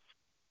instant.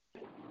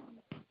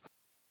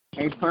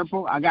 Hey,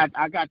 Purple, I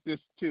got this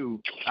too.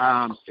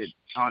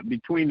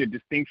 Between the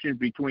distinction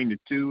between the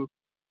two,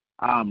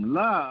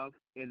 love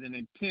is an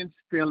intense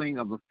feeling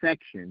of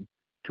affection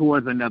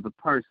towards another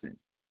person.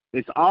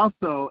 It's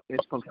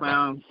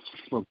profound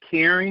for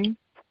caring,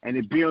 and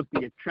it builds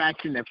the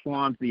attraction that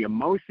forms the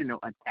emotional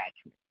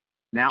attachment.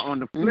 Now, on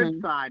the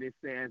flip side, it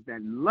says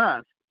that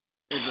lust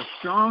is a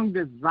strong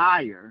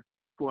desire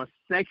for a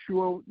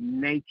sexual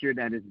nature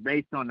that is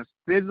based on the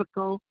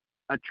physical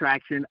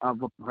attraction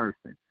of a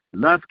person.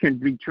 Lust can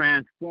be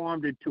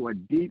transformed into a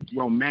deep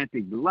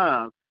romantic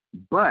love,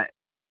 but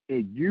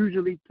it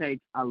usually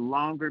takes a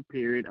longer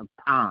period of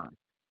time.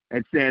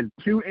 It says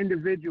two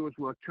individuals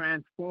will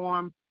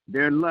transform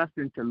their lust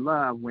into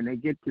love when they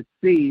get to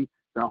see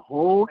the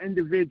whole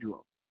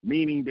individual,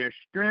 meaning their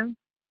strengths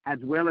as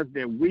well as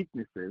their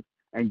weaknesses,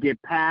 and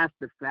get past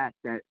the fact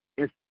that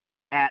it's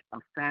at a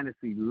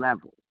fantasy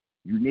level.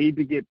 You need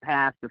to get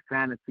past the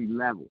fantasy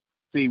level.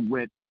 See,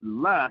 with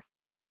lust,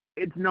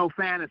 it's no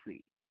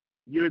fantasy.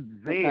 You're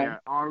there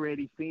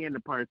already seeing the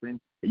person.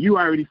 You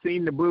already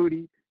seen the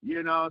booty.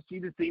 She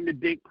just seen the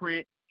dick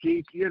print.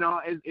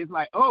 It's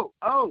like, oh,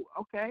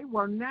 okay.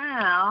 Well,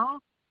 now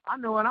I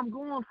know what I'm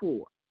going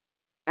for.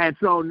 And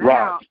so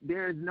now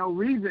there's no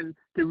reason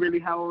to really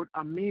hold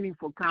a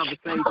meaningful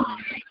conversation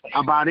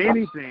about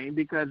anything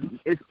because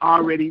it's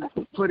already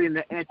put in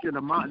the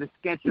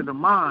sketch of the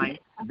mind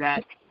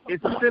that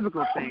it's a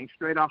physical thing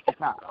straight off the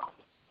top.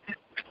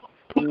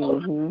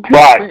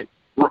 Right.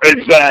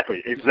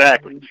 Exactly.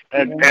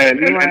 And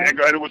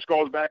which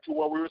goes back to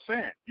what we were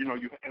saying.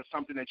 It's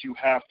something that you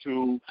have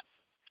to,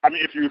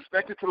 if you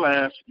expect it to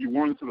last, you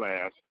want it to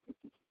last,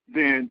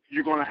 then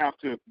you're going to have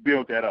to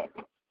build that up.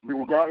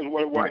 Regardless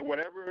of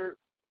whatever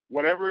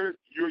whatever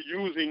you're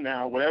using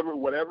now, whatever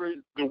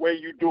the way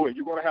you do it,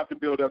 you're going to have to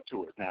build up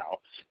to it now.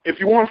 If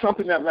you want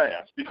something that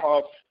lasts,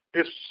 because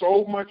it's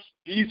so much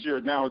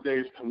easier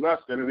nowadays to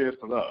lust than it is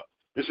to love.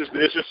 It's just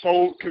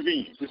so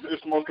convenient.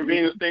 It's the most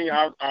convenient thing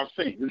I've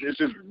seen. It's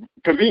just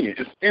convenient.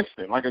 It's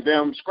instant, like a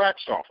damn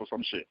scratch off or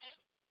some shit.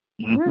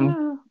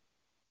 Yeah.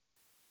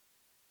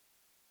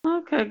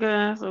 Okay,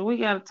 guys. So we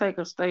got to take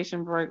a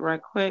station break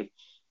right quick.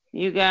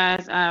 You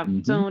guys are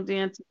tuned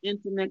in to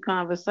Intimate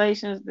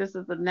Conversations. This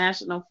is the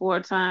National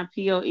 4-Time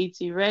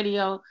P.O.E.T.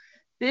 Radio.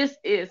 This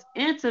is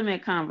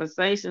Intimate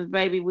Conversations,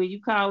 baby. When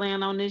you call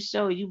in on this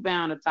show, you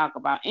bound to talk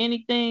about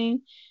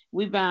anything.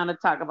 We bound to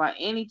talk about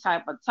any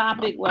type of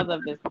topic, whether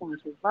it's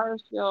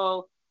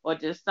controversial or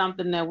just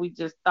something that we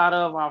just thought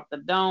of off the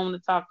dome to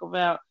talk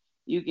about.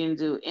 You can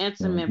do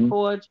intimate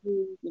poetry.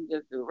 You can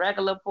just do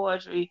regular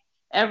poetry.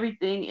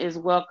 Everything is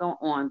welcome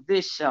on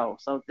this show.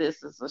 So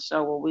this is a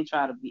show where we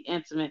try to be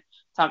intimate,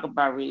 talk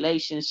about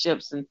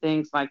relationships and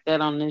things like that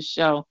on this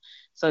show.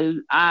 So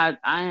I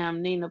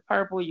am Nina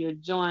Purple. You're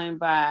joined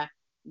by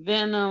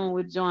Venom.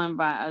 We're joined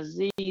by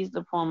Aziz,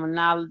 the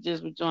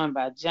pulmonologist. We're joined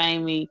by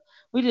Jamie.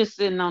 We just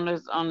sitting on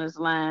this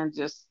line,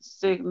 just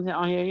sitting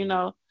on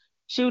here,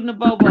 shooting the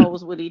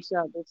bobos with each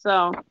other.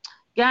 So,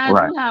 guys,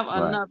 we have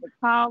another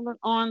caller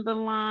on the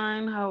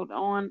line. Hold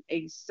on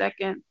a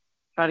second.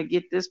 Try to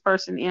get this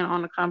person in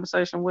on the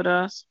conversation with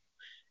us.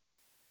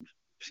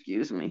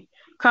 Excuse me.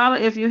 Caller,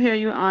 if you hear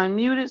you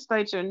unmuted,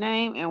 state your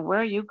name and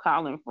where you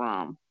calling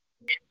from.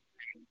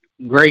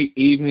 Great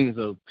evenings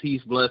of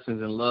peace,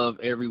 blessings, and love,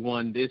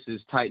 everyone. This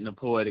is Titan the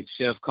Poetic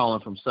Chef calling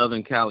from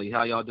Southern Cali.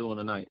 How y'all doing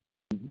tonight?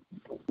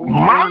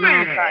 My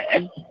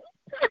man!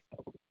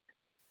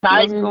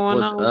 What's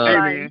going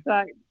on,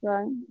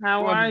 Titan?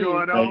 How are you?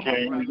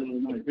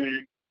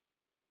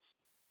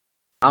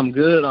 I'm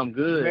good.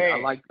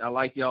 Man. I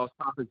like y'all's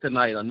topic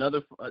tonight.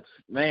 Another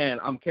man,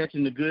 I'm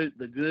catching the good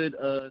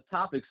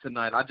topics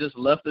tonight. I just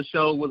left the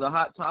show with a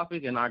hot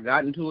topic and I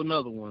got into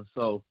another one.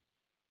 So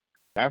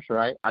that's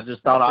right. I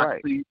just thought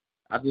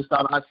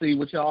I'd see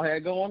what y'all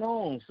had going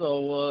on.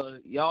 So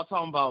y'all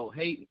talking about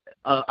hate.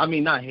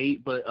 Not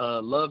hate, but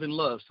love and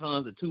love,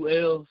 sons, the 2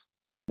 L's.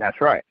 That's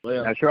right.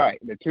 Well, that's right.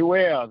 The 2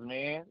 L's,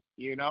 man.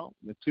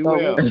 The 2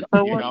 L's.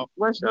 So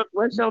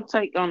what's your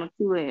take on the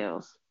 2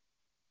 L's?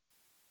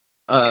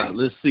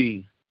 Let's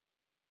see.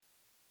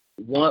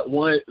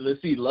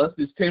 Let's see. Lust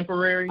is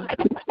temporary,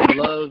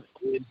 love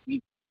is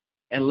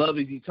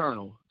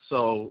eternal.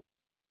 So,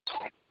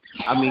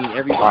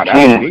 everybody.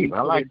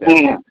 I like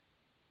that.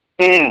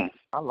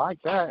 I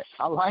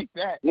like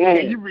that.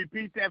 Can you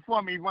repeat that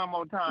for me one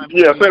more time?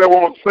 Yeah, say that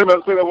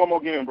one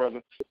more again,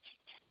 brother.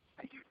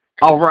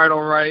 All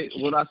right.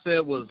 What I said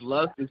was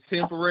lust is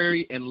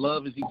temporary and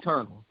love is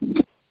eternal.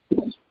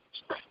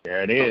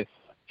 There it is.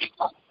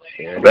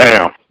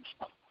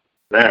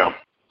 Damn.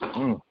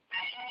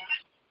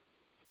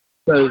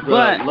 But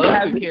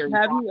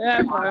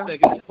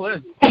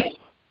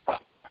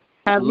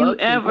have you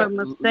ever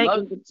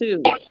mistaken the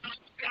two?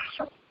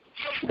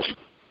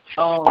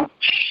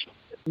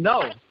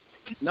 No,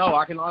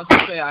 I can honestly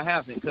say I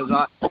haven't, because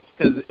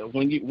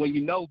when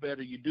you know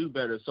better, you do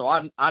better. So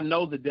I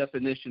know the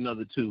definition of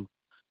the two,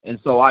 and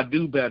so I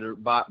do better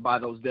by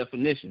those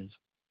definitions.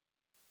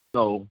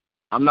 So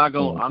I'm not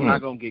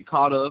gonna get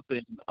caught up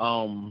in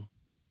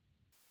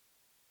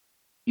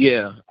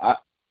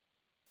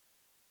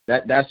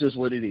that's just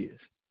what it is.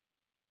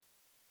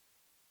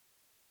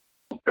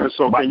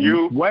 So can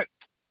you what?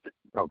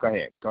 Oh, go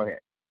ahead.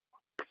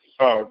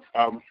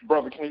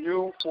 Brother, can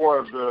you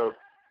for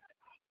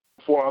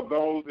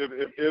those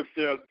if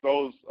there's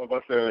those of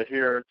us that are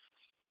here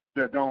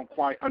that don't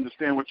quite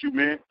understand what you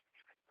meant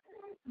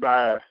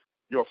by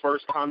your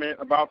first comment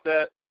about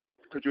that,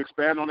 could you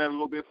expand on that a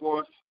little bit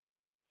for us?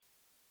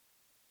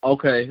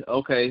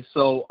 Okay.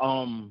 So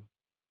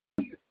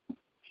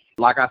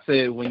like I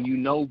said, when you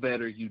know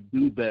better, you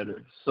do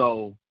better.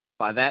 So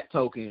by that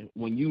token,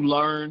 when you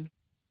learn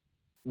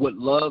what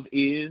love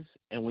is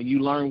and when you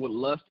learn what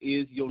lust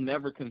is, you'll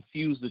never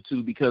confuse the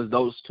two, because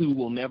those two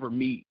will never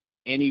meet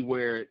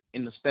anywhere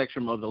in the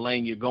spectrum of the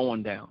lane you're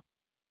going down.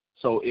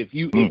 So if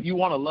you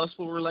want a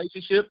lustful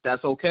relationship,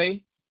 that's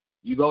okay.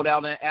 You go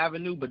down that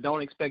avenue, but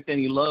don't expect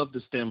any love to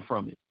stem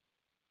from it.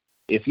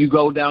 If you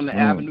go down the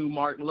avenue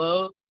marked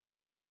love,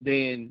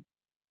 then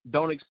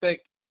don't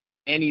expect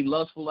any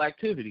lustful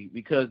activity,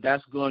 because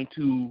that's going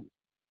to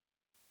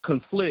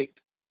conflict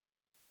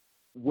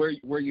where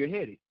you're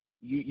headed.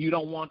 You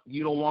don't want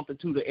the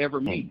two to ever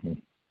meet.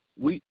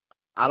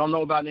 I don't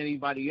know about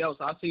anybody else.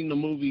 I've seen the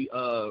movie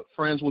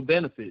Friends with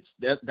Benefits.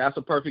 That's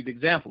a perfect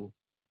example.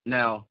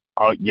 Now,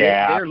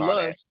 their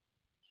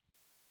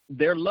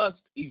lust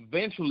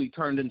eventually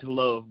turned into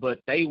love, but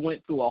they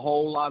went through a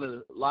whole lot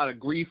of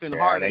grief and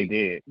heartache.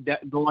 They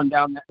did. Going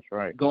down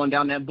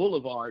that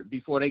boulevard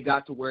before they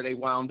got to where they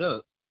wound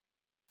up.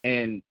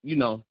 And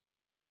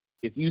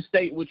if you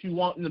state what you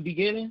want in the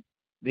beginning,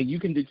 then you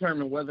can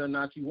determine whether or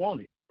not you want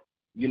it.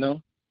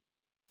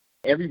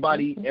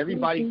 Everybody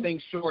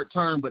thinks short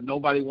term, but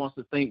nobody wants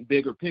to think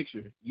bigger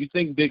picture. You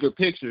think bigger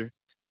picture,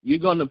 you're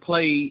going to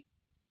play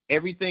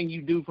everything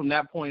you do from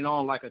that point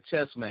on like a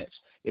chess match.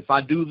 If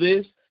I do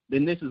this,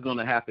 then this is going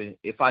to happen.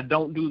 If I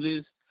don't do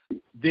this,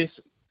 this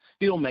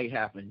still may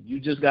happen. You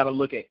just got to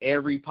look at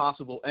every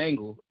possible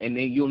angle, and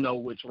then you'll know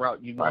which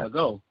route you want to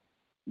go.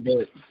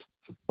 But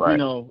you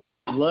know,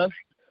 lust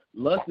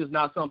is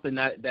not something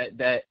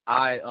that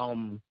I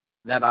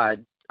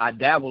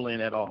dabble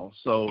in at all.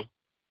 So,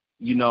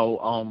 you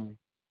know,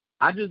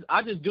 I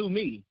just do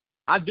me.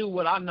 I do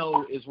what I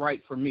know is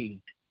right for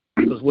me.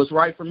 Because what's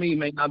right for me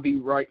may not be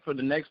right for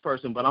the next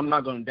person, but I'm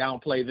not going to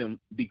downplay them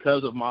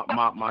because of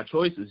my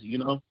choices, you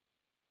know?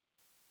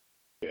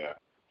 Yeah.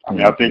 I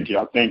mean, I think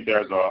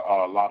there's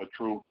a lot of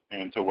truth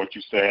into what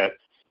you said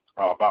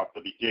about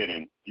the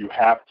beginning. You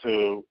have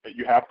to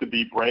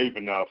be brave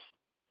enough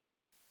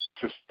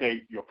to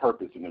state your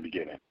purpose in the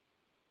beginning.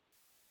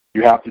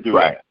 You have to do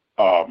that.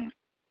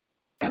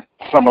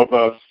 Some of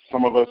us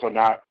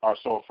are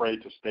so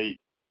afraid to state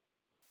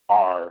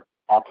our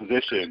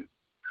position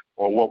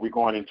or what we're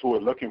going into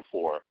it looking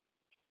for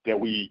that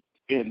we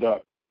end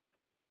up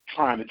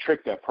trying to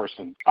trick that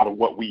person out of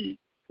what we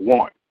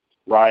want,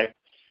 right?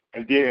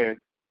 And then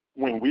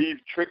when we've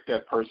tricked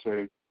that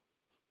person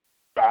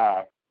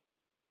by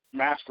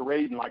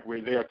masquerading like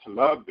we're there to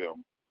love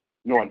them,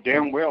 knowing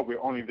damn well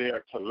we're only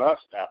there to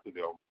lust after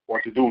them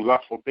or to do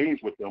lustful things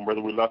with them,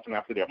 whether we're lusting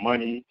after their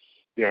money,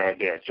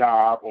 their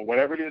job, or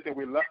whatever it is that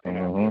we're lusting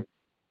after.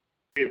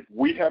 If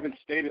we haven't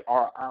stated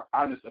our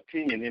honest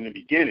opinion in the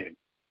beginning,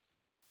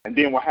 and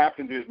then what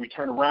happens is we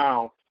turn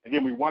around and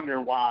then we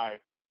wonder why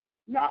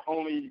not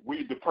only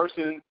the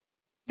person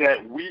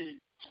that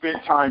we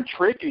spent time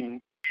tricking,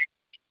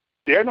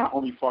 they're not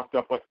only fucked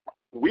up, but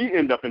we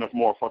end up in a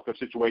more fucked up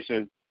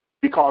situation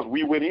because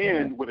we went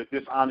in with a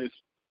dishonest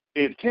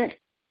intent.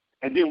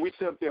 And then we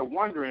sit up there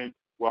wondering,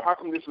 well, how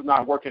come this is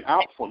not working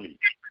out for me?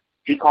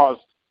 Because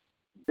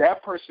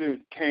that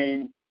person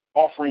came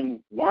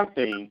offering one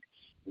thing,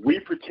 we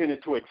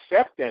pretended to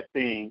accept that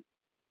thing,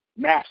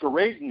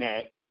 masquerading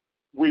that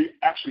we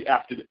actually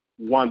after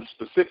one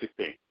specific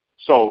thing.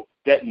 So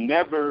there's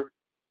never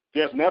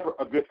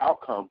a good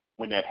outcome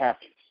when that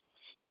happens.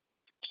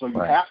 So you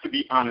have to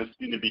be honest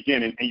in the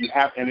beginning, and you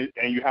have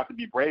to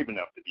be brave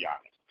enough to be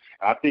honest.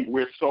 I think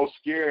we're so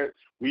scared.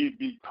 We've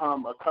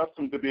become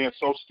accustomed to being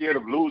so scared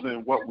of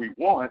losing what we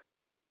want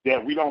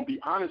that we don't be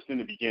honest in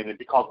the beginning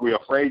because we're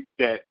afraid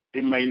that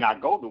it may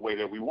not go the way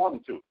that we want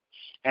it to.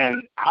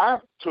 And I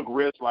took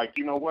risks like,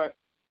 you know what?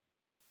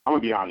 I'm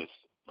gonna be honest.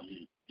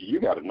 You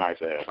got a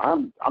nice ass.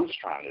 I'm just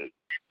trying to.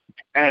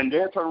 And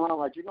they'll turn around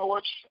like, you know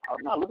what?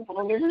 I'm not looking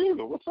for no nigga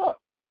either. What's up?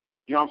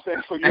 You know what I'm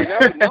saying? So you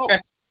never know.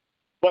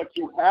 But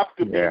you have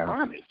to be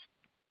honest.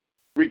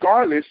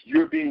 Regardless,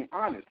 you're being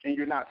honest, and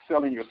you're not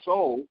selling your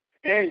soul,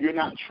 and you're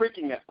not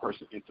tricking that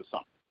person into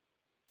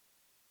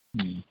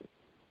something.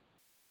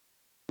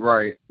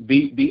 Right.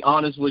 Be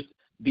honest with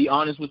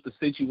the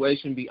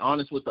situation. Be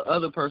honest with the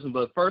other person.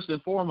 But first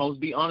and foremost,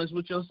 be honest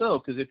with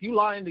yourself. Because if you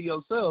lie to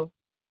yourself,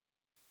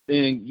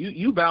 then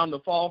you bound to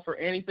fall for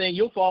anything.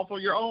 You'll fall for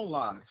your own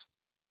lies.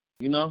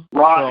 You know?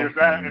 Right.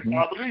 So, I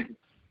believe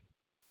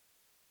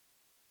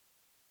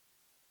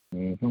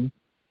it.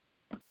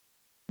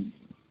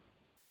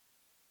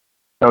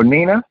 So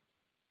Nina,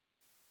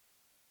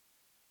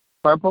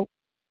 purple.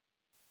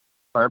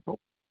 I'm on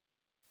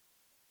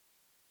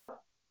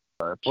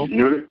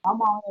it,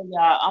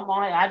 y'all. I'm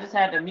on it. I just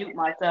had to mute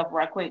myself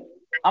right quick.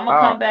 I'm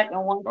gonna come back in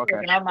 1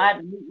 second. I might have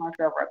to mute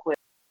myself right quick.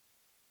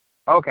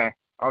 Okay.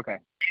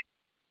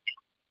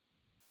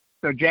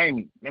 So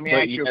Jamie, let me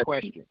ask you a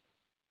question.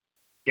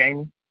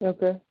 Jamie.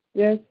 Okay.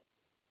 Yes.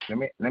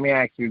 Let me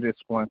ask you this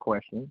one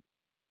question.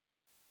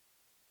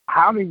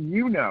 How do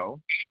you know?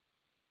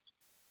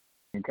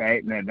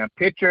 Okay, now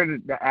picture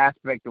the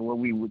aspect of what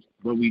we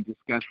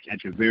discussed at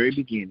the very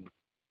beginning.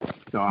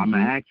 So I'm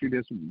gonna ask you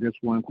this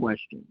one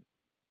question.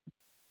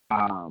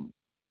 How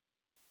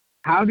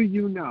do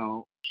you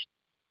know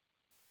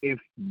if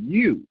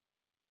you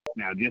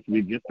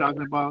we're just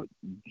talking about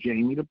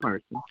Jamie the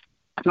person?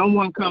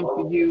 Someone comes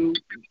to you,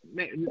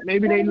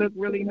 maybe they look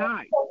really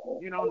nice,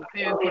 you know,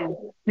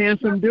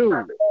 handsome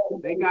dude.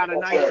 They got a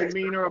nice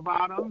demeanor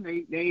about them.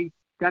 They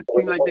got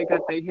seem like they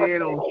got their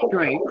head on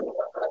straight.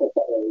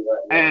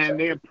 And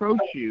they approach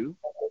you,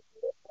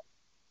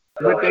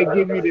 but they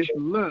give you this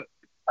look.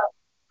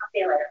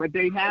 But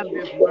they have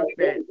this look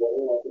that,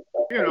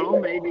 you know,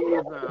 maybe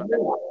is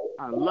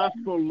a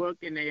lustful look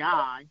in their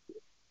eye.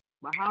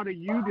 But how do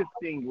you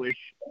distinguish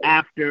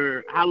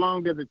how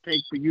long does it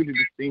take for you to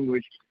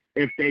distinguish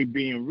if they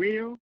being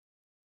real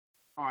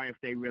or if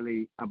they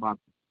really about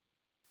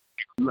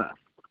lust?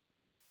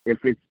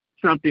 If it's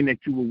something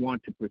that you would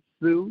want to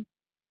pursue,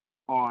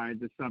 or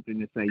is it something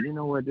to say, you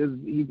know what,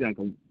 he's like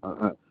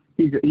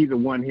he's a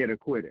one-hitter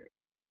quitter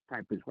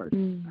type of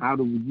person. How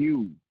do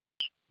you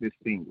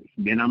distinguish?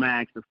 Then I'm going to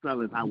ask the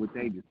fellas, how would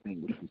they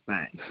distinguish the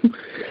same?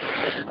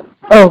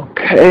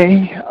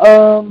 Okay.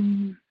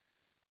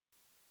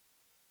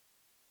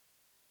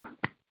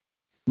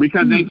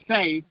 Because they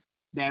say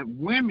that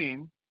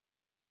women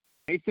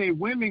They say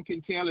women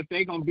can tell if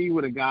they're gonna be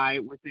with a guy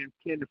within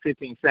 10 to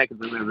 15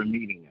 seconds of ever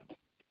meeting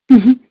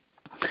him.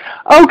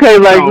 Okay,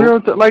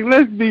 like So, like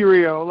let's be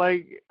real.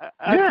 Like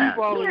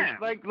people always yeah.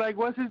 like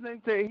what's his name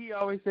said.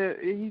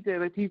 He said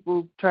like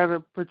people try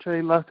to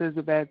portray lust as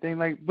a bad thing.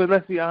 Like, but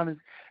let's be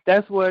honest,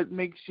 that's what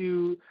makes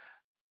you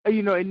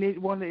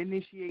want to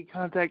initiate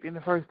contact in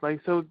the first place.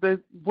 So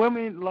the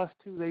women lust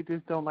too. They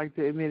just don't like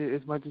to admit it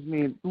as much as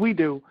men. We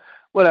do,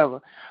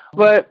 whatever.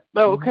 But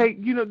okay,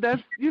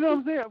 that's what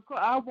I'm saying. Of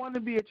course, I want to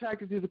be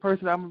attracted to the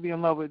person I'm gonna be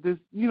in love with. This,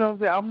 what I'm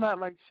saying. I'm not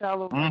like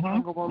shallow. Like,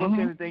 I'm gonna look at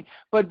anything.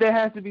 But there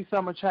has to be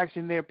some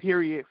attraction there.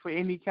 Period. For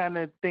any kind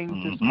of thing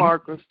to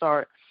spark or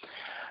start.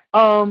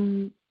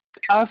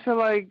 I feel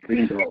like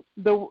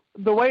the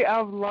way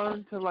I've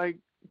learned to like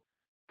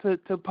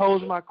to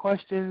pose my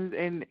questions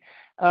and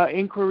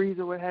inquiries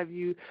or what have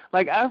you,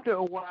 like after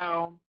a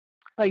while,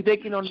 like they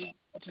can only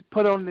just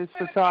put on this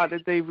facade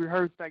that they've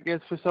rehearsed, I guess,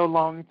 for so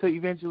long until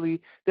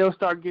eventually they'll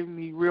start giving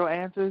me real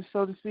answers,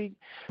 so to speak.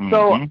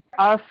 So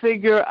I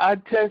figure I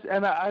test,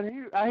 and I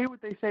hear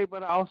what they say,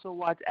 but I also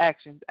watch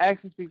actions.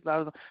 Action speaks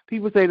louder.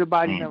 People say the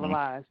body never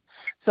lies.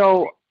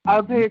 So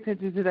I pay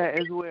attention to that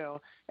as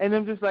well. And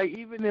I'm just like,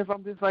 even if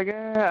I'm just like,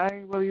 I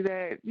ain't really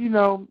that,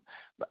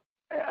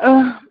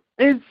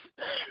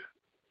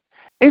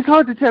 it's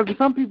hard to tell because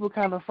some people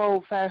kind of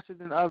fold faster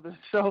than others.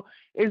 So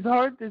it's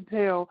hard to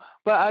tell,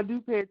 but I do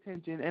pay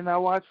attention and I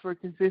watch for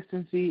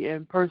consistency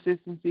and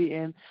persistency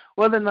and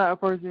whether or not a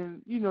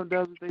person,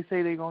 does what they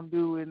say they're going to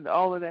do and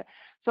all of that.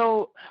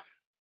 So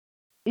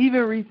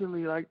even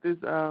recently, like this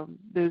guy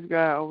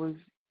I was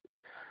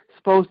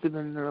supposed to be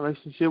in a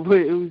relationship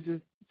with, it was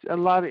just a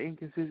lot of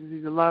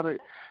inconsistencies,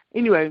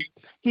 anyway,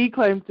 he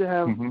claims to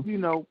have,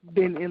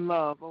 been in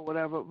love or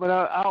whatever, but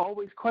I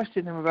always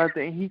question him about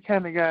that, and he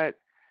kind of got,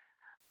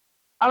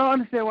 I don't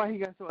understand why he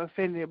got so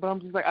offended, but I'm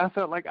just like, I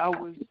felt like I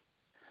was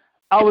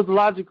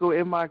logical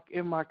in my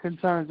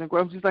concerns, and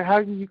I'm just like,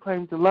 how can you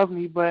claim to love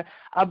me, but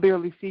I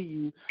barely see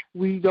you?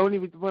 We don't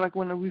even, like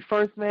when we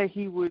first met,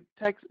 he would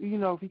text,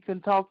 if he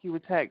couldn't talk, he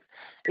would text.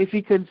 If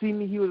he couldn't see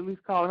me, he would at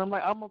least call, and I'm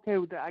like, I'm okay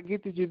with that. I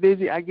get that you're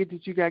busy. I get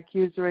that you got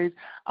kids to raise.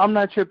 I'm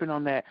not tripping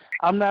on that.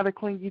 I'm not a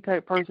clingy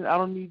type person. I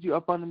don't need you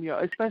up under me,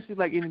 especially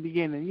like in the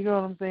beginning. You know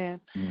what I'm saying?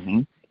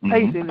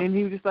 Pacing, and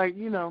he was just like,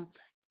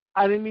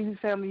 I didn't meet his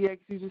family yet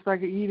because he was just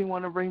like, he didn't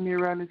want to bring me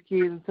around his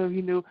kids until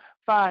he knew.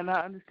 Fine,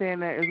 I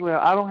understand that as well.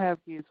 I don't have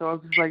kids, so I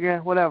was just like,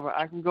 yeah, whatever.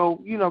 I can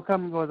go,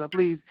 come and go as I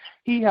please.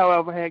 He,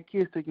 however, had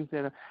kids to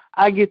consider.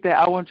 I get that.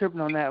 I wasn't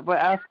tripping on that. But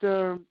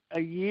after a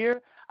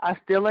year, I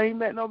still ain't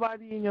met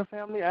nobody in your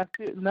family. I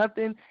still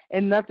nothing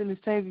is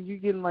changing. You're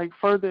getting like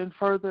further and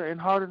further and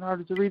harder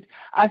to reach.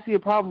 I see a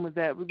problem with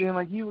that. But then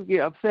like he would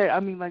get upset. I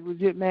mean, like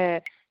legit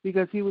mad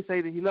because he would say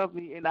that he loved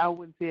me and I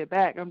wouldn't say it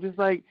back. I'm just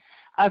like,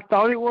 I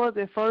thought it was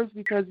at first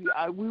because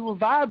we were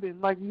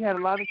vibing. Like, we had a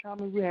lot of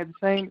common. We had the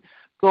same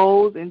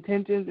goals,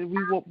 intentions, and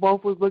we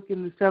both was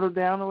looking to settle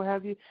down or what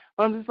have you.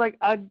 But I'm just like,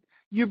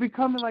 you're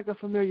becoming like a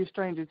familiar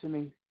stranger to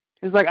me.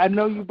 It's like I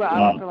know you, but I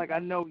don't feel like I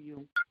know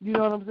you. You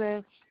know what I'm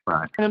saying?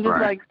 Right. And I'm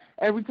just like,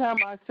 every time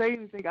I say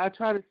anything, I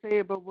try to say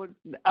it, but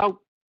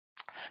without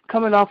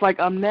coming off like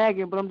I'm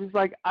nagging. But I'm just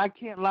like, I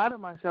can't lie to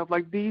myself.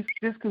 Like, this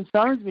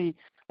concerns me.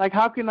 Like,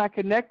 how can I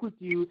connect with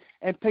you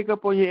and pick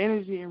up on your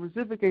energy and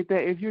reciprocate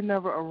that if you're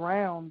never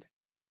around?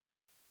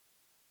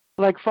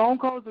 Like, phone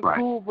calls are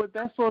cool, but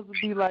that's supposed to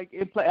be like,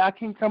 I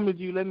can come to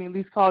you, let me at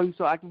least call you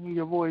so I can hear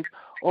your voice.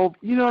 Or,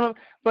 you know what I mean?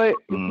 But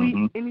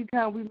if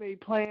anytime we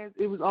made plans,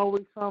 it was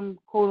always some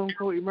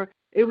quote-unquote emergency.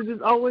 It was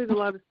just always a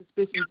lot of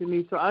suspicion to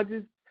me. So I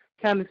just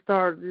kind of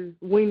started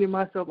just weaning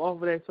myself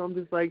off of that. So I'm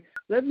just like,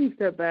 let me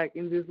step back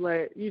and just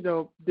let,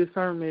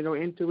 discernment or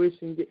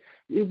intuition,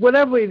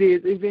 whatever it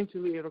is,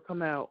 eventually it'll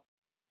come out.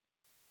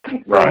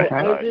 Right.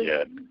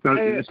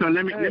 So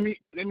let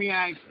me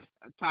ask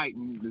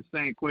Titan the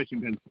same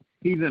question because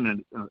he's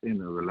in a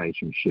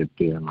relationship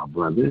there, my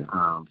brother.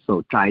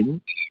 So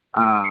Titan,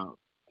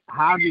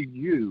 how did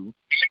you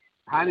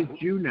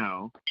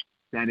know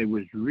that it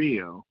was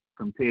real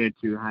compared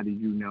to how did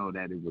you know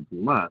that it was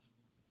lust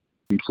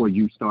before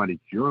you started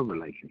your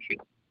relationship?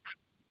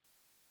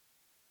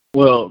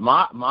 Well,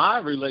 my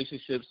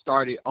relationship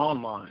started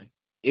online.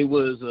 It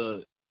was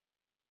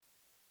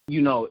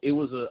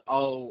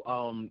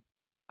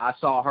I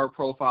saw her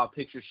profile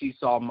picture, she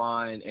saw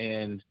mine,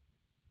 and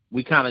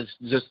we kind of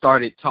just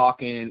started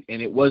talking,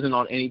 and it wasn't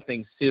on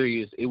anything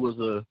serious. It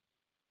was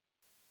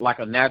like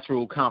a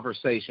natural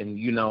conversation,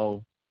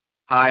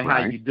 hi,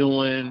 how you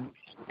doing?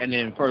 And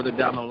then further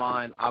down the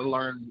line, I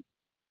learned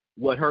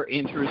what her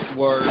interests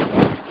were,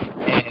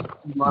 and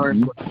she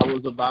learned what I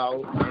was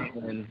about,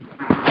 and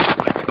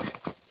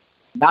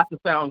not to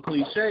sound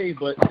cliche,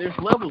 but there's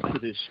levels to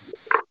this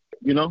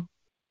shit,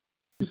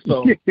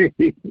 So,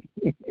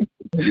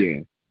 yeah.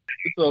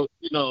 So,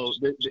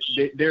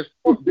 there's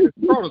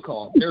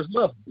protocol, there's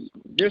levels,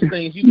 there's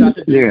things you got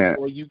to do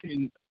before you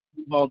can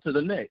move on to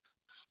the next.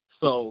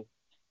 So,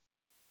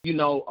 it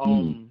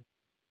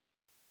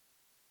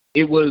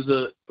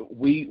was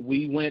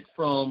we went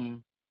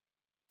from,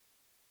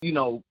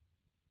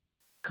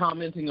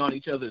 commenting on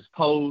each other's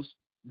posts.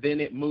 Then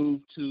it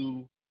moved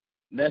to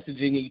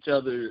messaging each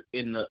other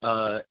in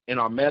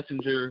our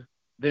messenger.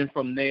 Then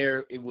from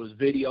there, it was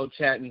video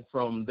chatting.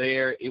 From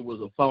there, it was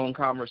a phone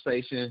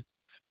conversation.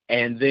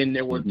 And then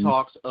there were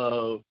talks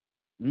of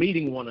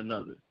meeting one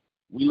another.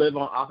 We live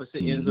on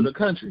opposite ends of the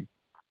country.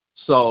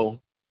 So,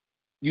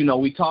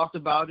 we talked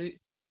about it.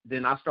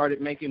 Then I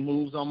started making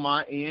moves on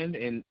my end.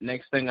 And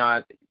next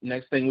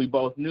thing we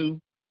both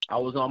knew, I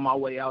was on my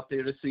way out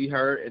there to see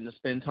her and to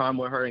spend time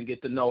with her and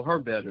get to know her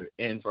better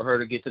and for her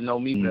to get to know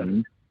me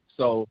better.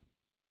 So,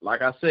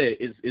 like I said,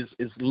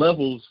 it's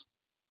levels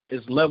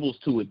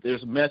to it.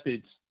 There's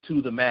methods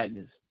to the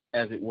madness,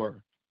 as it were.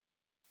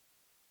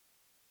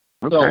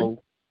 Okay.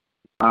 So,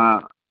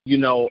 so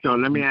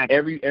let me ask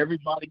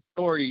everybody's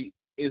story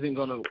isn't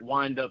going to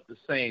wind up the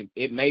same.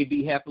 It may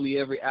be happily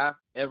ever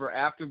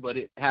after, but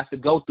it has to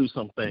go through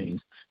some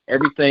things.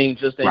 Everything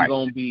just ain't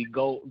going to be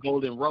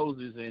golden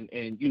roses and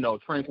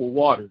tranquil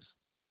waters.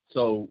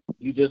 So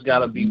you just got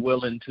to be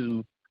willing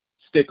to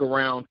stick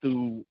around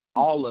through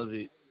all of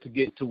it to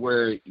get to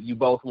where you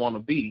both want to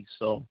be.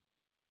 So,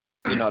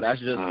 that's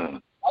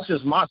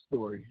just my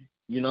story,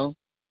 All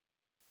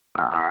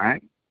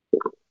right.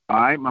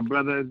 All right, my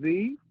brother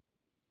Aziz,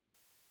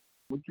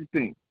 what you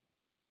think?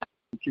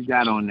 What you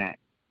got on that?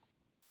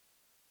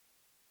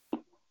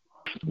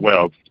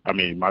 Well, I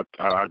mean,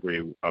 I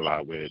agree a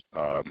lot with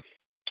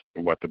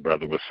what the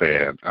brother was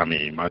saying. I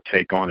mean, my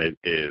take on it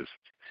is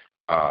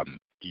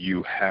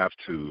you have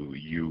to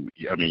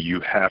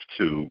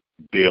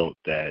build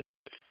that.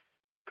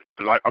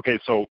 Like, okay,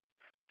 so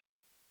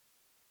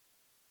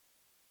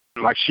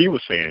like she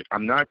was saying,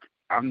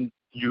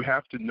 you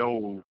have to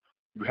know,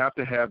 you have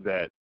to have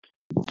that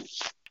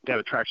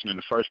attraction in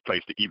the first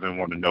place to even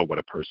want to know what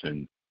a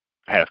person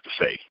has to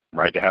say,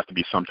 right? There has to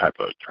be some type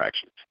of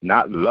attraction,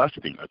 not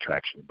lusting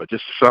attraction, but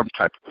just some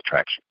type of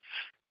attraction.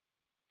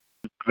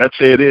 Let's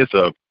say it is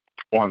a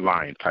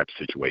online type of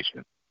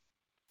situation.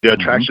 The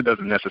attraction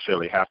doesn't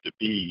necessarily have to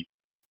be,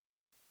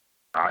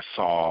 I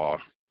saw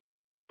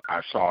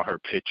her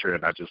picture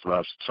and I just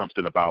loved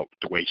something about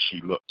the way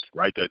she looked,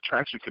 right? The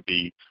attraction could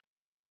be,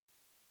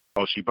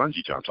 oh, she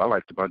bungee jumps. I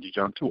like to bungee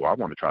jump too. I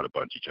want to try to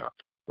bungee jump,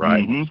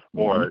 right?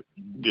 Or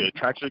the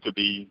attraction could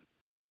be,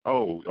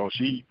 oh,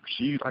 she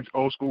likes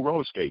old school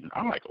roller skating.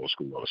 I like old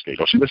school roller skating.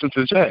 Oh, she listens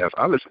to jazz.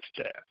 I listen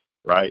to jazz,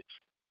 right?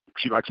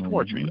 She likes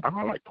poetry.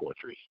 I like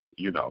poetry,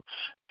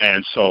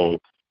 And so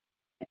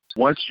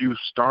once you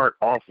start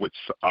off with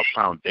a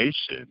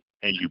foundation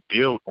and you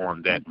build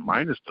on that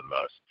minus the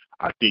lust,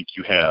 I think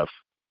you have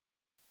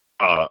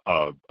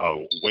a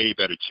way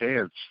better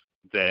chance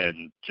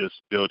than just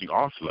building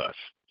off lust,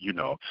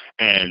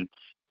 And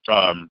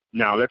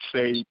now let's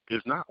say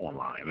it's not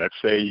online. Let's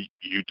say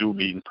you do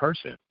meet in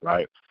person,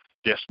 right?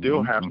 There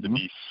still has to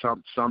be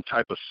some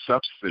type of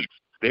substance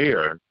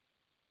there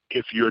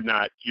if you're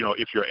not,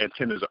 if your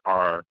antennas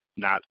are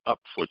not up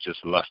for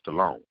just lust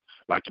alone.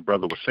 Like the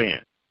brother was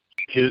saying,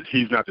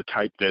 he's not the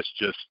type that's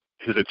just,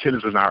 his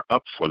antennas are not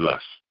up for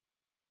lust.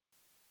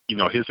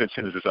 His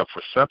antennas is up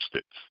for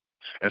substance.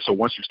 And so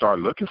once you start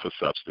looking for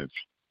substance,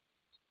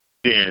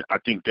 then I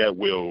think that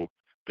will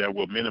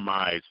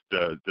minimize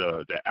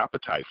the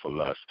appetite for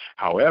lust.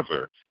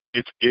 However,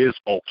 it is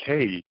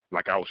okay,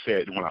 like I was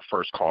said when I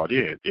first called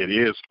in, it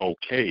is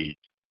okay,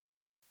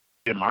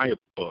 in my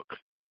book,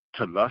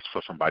 to lust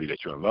for somebody that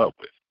you're in love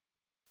with.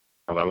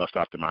 I lust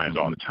after minds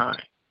all the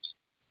time.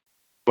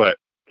 But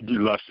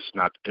lust is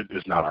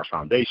not our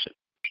foundation.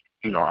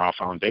 Our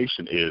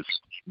foundation is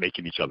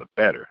making each other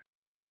better.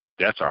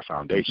 That's our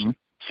foundation,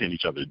 seeing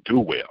each other do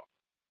well.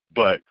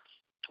 But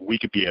we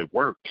could be at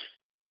work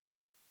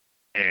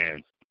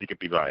and it could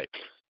be like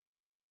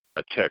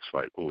a text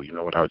like, oh, you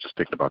know what I was just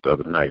thinking about the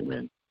other night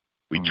when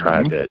we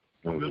tried that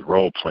when we was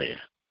role playing,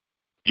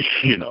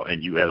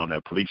 and you had on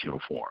that police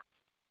uniform.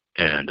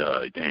 And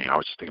dang, I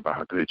was just thinking about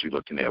how good you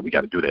looked in there. We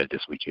got to do that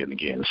this weekend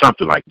again,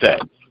 something like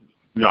that.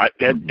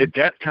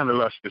 That kind of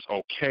lust is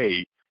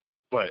okay,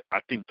 but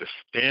I think the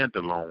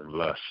standalone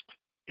lust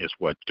is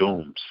what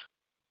dooms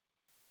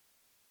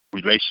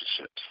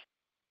relationships,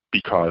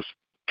 because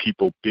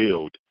people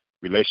build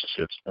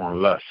relationships on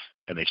lust,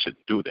 and they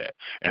shouldn't do that.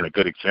 And a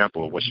good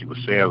example of what she was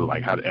saying,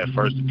 like how at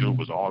first the dude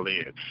was all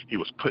in. He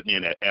was putting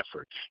in that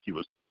effort. He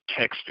was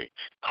texting,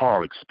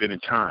 calling, spending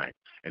time,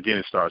 and then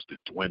it starts to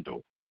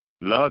dwindle.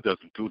 Love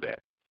doesn't do that.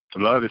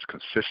 Love is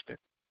consistent.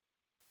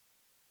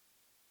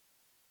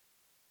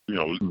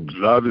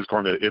 Love is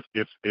going to,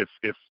 if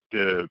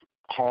the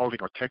calling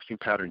or texting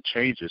pattern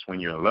changes when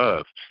you're in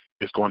love,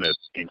 it's going to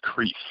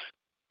increase.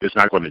 It's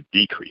not going to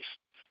decrease,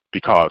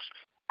 because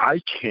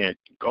I can't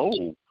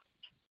go,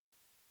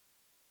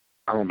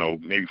 I don't know,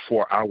 maybe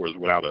 4 hours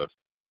without a,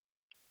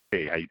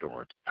 hey, how you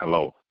doing?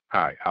 Hello.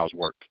 Hi. How's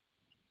work?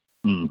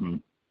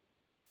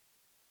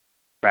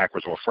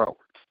 Backwards or forwards.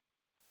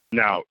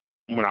 Now,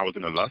 when I was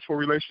in a lustful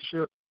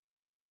relationship,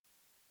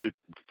 it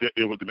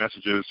was the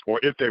messages, or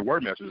if they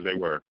were messages, they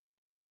were,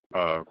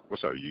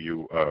 what's up?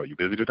 You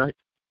busy tonight?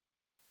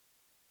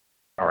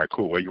 All right,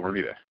 cool. Where you want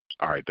to be at?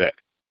 All right, that.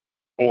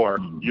 Or,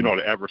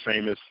 the ever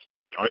famous,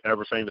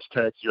 ever famous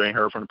text you ain't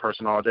heard from the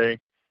person all day?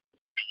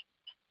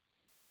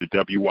 The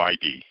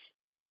WYD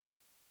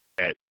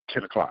at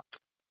 10 o'clock.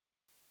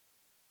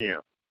 Yeah.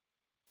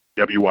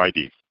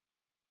 WYD.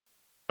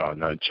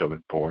 Nothing,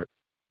 chilling, bored.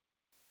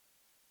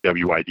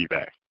 WYD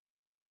back.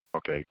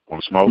 Okay.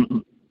 Want to smoke?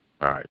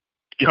 All right.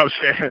 You know what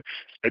I'm saying?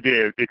 And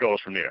then it goes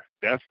from there.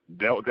 That's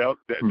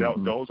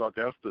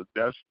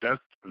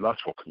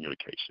lustful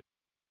communication.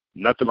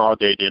 Nothing all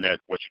day, then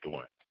at what you're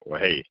doing, or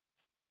hey,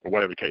 or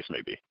whatever the case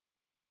may be.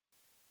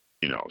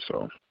 You know,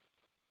 so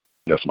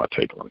that's my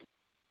take on it.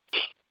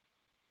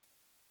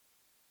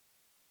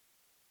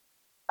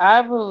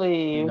 I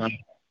believe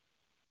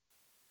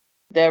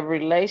that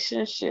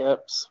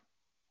relationships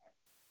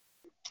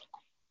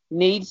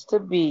needs to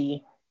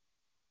be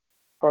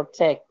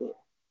protected.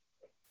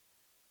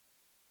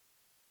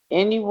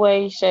 Any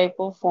way, shape,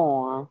 or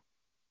form,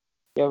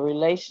 your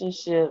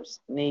relationships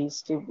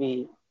needs to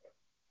be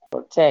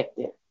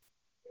protected.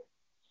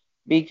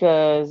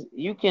 Because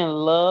you can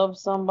love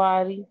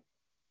somebody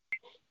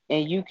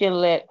and you can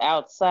let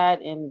outside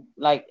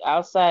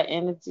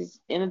entities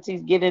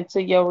get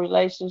into your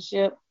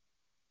relationship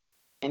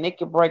and it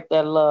can break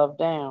that love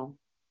down.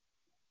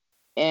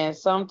 And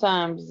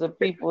sometimes the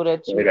people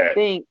that you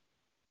think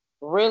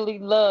really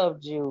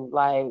loved you,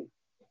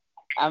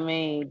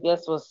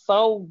 just was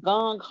so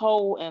gung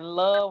ho and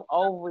love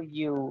over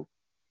you,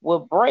 will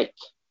break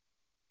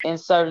in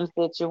certain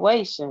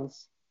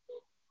situations.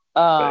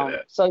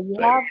 So you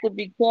have to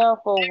be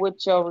careful with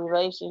your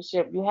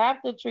relationship. You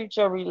have to treat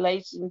your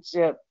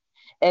relationship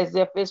as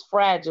if it's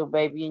fragile,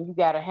 baby, and you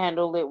got to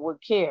handle it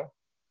with care.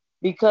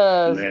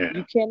 Because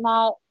you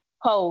cannot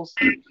post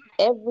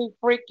every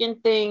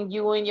freaking thing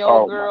you and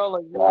your girl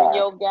or you and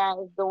your guy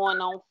is doing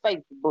on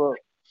Facebook.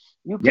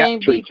 You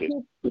can't be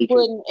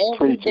putting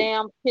every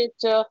damn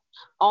picture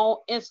on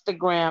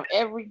Instagram,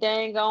 every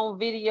dang on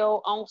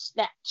video on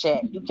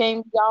Snapchat. You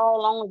can't be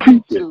all on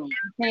YouTube.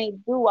 You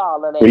can't do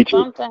all of that.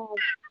 Sometimes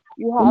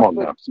you have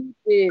to keep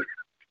it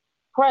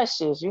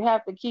precious. You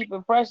have to keep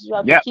it precious. You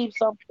have to keep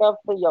some stuff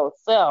for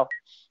yourself.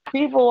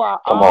 People are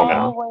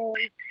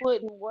always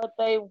putting what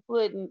they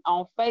putting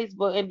on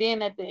Facebook, and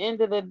then at the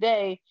end of the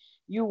day,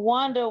 you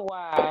wonder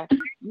why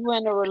you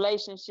in a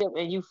relationship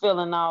and you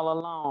feeling all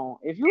alone.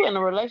 If you in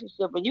a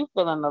relationship and you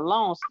feeling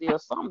alone, still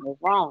something is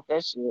wrong with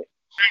that shit.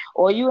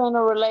 Or you in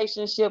a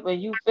relationship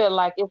and you feel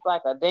like it's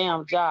like a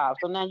damn job,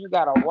 so now you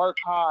gotta work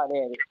hard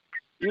at it.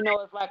 You know,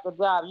 it's like a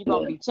job. You're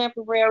gonna be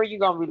temporary. You're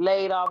gonna be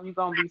laid off. You're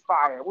gonna be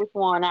fired. Which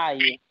one are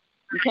you?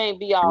 You can't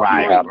be all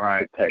three.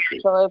 Right.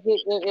 So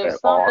if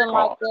something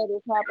like that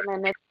is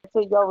happening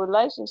to your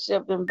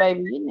relationship, then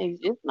baby,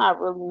 it's not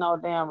really no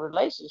damn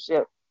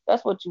relationship.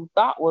 That's what you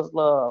thought was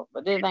love,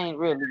 but it ain't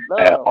really love.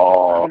 At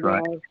all, and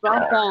then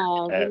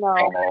sometimes,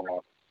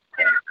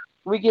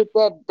 we get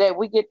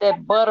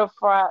that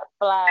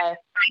butterfly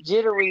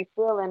jittery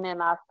feeling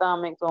in our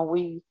stomachs when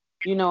we,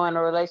 in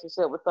a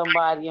relationship with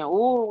somebody and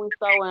we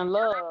so in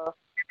love.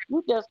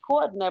 You just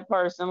courting that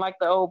person, like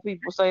the old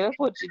people say. That's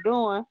what you're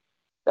doing.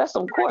 That's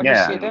some courting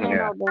shit. That ain't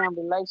no damn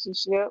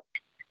relationship.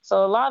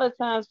 So a lot of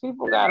times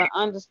people gotta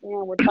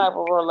understand what type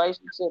of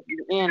relationship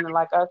you're in. And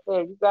like I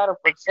said, you gotta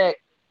protect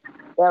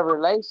that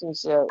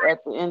relationship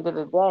at the end of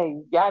the day.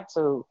 You got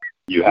to.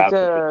 You have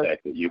to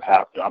protect it. You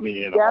have to. I mean,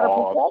 in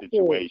all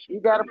situations.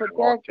 You gotta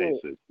protect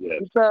it.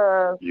 Yes.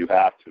 Because you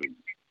have to.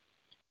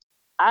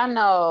 I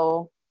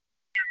know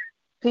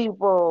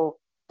people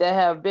that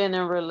have been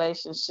in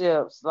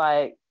relationships,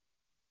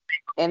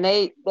 and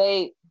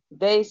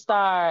they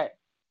start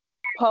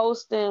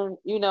posting,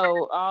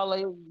 all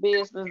their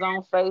business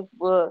on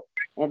Facebook,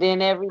 and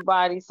then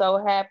everybody's so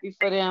happy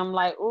for them,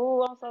 like,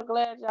 "Ooh, I'm so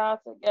glad y'all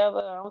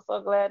together. I'm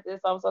so glad this.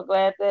 I'm so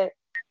glad that."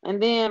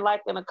 And then,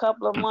 like in a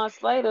couple of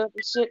months later,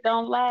 the shit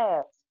don't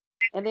last,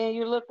 and then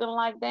you're looking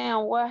like,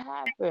 "Damn, what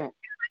happened?"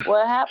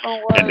 What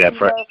happened was you let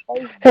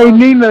Facebook. Hey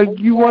Nina,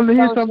 you want to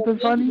hear something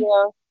funny?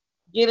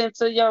 Get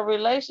into your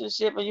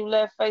relationship, and you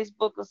let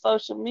Facebook or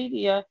social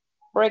media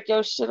break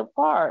your shit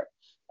apart.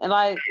 And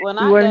like when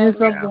I was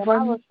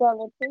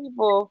telling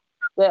people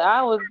that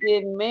I was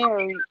getting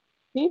married,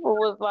 people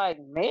was like,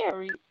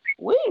 "Married?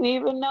 We didn't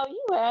even know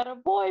you had a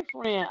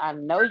boyfriend." I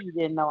know you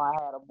didn't know I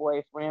had a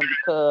boyfriend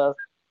because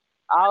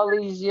all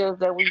these years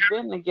that we've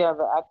been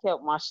together, I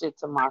kept my shit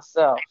to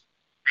myself.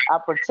 I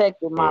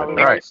protected my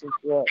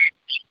relationship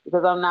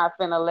because I'm not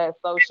finna let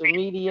social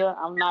media,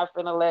 I'm not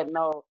finna let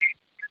no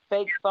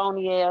fake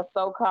phony ass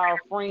so-called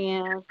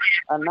friends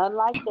or nothing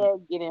like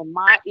that get in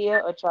my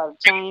ear or try to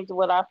change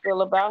what I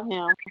feel about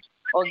him,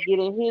 or get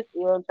in his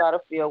ear and try to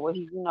feel what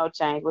he,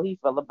 change what he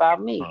feel about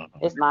me.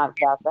 It's not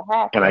about to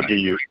happen. Can I give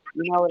you?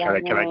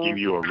 Can I give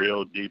you a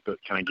real deep?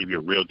 Can I give you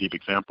a real deep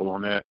example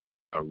on that?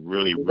 A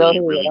really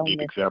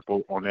deep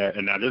example on that.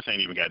 And now this ain't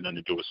even got nothing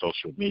to do with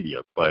social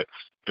media, but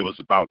it was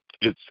about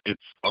it's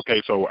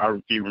okay. So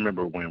do you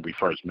remember when we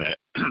first met?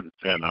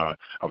 And I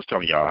was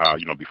telling y'all how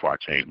before I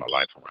changed my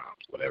life around,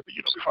 whatever,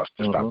 before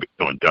I stopped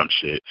doing dumb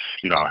shit,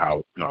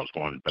 how I was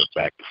going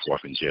back and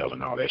forth in jail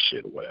and all that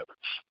shit or whatever.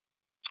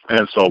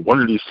 And so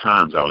one of these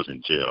times I was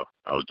in jail,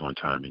 I was doing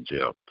time in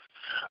jail.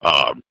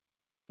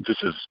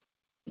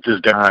 This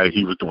guy,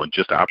 he was doing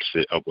just the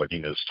opposite of what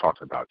Nina's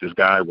talking about. This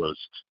guy was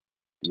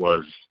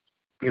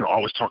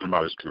always talking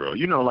about his girl.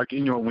 Like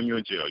when you're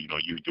in jail,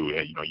 you do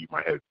it. You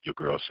might have your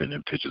girl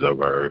sending pictures of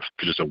her,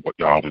 pictures of what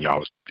y'all when y'all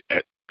was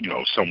at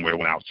somewhere,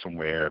 went out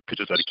somewhere,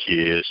 pictures of the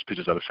kids,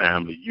 pictures of the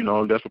family.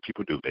 That's what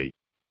people do. They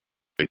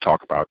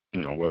talk about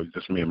well,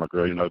 just me and my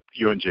girl.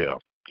 You're in jail.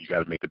 You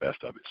got to make the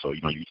best of it. So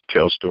you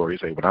tell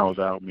stories. Hey, when I was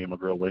out, me and my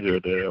girl went here,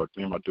 there, or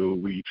me and my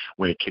dude, we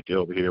went and kicked it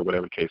over here,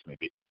 whatever the case may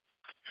be.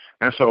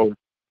 And so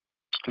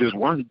there's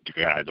one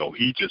guy though.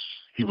 He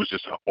was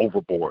just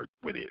overboard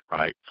with it,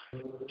 right?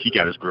 He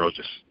got his girl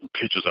just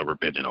pictures of her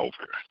bending over.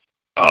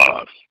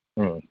 A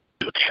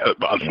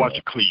bunch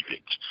of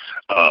cleavage.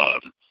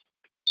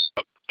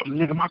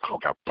 Nigga, my girl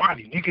got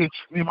body, nigga.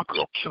 Me and my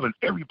girl killing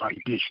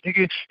everybody, bitch,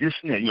 nigga. This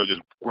and that,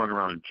 just running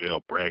around in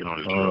jail, bragging on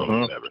his girl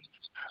or whatever.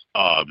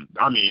 I'm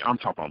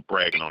talking about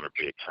bragging on her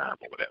big time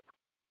or whatever.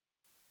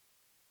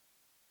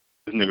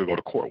 This nigga go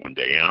to court one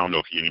day, and I don't know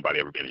if anybody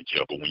ever been in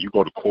jail, but when you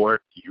go to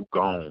court, you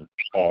gone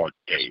all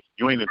day.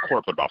 You ain't in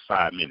court for about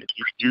 5 minutes.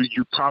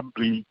 You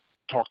probably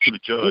talk to the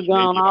judge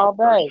maybe about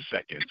 30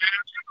 seconds.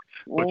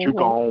 But you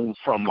gone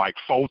from like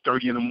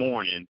 4:30 in the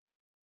morning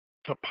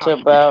to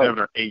possibly 7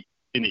 or 8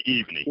 in the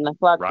evening. 9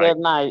 o'clock right? that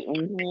night.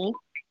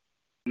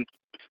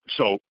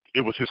 So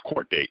it was his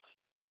court date.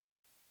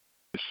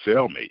 His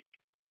cellmate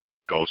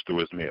goes through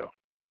his mail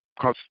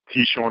because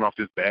he's showing off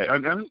this bad.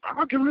 And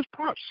I'll give him his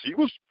props. She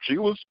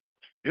was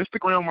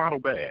Instagram model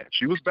bad.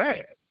 She was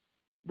bad,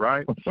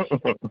 right?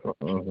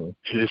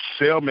 His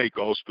cellmate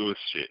goes through his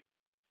shit,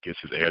 gets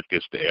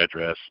the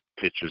address,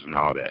 pictures, and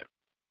all that.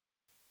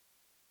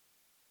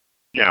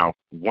 Now,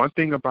 one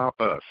thing about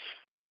us,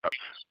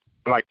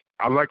 like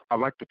I like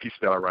the piece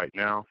that I write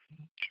now,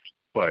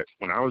 but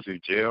when I was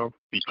in jail,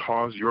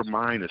 because your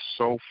mind is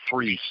so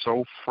free,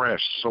 so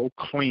fresh, so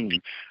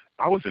clean,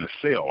 I was in a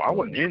cell. I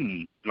wasn't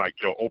in like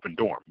the open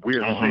dorm.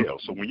 We're in a cell.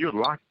 So when you're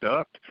locked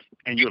up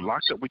and you're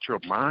locked up with your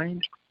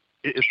mind,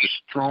 it is the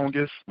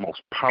strongest,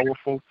 most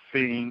powerful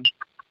thing.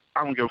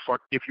 I don't give a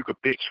fuck if you could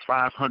bitch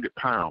 500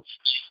 pounds.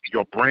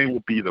 Your brain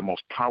will be the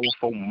most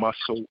powerful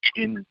muscle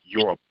in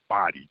your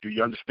body. Do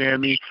you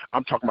understand me?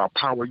 I'm talking about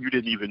power you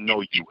didn't even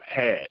know you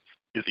had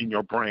is in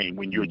your brain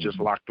when you're just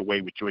locked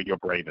away with you in your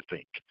brain to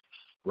think,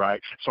 right?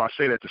 So I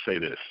say that to say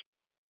this.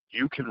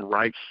 You can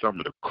write some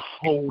of the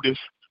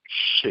coldest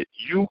shit.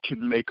 You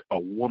can make a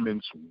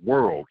woman's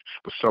world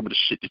with some of the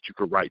shit that you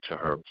could write to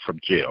her from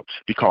jail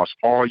because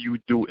all you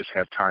do is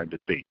have time to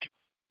think.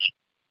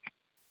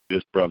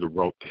 This brother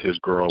wrote to his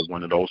girl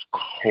one of those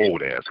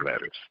cold-ass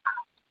letters.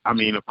 I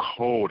mean, a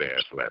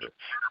cold-ass letter.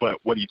 But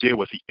what he did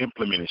was he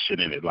implemented shit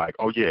in it like,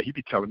 oh, yeah, he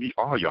be telling me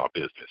all y'all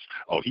business.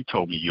 Oh, he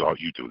told me you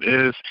do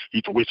this,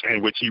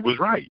 which he was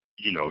right.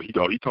 He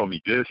told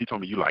me this. He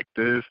told me you like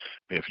this.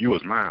 And if you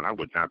was mine, I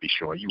would not be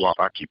showing you off.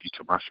 I'd keep you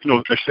to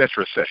myself, et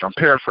cetera, et cetera. I'm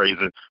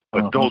paraphrasing,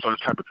 but those are the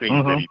type of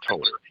things that he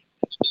told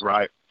her,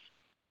 right?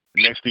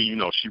 Next thing you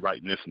know, she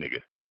writing this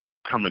nigga,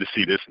 coming to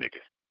see this nigga.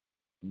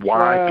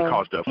 Why? Wow.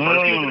 Because the first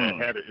nigga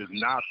that had it is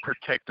not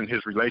protecting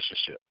his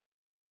relationship.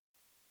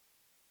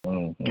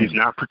 He's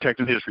not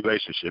protecting his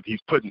relationship.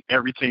 He's putting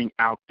everything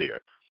out there.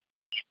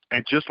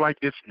 And just like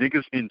it's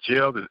niggas in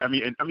jail, I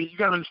mean, you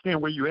gotta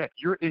understand where you're at.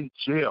 You're in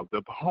jail,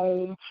 the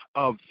home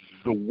of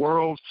the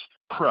world's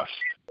crust,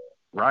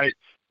 right?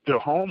 The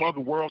home of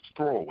the world's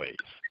throwaways.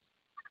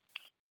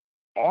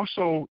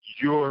 Also,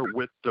 you're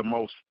with the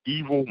most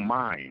evil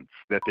minds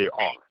that there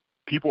are.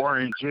 People are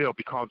in jail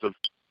because of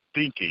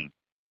thinking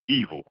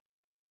evil,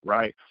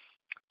 right?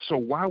 So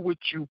why would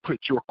you put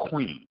your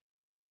queen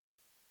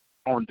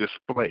on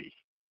display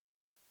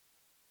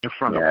in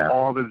front of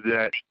all of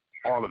that,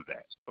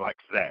 like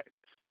that?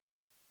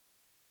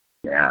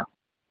 Yeah.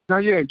 Now,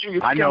 yeah, you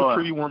got a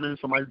pretty woman,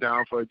 somebody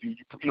down for you,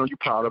 you're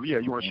proud of. Yeah,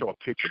 you want to show a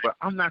picture, but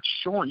I'm not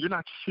showing. You're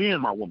not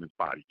seeing my woman's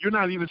body. You're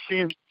not even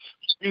seeing,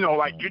 you're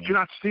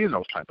not seeing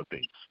those type of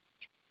things.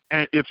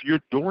 And if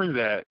you're doing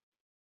that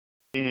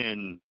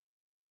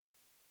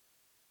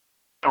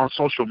on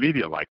social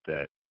media like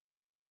that,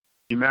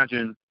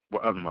 imagine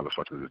what other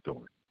motherfuckers are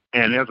doing.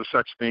 And there's a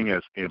such thing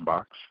as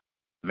inbox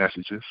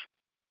messages,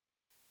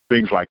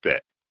 things like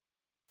that.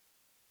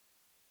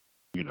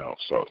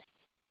 So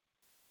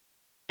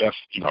that's,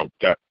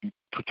 that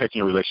protecting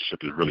your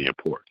relationship is really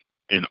important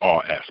in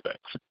all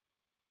aspects.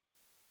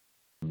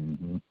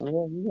 Yeah,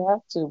 you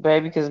have to,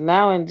 baby, because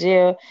now in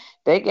jail,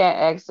 they got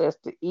access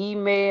to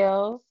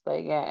emails,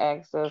 they got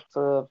access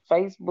to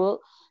Facebook,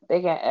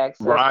 they got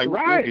access to right. it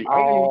I didn't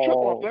even trip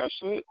off that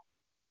shit.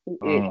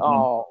 It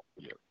all.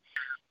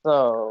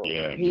 So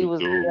yeah, he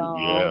was young.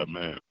 Yeah,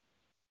 man.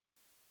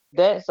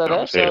 That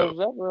shows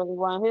that really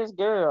wasn't his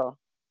girl.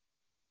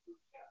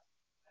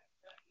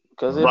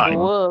 Because if it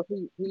was,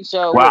 he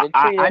showed would have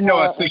treated I know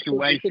her a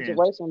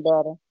situation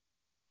better.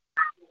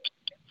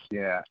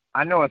 Yeah,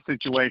 I know a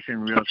situation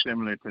real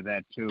similar to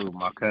that too.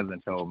 My cousin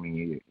told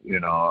me,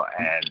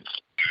 and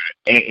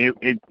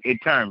it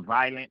turned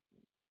violent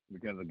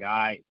because a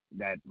guy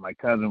that my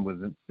cousin was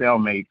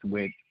cellmates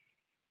with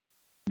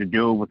the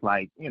dude was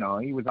like,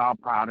 he was all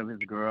proud of his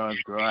girl.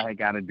 His girl had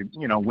got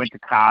went to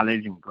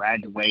college and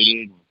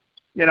graduated.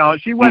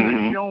 She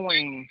wasn't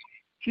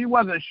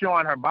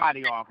showing her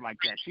body off like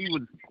that. She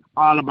was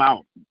all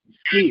about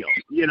skill,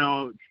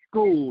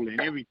 school and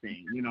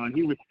everything, and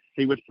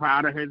he was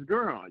proud of his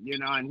girl,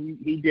 and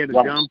he did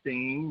a dumb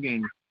thing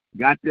and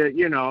got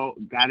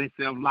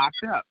himself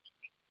locked up.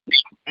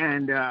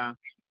 And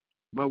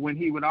but when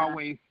he would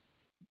always,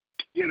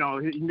 he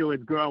knew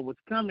his girl was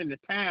coming to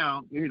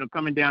town,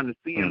 coming down to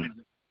see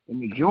him in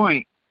the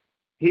joint,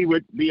 he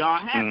would be all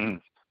happy.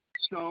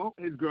 So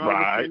his girl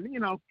would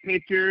send,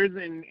 pictures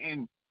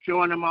and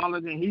showing them all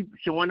of, and he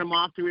showing them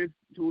off to a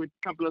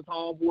couple of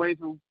homeboys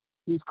who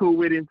he's cool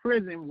with in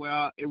prison.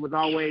 Well, it was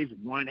always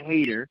one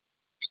hater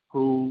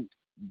who,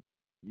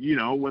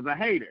 was a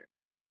hater.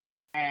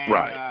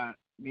 And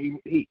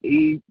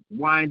he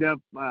wind up,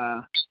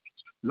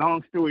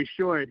 long story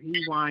short,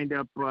 he wind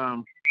up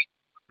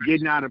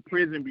getting out of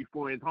prison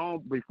before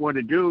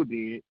the dude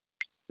did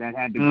that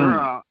had the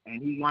girl,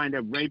 and he wind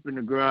up raping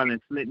the girl and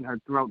slitting her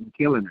throat and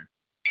killing her.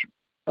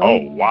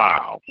 Oh,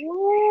 wow.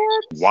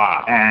 What?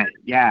 Wow.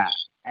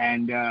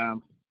 And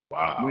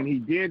when he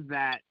did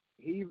that,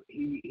 he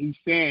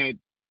said,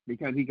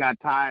 because he got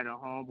tired of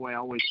homeboy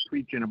always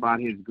preaching about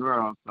his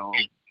girl, so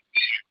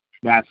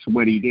that's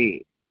what he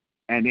did.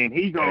 And then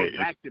he goes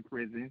back to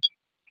prison.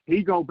 So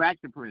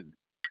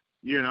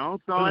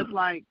it's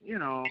like,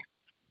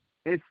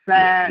 it's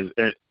sad.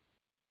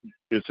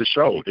 It's a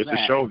show. It's a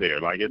show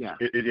there. Like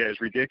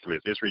it's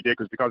ridiculous. It's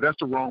ridiculous because that's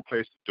the wrong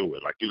place to do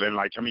it.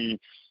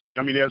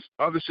 There's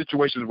other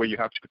situations where you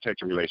have to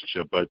protect your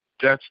relationship, but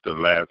that's the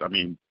last.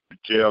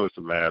 Jail is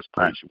the last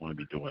place you want to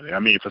be doing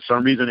it. For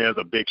some reason, there's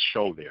a big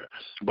show there.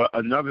 But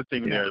another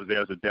thing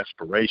there's a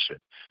desperation.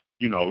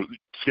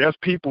 There's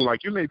people,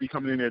 like, you may be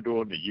coming in there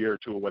doing a year or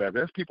two or whatever.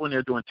 There's people in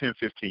there doing 10,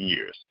 15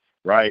 years,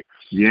 right?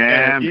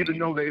 Yeah. And even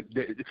though and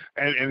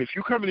if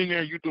you're coming in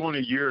there, you're doing a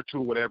year or two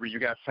or whatever, you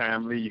got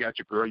family, you got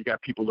your girl, you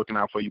got people looking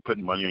out for you,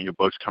 putting money on your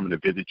books, coming to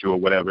visit you or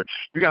whatever.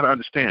 You got to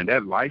understand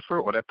that lifer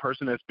or that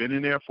person that's been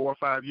in there 4 or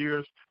 5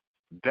 years,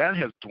 that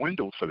has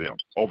dwindled for them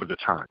over the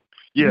time.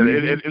 Yeah,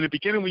 in the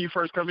beginning when you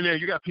first come in there,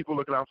 you got people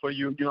looking out for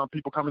you.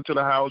 People coming to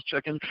the house,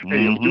 checking,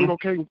 hey, dude,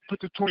 okay,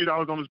 put the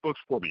 $20 on his books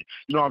for me.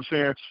 You know what I'm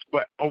saying?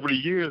 But over the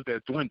years,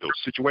 that dwindled.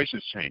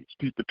 Situations change.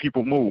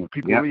 People move.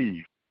 People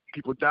leave.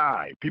 People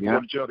die. People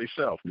go to jail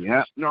themselves. You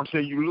know what I'm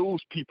saying? You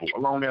lose people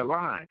along that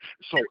line.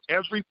 So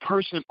every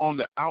person on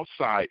the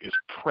outside is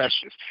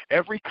precious.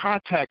 Every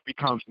contact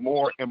becomes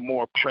more and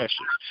more precious.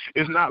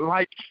 It's not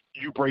like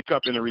you break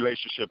up in a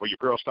relationship or your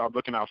girl stop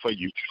looking out for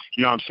you.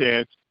 You know what I'm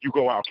saying? You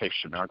go out, okay,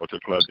 shit, man, I'll go to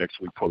the club next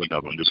week, pull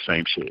another one, do the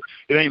same shit.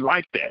 It ain't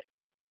like that.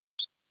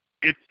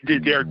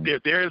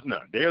 There is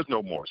none. There's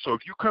no more. So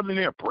if you come in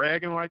there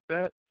bragging like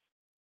that,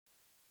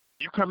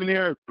 you come in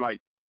there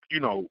like,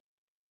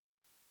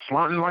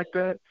 flaunting like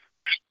that,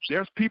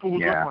 there's people who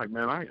look like,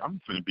 man,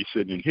 I'm going to be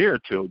sitting in here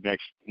till the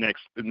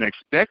next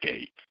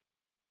decade.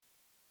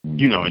 And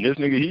this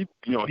nigga, he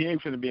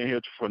ain't going to be in here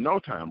for no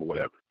time or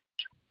whatever.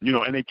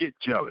 And they get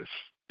jealous.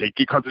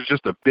 Because it's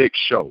just a big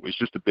show. It's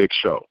just a big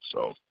show.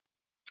 So,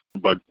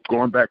 but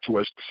going back to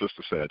what the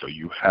sister said, though,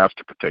 you have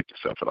to protect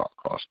yourself at all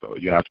costs, though.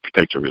 You have to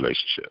protect your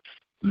relationship.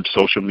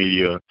 Social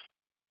media,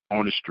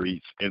 on the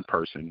streets, in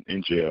person,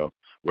 in jail,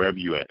 wherever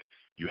you at,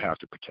 you have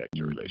to protect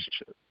your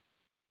relationship.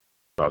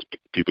 Because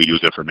people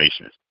use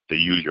information. They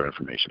use your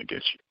information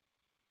against you.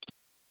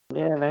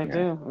 Yeah, they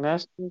do.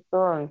 That's a true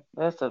story.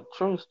 That's a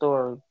true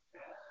story.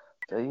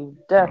 So you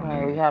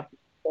definitely have to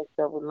protect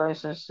your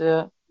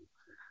relationship.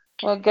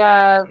 Well,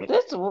 guys, we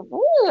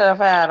have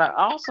had an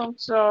awesome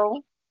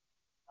show.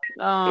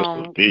 This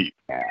was deep.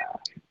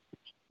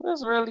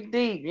 It's really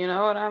deep, you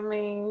know what I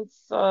mean?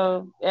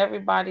 So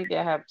everybody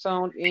that have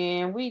tuned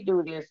in, we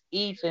do this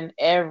each and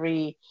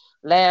every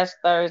last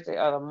Thursday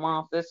of the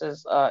month. This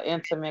is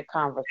intimate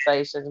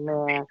conversations,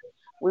 man.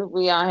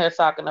 We out here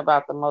talking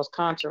about the most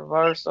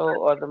controversial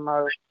or the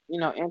most,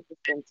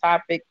 interesting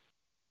topic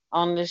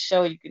on this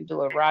show. You can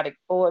do erotic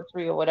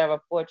poetry or whatever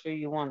poetry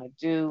you want to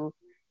do.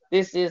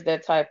 This is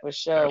that type of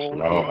show where we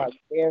get like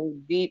very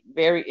deep,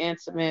 very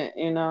intimate,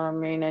 you know what I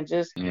mean? And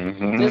just let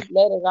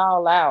it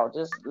all out.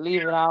 Just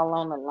leave it all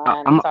on the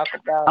line and talk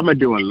about. I'm going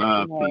to do a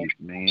love piece,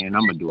 man.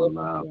 I'm going to do a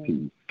love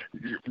piece.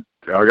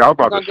 Y'all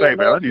about to say,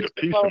 man, I need a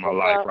piece of my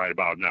life right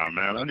about now,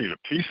 man. I need a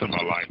piece of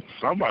my life.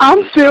 Somebody.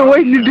 I'm still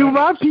waiting to do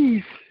my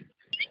piece.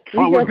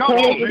 Go ahead.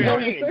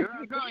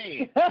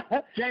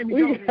 Jamie,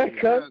 we got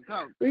caught up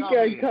in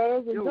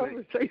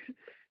conversation.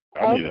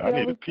 I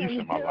need a piece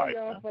of my life.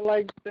 For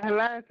like the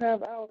last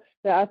half hour,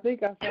 I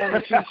think I found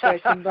a piece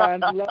that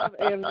combines love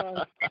and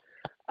lust.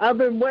 I've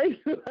been waiting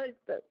like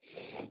that.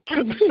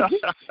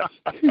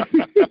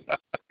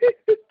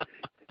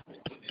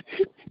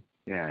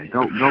 Yeah,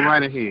 go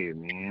right ahead,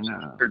 man.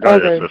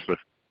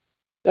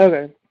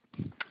 Okay.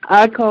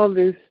 I call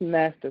this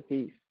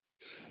masterpiece.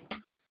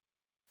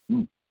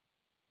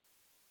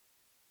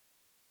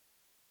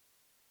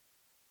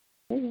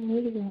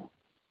 Where did it go?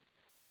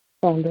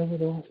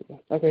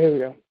 Okay, here we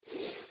go.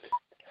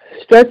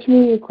 Stretch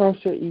me across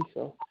your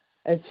easel,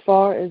 as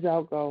far as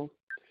I'll go.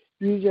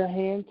 Use your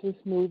hand to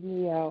smooth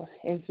me out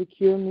and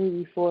secure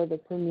me before the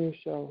premiere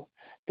show.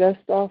 Dust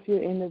off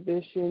your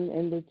inhibition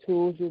and the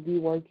tools you'll be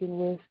working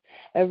with.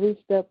 Every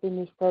step in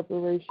this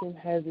preparation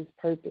has its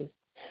purpose.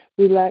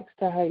 Relax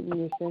to heighten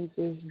your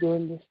senses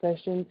during the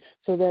session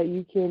so that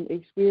you can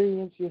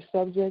experience your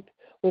subject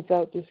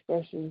without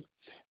discretion.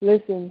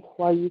 Listen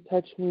while you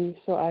touch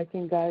me so I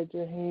can guide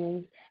your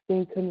hands,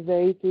 then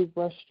convey through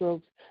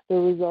brushstrokes the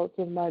results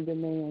of my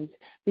demands.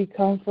 Be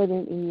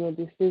confident in your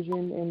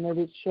decision and let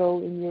it show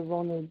in your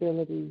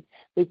vulnerability.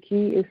 The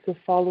key is to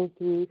follow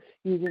through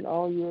using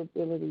all your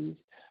abilities.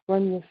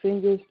 Run your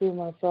fingers through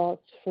my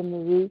thoughts from the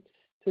root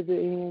to the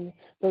end,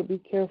 but be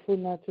careful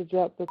not to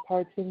drop the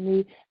parts of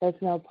me that's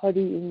now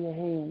putty in your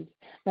hands.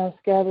 Now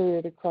scatter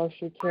it across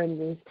your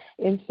canvas.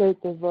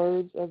 Insert the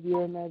verbs of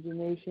your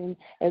imagination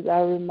as I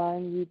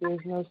remind you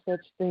there's no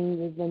such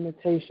thing as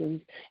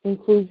limitations.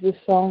 Includes the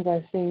song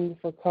I sing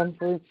for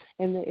comfort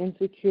and the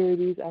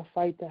insecurities I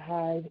fight to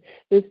hide.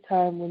 This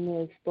time when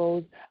they're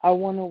exposed, I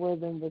want to wear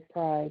them with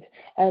pride.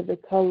 Add the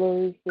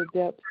colors, the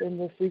depth, and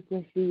the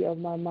frequency of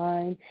my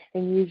mind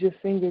and use your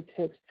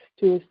fingertips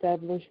to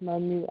establish my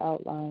new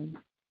outline.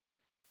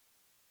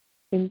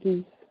 In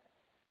peace.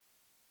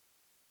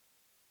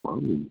 Oh,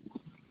 I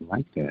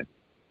like that.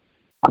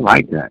 I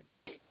like that.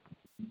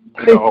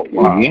 Oh,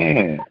 wow.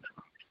 Yeah.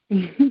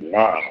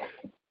 Wow.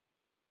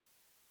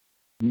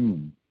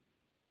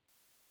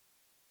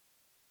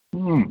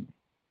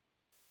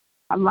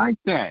 I like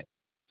that.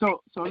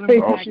 So let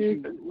me ask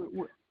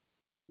you,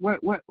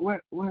 what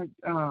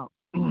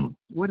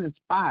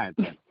inspired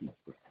that?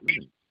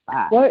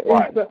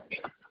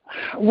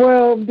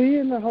 Well,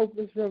 being a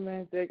hopeless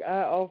romantic,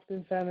 I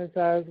often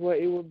fantasize what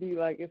it would be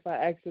like if I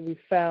actually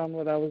found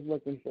what I was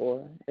looking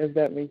for, if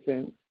that makes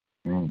sense.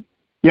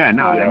 Yeah,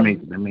 no, that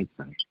makes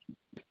sense.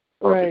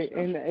 Right,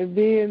 and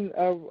being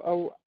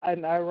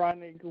an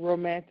ironic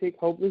romantic,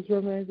 hopeless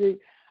romantic,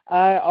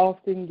 I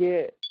often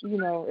get,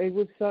 it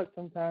would suck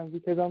sometimes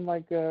because I'm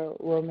like a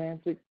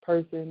romantic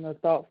person, a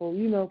thoughtful,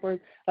 person.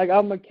 Like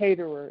I'm a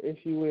caterer,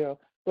 if you will,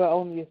 but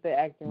only if they're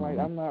acting right.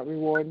 I'm not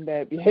rewarding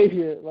bad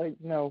behavior. Like,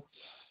 no.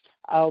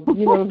 I'll,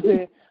 you know what I'm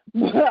saying?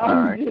 But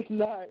I'm just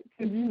not,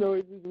 because,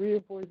 it just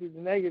reinforces the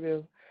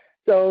negative.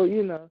 So,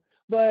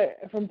 but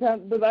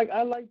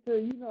I like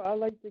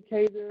to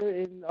cater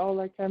and all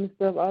that kind of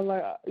stuff. I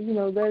like,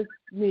 that's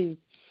me.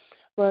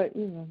 But,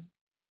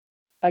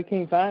 I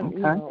can't find,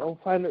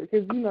 find it,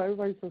 because,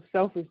 everybody's so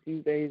selfish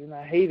these days, and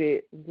I hate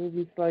it. It's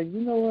just like, you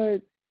know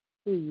what,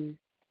 please,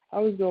 I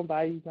was going to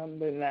buy you something,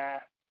 but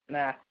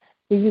nah.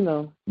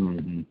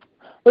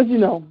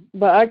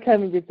 But I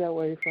kind of get that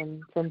way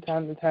from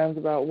time to time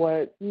about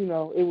what,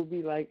 it would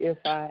be like if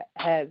I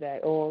had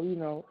that, or,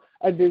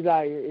 a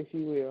desire, if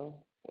you will.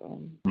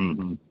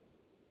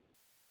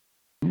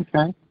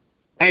 Okay.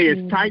 Hey,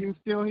 is Titan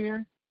still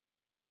here?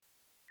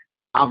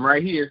 I'm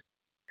right here.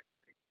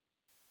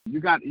 You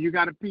got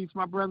a piece,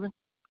 my brother?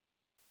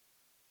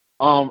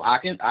 I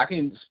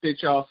can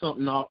spit y'all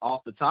something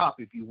off the top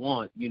if you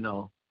want,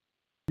 Yes,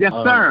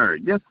 sir.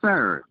 Yes,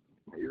 sir.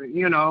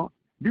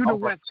 Do the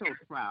West Coast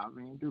crowd,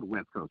 man. Do the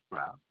West Coast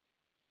crowd.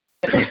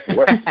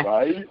 West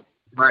Side.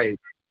 Right.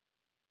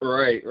 All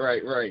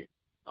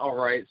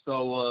right,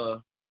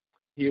 so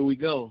here we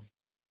go.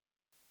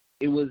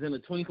 It was in a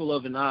twinkle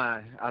of an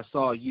eye I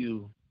saw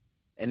you,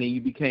 and then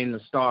you became the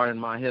star in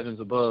my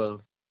heavens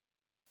above.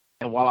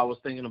 And while I was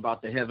thinking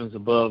about the heavens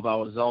above, I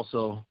was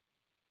also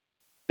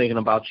thinking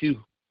about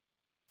you.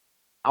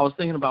 I was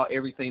thinking about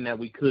everything that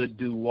we could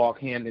do, walk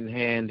hand in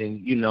hand,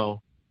 and,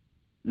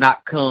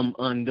 not come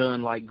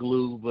undone like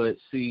glue, but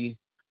see,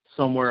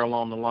 somewhere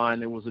along the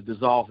line there was a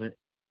dissolvent,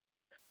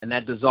 and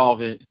that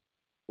dissolvent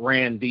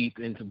ran deep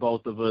into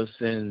both of us,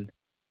 and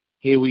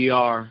here we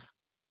are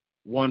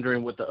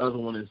wondering what the other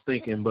one is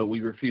thinking, but we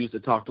refuse to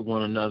talk to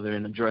one another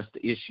and address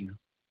the issue.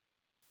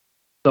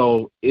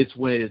 So it's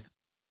with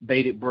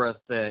bated breath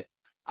that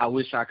I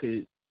wish I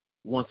could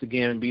once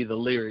again be the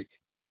lyric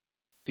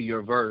to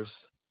your verse,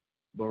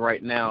 but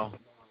right now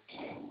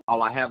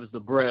all I have is the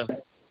breath,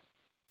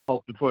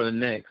 hoping for the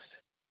next,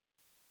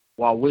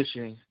 while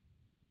wishing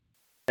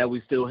that we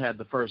still had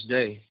the first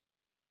day.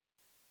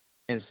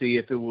 And see,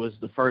 if it was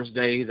the first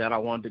day that I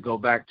wanted to go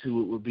back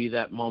to, it would be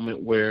that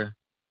moment where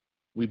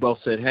we both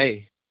said,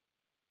 hey.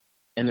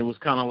 And it was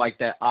kind of like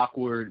that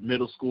awkward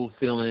middle school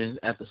feeling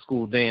at the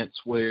school dance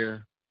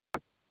where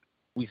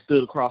we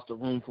stood across the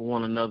room from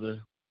one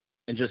another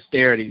and just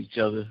stared at each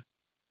other,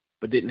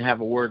 but didn't have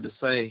a word to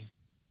say.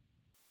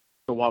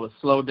 So while the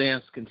slow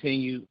dance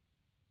continued,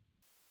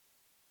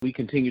 we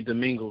continued to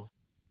mingle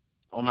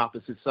on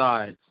opposite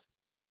sides,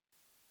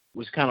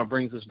 which kind of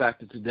brings us back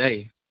to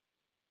today.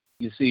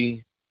 You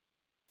see,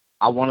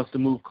 I want us to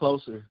move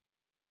closer,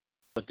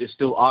 but there's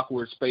still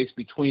awkward space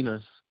between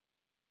us.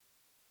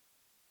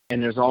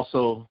 And there's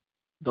also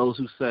those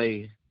who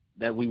say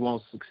that we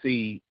won't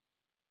succeed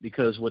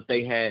because what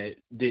they had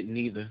didn't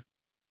either.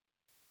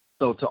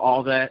 So to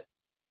all that,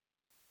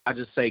 I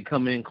just say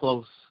come in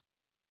close.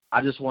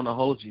 I just want to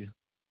hold you.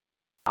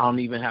 I don't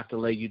even have to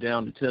lay you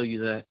down to tell you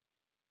that.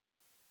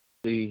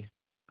 See,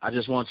 I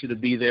just want you to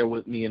be there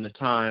with me in a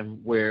time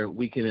where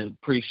we can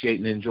appreciate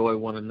and enjoy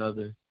one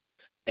another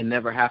and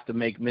never have to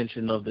make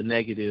mention of the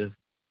negative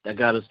that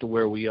got us to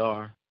where we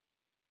are.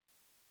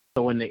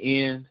 So in the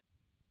end,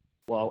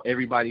 while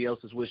everybody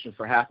else is wishing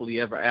for happily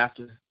ever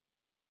after,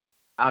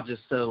 I'll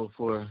just settle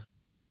for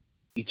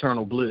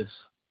eternal bliss.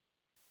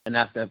 And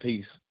that's that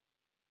peace.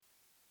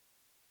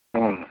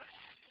 Wow.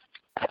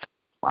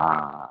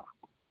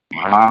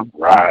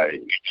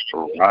 Right.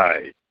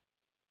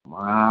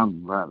 My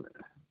brother.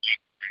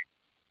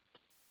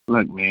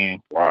 Look, man.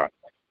 Wow.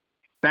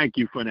 Thank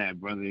you for that,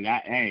 brother.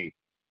 That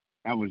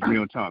was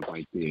real talk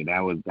right there. That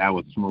was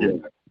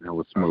smooth. Yeah. That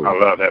was smooth. I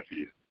love that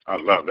piece. I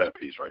love that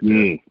piece right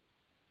there.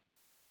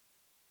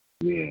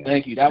 Yeah.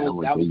 Thank you. That was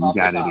you off the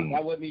got top. it in.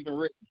 That wasn't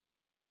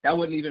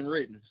even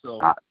written. So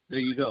there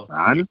you go.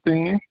 I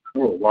understand.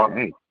 Oh, wow.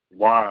 Hey.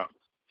 Wow.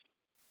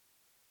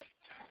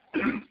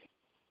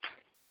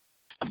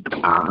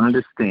 I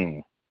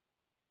understand.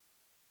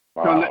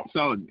 Wow.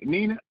 So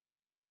Nina,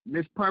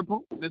 Miss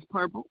Purple,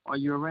 are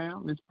you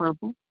around? Miss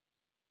Purple?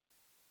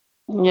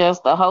 Yes,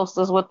 the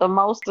hostess with the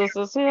mostest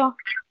is here.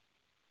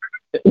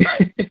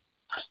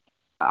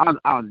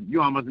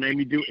 You almost made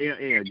me do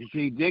air.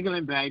 She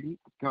jiggling, baby.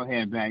 Go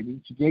ahead,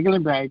 baby. She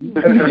jiggling, baby.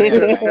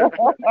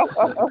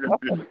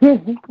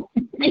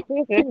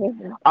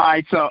 All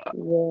right, so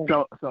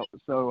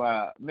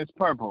Miss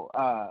Purple,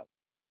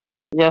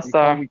 yes,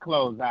 before sir. we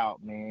close out,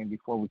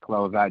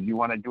 you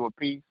want to do a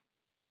piece?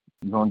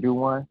 You gonna do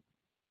one?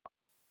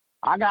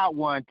 I got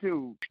one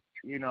too.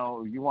 You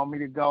know, you want me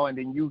to go and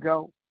then you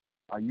go,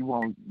 or you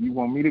want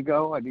me to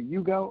go and then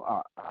you go,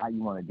 or how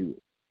you want to do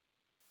it?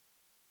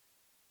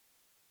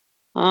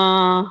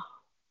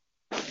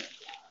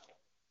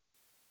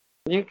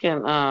 You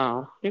can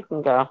go.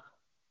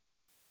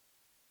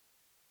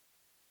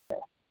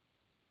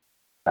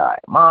 All right,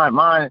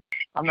 mine.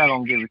 I'm not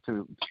gonna give it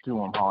to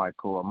them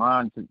hardcore.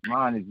 Mine is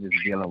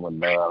just dealing with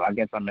love. I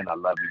guess I'm in a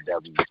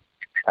lovey-dovey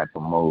type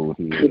of mode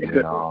here.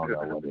 You know, I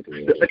don't know what it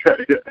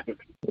is.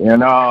 You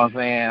know what I'm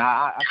saying?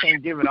 I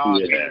can't give it all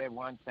to you at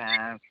one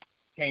time.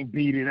 Can't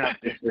beat it up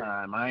this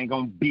time. I ain't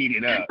gonna beat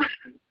it up.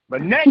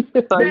 But next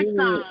time,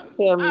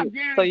 tell me.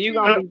 So you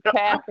gonna be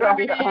passing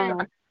this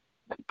time?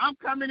 I'm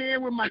coming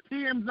in with my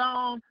Tim's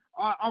on,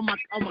 or my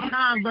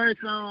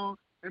Converse on,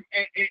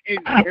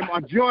 and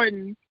my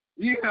Jordan.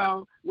 You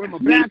know, with my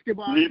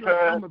basketball shoes,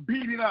 I'm gonna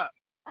beat it up.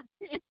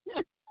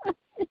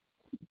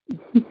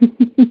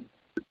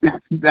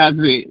 That's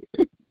it.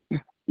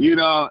 You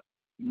know,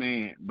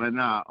 man. But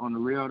nah, on the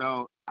real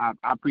though, I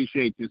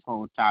appreciate this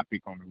whole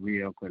topic on the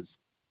real because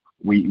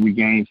we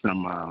gained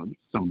some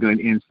good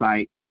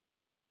insight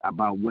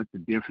about what the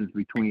difference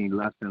between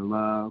lust and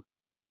love,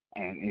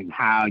 and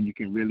how you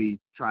can really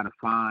try to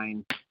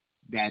find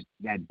that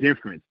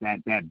difference,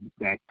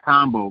 that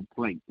combo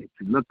plate that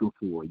you're looking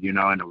for, you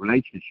know, in a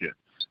relationship.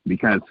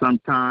 Because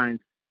sometimes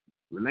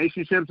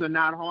relationships are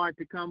not hard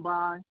to come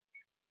by.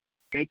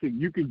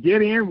 You can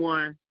get in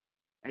one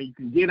and you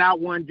can get out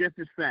one just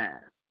as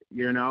fast,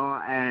 you know.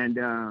 And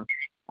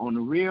on the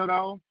real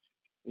though,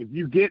 if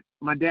you get,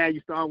 my dad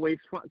used to always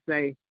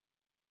say,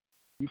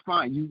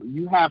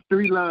 you have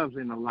 3 loves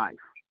in a life,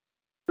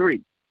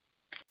 3.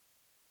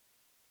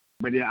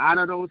 But out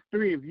of those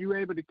 3, if you're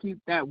able to keep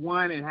that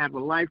one and have a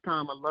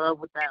lifetime of love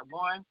with that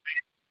one,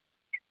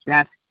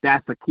 that's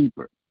a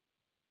keeper.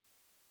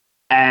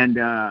 And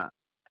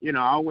you know,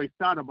 I always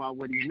thought about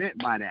what he meant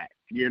by that,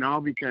 you know,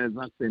 because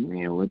I said,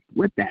 man,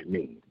 what that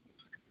means?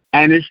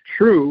 And it's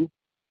true,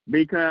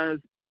 because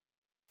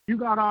you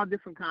got all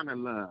different kind of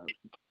love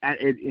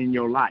in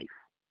your life.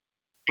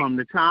 From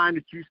the time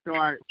that you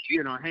start,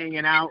 you know,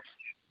 hanging out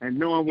and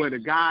knowing where the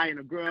guy and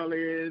the girl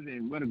is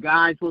and what a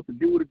guy's supposed to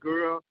do with a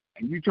girl,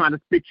 and you trying to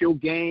spit your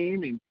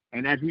game,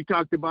 and as we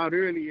talked about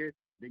earlier,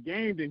 the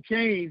game done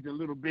changed a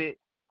little bit,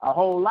 a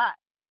whole lot.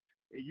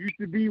 It used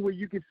to be where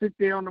you could sit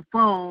there on the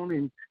phone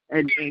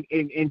and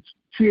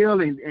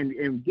chill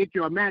and get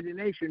your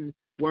imagination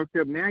worked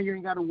up. Now you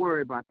ain't got to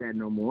worry about that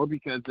no more,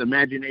 because the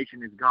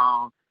imagination is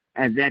gone,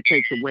 and that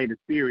takes away the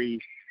theory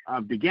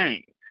of the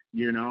game,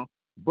 you know.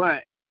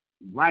 But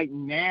right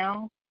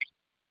now,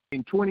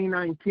 in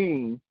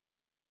 2019,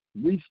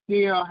 we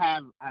still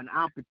have an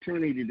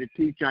opportunity to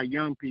teach our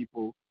young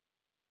people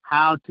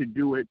how to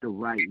do it the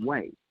right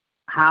way,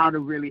 how to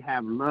really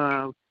have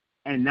love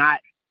and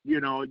not,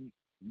 you know,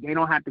 they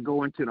don't have to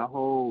go into the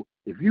whole,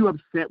 if you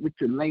upset with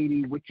your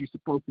lady, what you're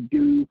supposed to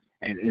do,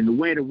 and the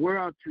way the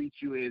world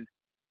treats you is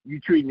you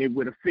treating it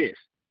with a fist.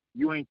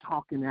 You ain't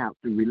talking out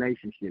the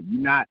relationship.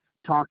 You're not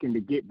talking to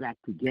get back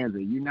together.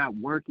 You're not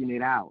working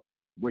it out.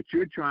 What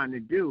you're trying to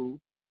do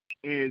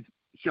is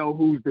show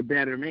who's the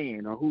better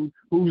man or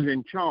who's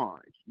in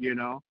charge, you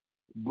know.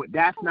 But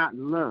that's not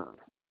love.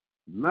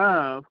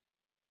 Love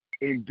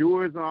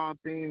endures all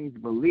things,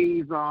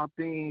 believes all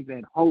things,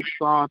 and hopes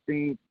all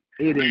things.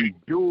 It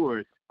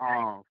endures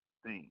all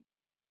things.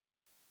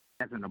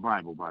 That's in the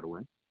Bible, by the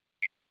way.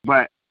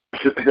 But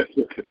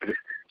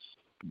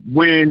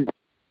when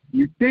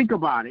you think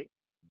about it,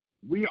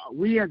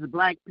 we as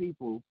black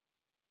people,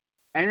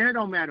 and it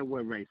don't matter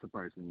what race a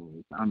person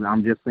is.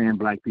 I'm just saying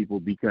black people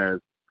because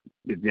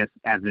it's just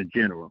as a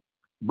general.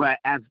 But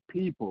as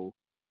people,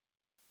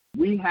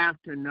 we have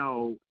to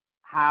know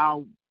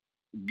how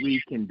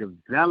we can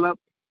develop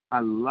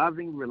a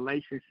loving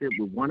relationship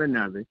with one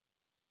another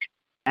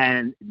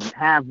and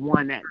have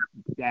one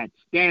that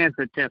stands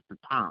the test of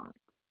time,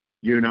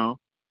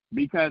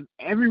 because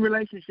every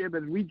relationship,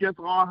 as we just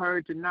all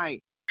heard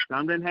tonight,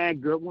 some done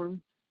had good ones,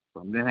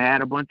 some done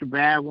had a bunch of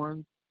bad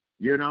ones,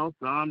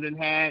 some done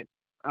had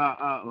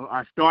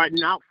are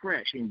starting out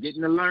fresh and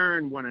getting to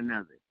learn one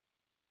another.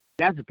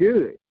 That's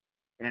good.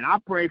 And I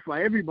pray for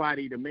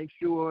everybody to make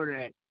sure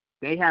that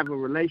they have a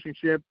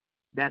relationship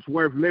that's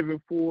worth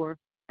living for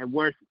and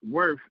worth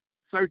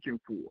searching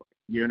for,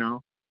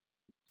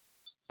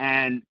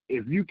 And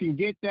if you can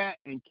get that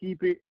and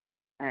keep it,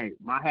 hey,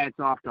 my hat's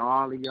off to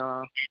all of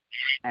y'all.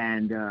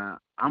 And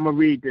I'm going to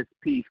read this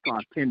piece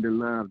called Tender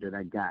Love that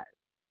I got.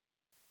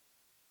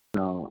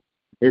 So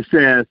it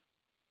says,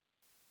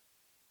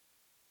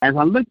 as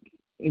I look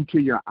into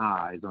your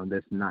eyes on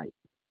this night,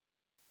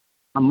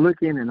 I'm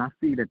looking and I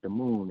see that the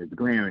moon is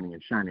glaring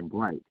and shining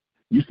bright.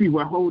 You see,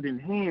 we're holding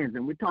hands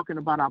and we're talking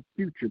about our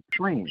future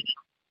plans.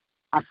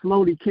 I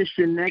slowly kiss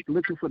your neck,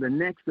 looking for the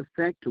next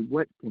effect to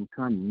what can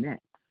come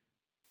next.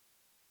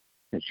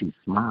 And she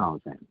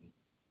smiles at me.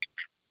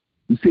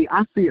 You see,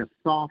 I see a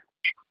soft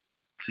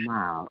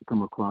smile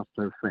come across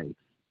her face.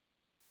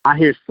 I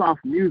hear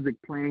soft music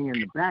playing in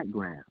the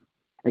background,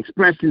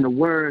 expressing the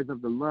words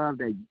of the love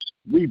that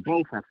we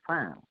both have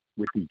found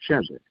with each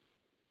other.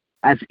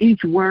 As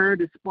each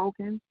word is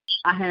spoken,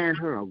 I hand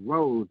her a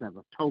rose as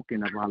a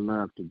token of our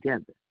love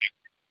together.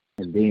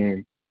 And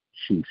then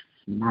she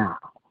smiles.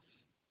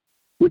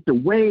 With the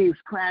waves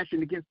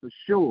crashing against the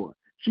shore,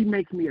 she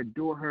makes me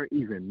adore her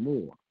even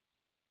more.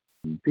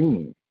 And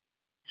then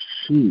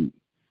she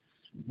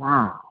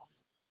smiles.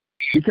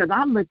 Because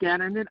I look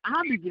at her and then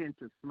I begin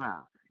to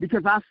smile.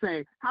 Because I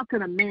say, how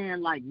can a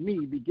man like me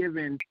be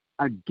given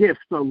a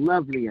gift so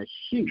lovely as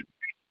she?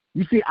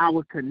 You see,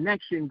 our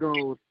connection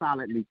goes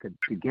solidly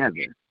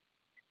together.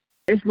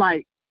 It's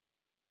like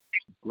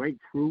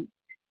grapefruit,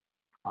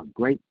 a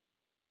grape,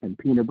 and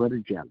peanut butter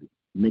jelly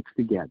mixed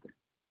together.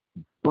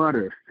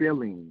 Butter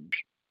filling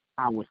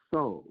our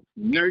souls,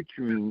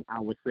 nurturing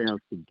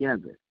ourselves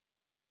together.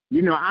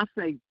 I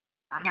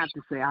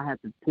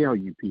have to tell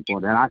you people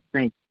that I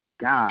thank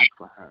God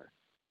for her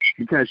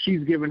because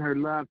she's given her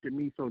love to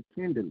me so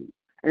tenderly.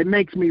 It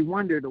makes me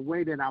wonder the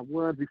way that I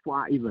was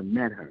before I even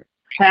met her.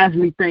 Has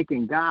me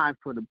thanking God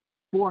for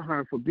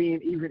her for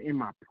being even in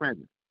my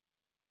presence.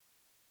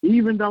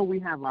 Even though we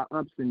have our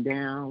ups and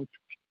downs,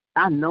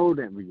 I know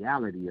that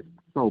reality is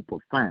so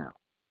profound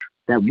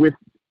that with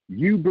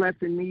you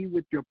blessing me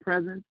with your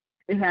presence,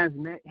 it has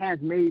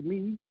made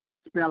me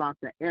spell out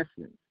the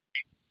essence,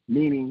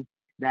 meaning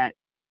that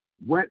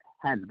what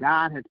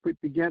God has put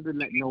together,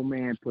 let no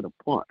man put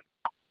apart.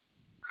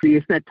 See,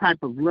 it's that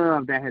type of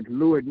love that has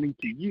lured me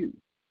to you,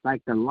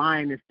 like the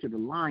lioness to the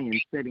lion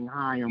sitting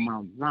high on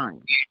Mount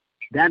Zion.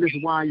 That is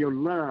why your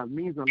love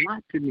means a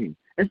lot to me.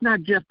 It's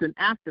not just an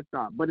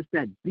afterthought, but it's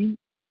that deep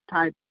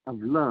type of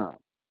love.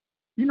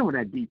 You know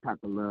that deep type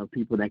of love,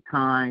 people, that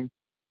kind,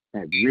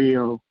 that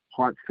real,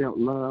 heartfelt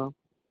love,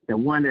 the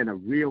one that a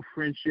real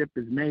friendship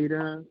is made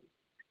of.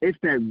 It's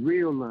that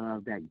real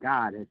love that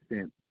God has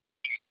sent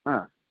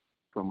us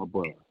from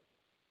above.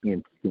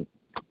 Instinct.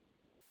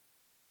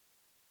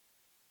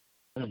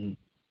 That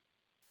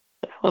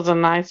was a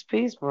nice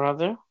piece,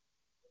 brother.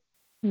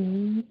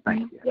 Thank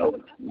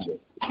you.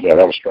 Yeah,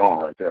 that was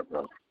strong right there,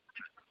 brother.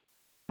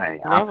 Hey,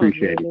 I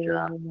appreciate it,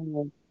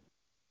 y'all.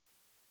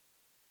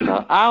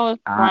 So I was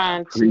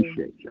trying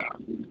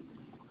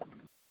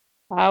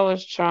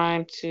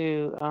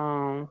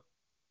to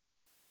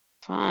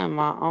find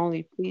my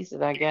only piece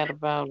that I got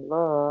about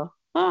love.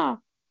 I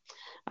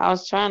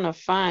was trying to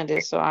find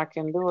it so I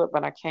can do it,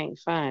 but I can't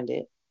find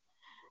it.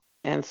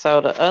 And so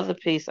the other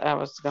piece I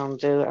was going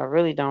to do, I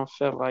really don't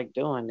feel like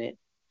doing it.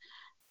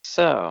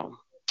 So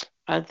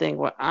I think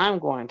what I'm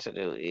going to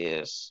do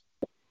is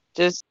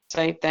just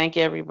say thank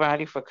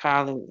everybody for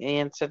calling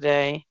in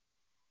today.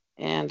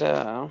 And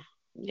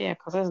yeah,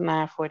 because it's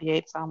 9:48,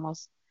 it's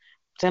almost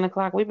 10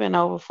 o'clock. We've been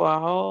over for a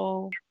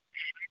whole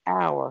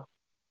hour.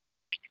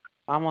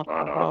 Almost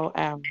a whole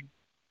hour.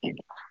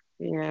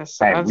 Yes.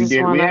 Hey,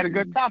 we had a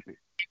good topic.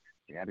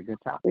 We had a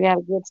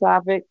good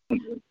topic.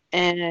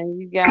 And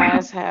you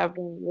guys have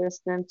been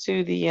listening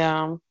to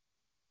the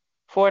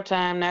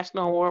 4-time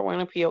National Award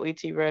winning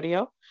P.O.E.T.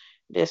 Radio.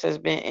 This has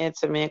been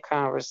Intimate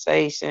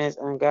Conversations.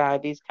 And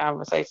God, these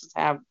conversations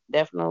have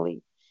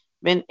definitely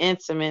been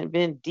intimate,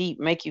 been deep,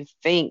 make you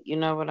think, you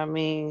know what I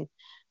mean?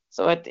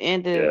 So at the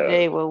end of the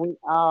day, what we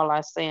all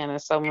are saying in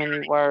so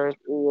many words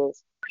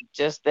is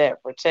just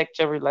that. Protect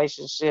your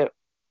relationship.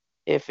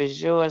 If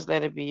it's yours,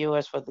 let it be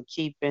yours for the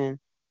keeping.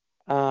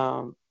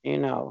 Don't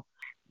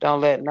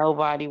let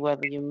nobody,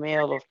 whether you're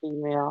male or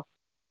female,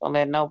 don't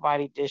let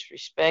nobody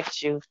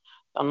disrespect you.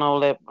 Don't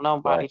let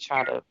nobody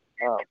try to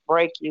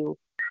break you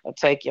or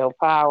take your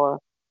power.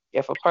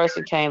 If a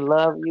person can't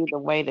love you the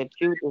way that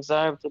you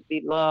deserve to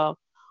be loved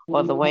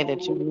or the way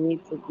that you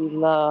need to be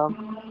loved,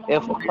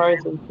 if a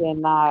person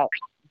cannot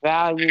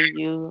value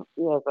you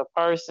as a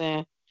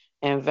person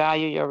and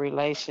value your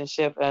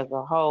relationship as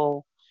a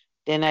whole,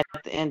 then at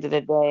the end of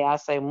the day, I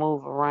say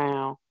move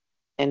around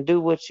and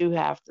do what you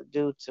have to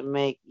do to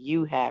make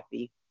you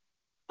happy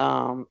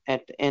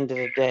at the end of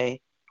the day.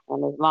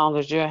 And as long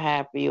as you're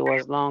happy or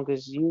as long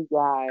as you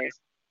guys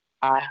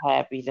are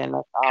happy, then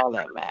that's all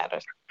that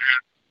matters.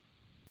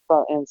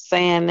 So in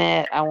saying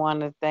that, I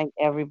want to thank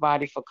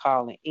everybody for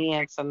calling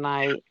in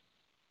tonight.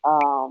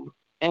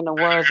 In the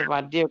words of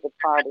our dear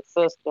departed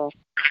sister,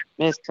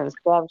 Miss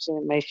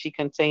Conception, may she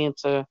continue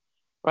to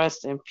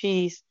rest in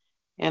peace.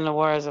 In the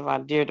words of our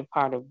dear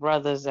departed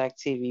brother, Zach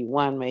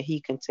TV1, may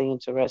he continue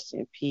to rest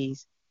in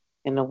peace.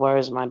 In the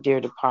words of my dear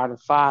departed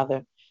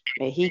father,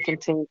 may he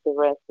continue to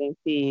rest in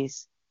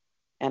peace.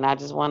 And I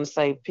just want to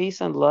say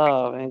peace and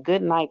love and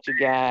good night, you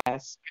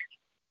guys.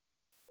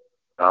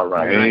 All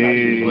right.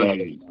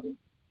 Hey.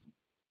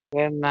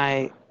 Good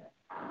night.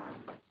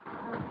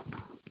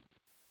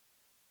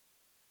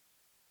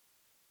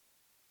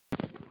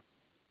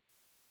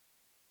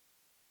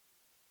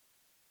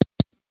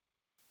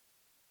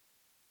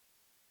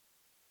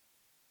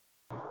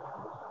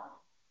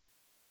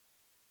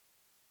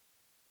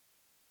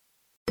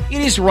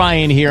 It is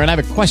Ryan here, and I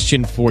have a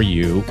question for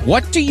you.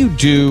 What do you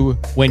do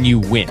when you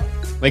win?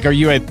 Like, are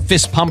you a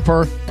fist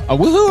pumper, a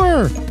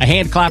woohooer, a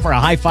hand clapper, a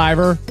high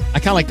fiver? I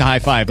kind of like the high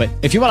five, but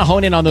if you want to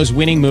hone in on those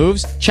winning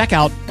moves, check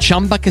out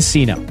Chumba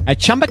Casino. At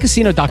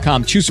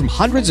ChumbaCasino.com, choose from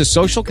hundreds of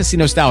social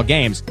casino-style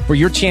games for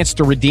your chance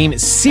to redeem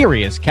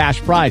serious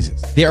cash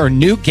prizes. There are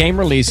new game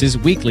releases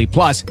weekly,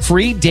 plus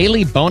free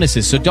daily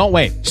bonuses, so don't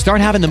wait. Start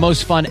having the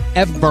most fun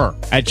ever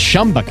at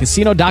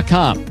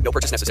ChumbaCasino.com. No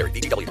purchase necessary.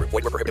 VGW Group.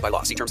 Void where prohibited by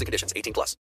law. See terms and conditions. 18+.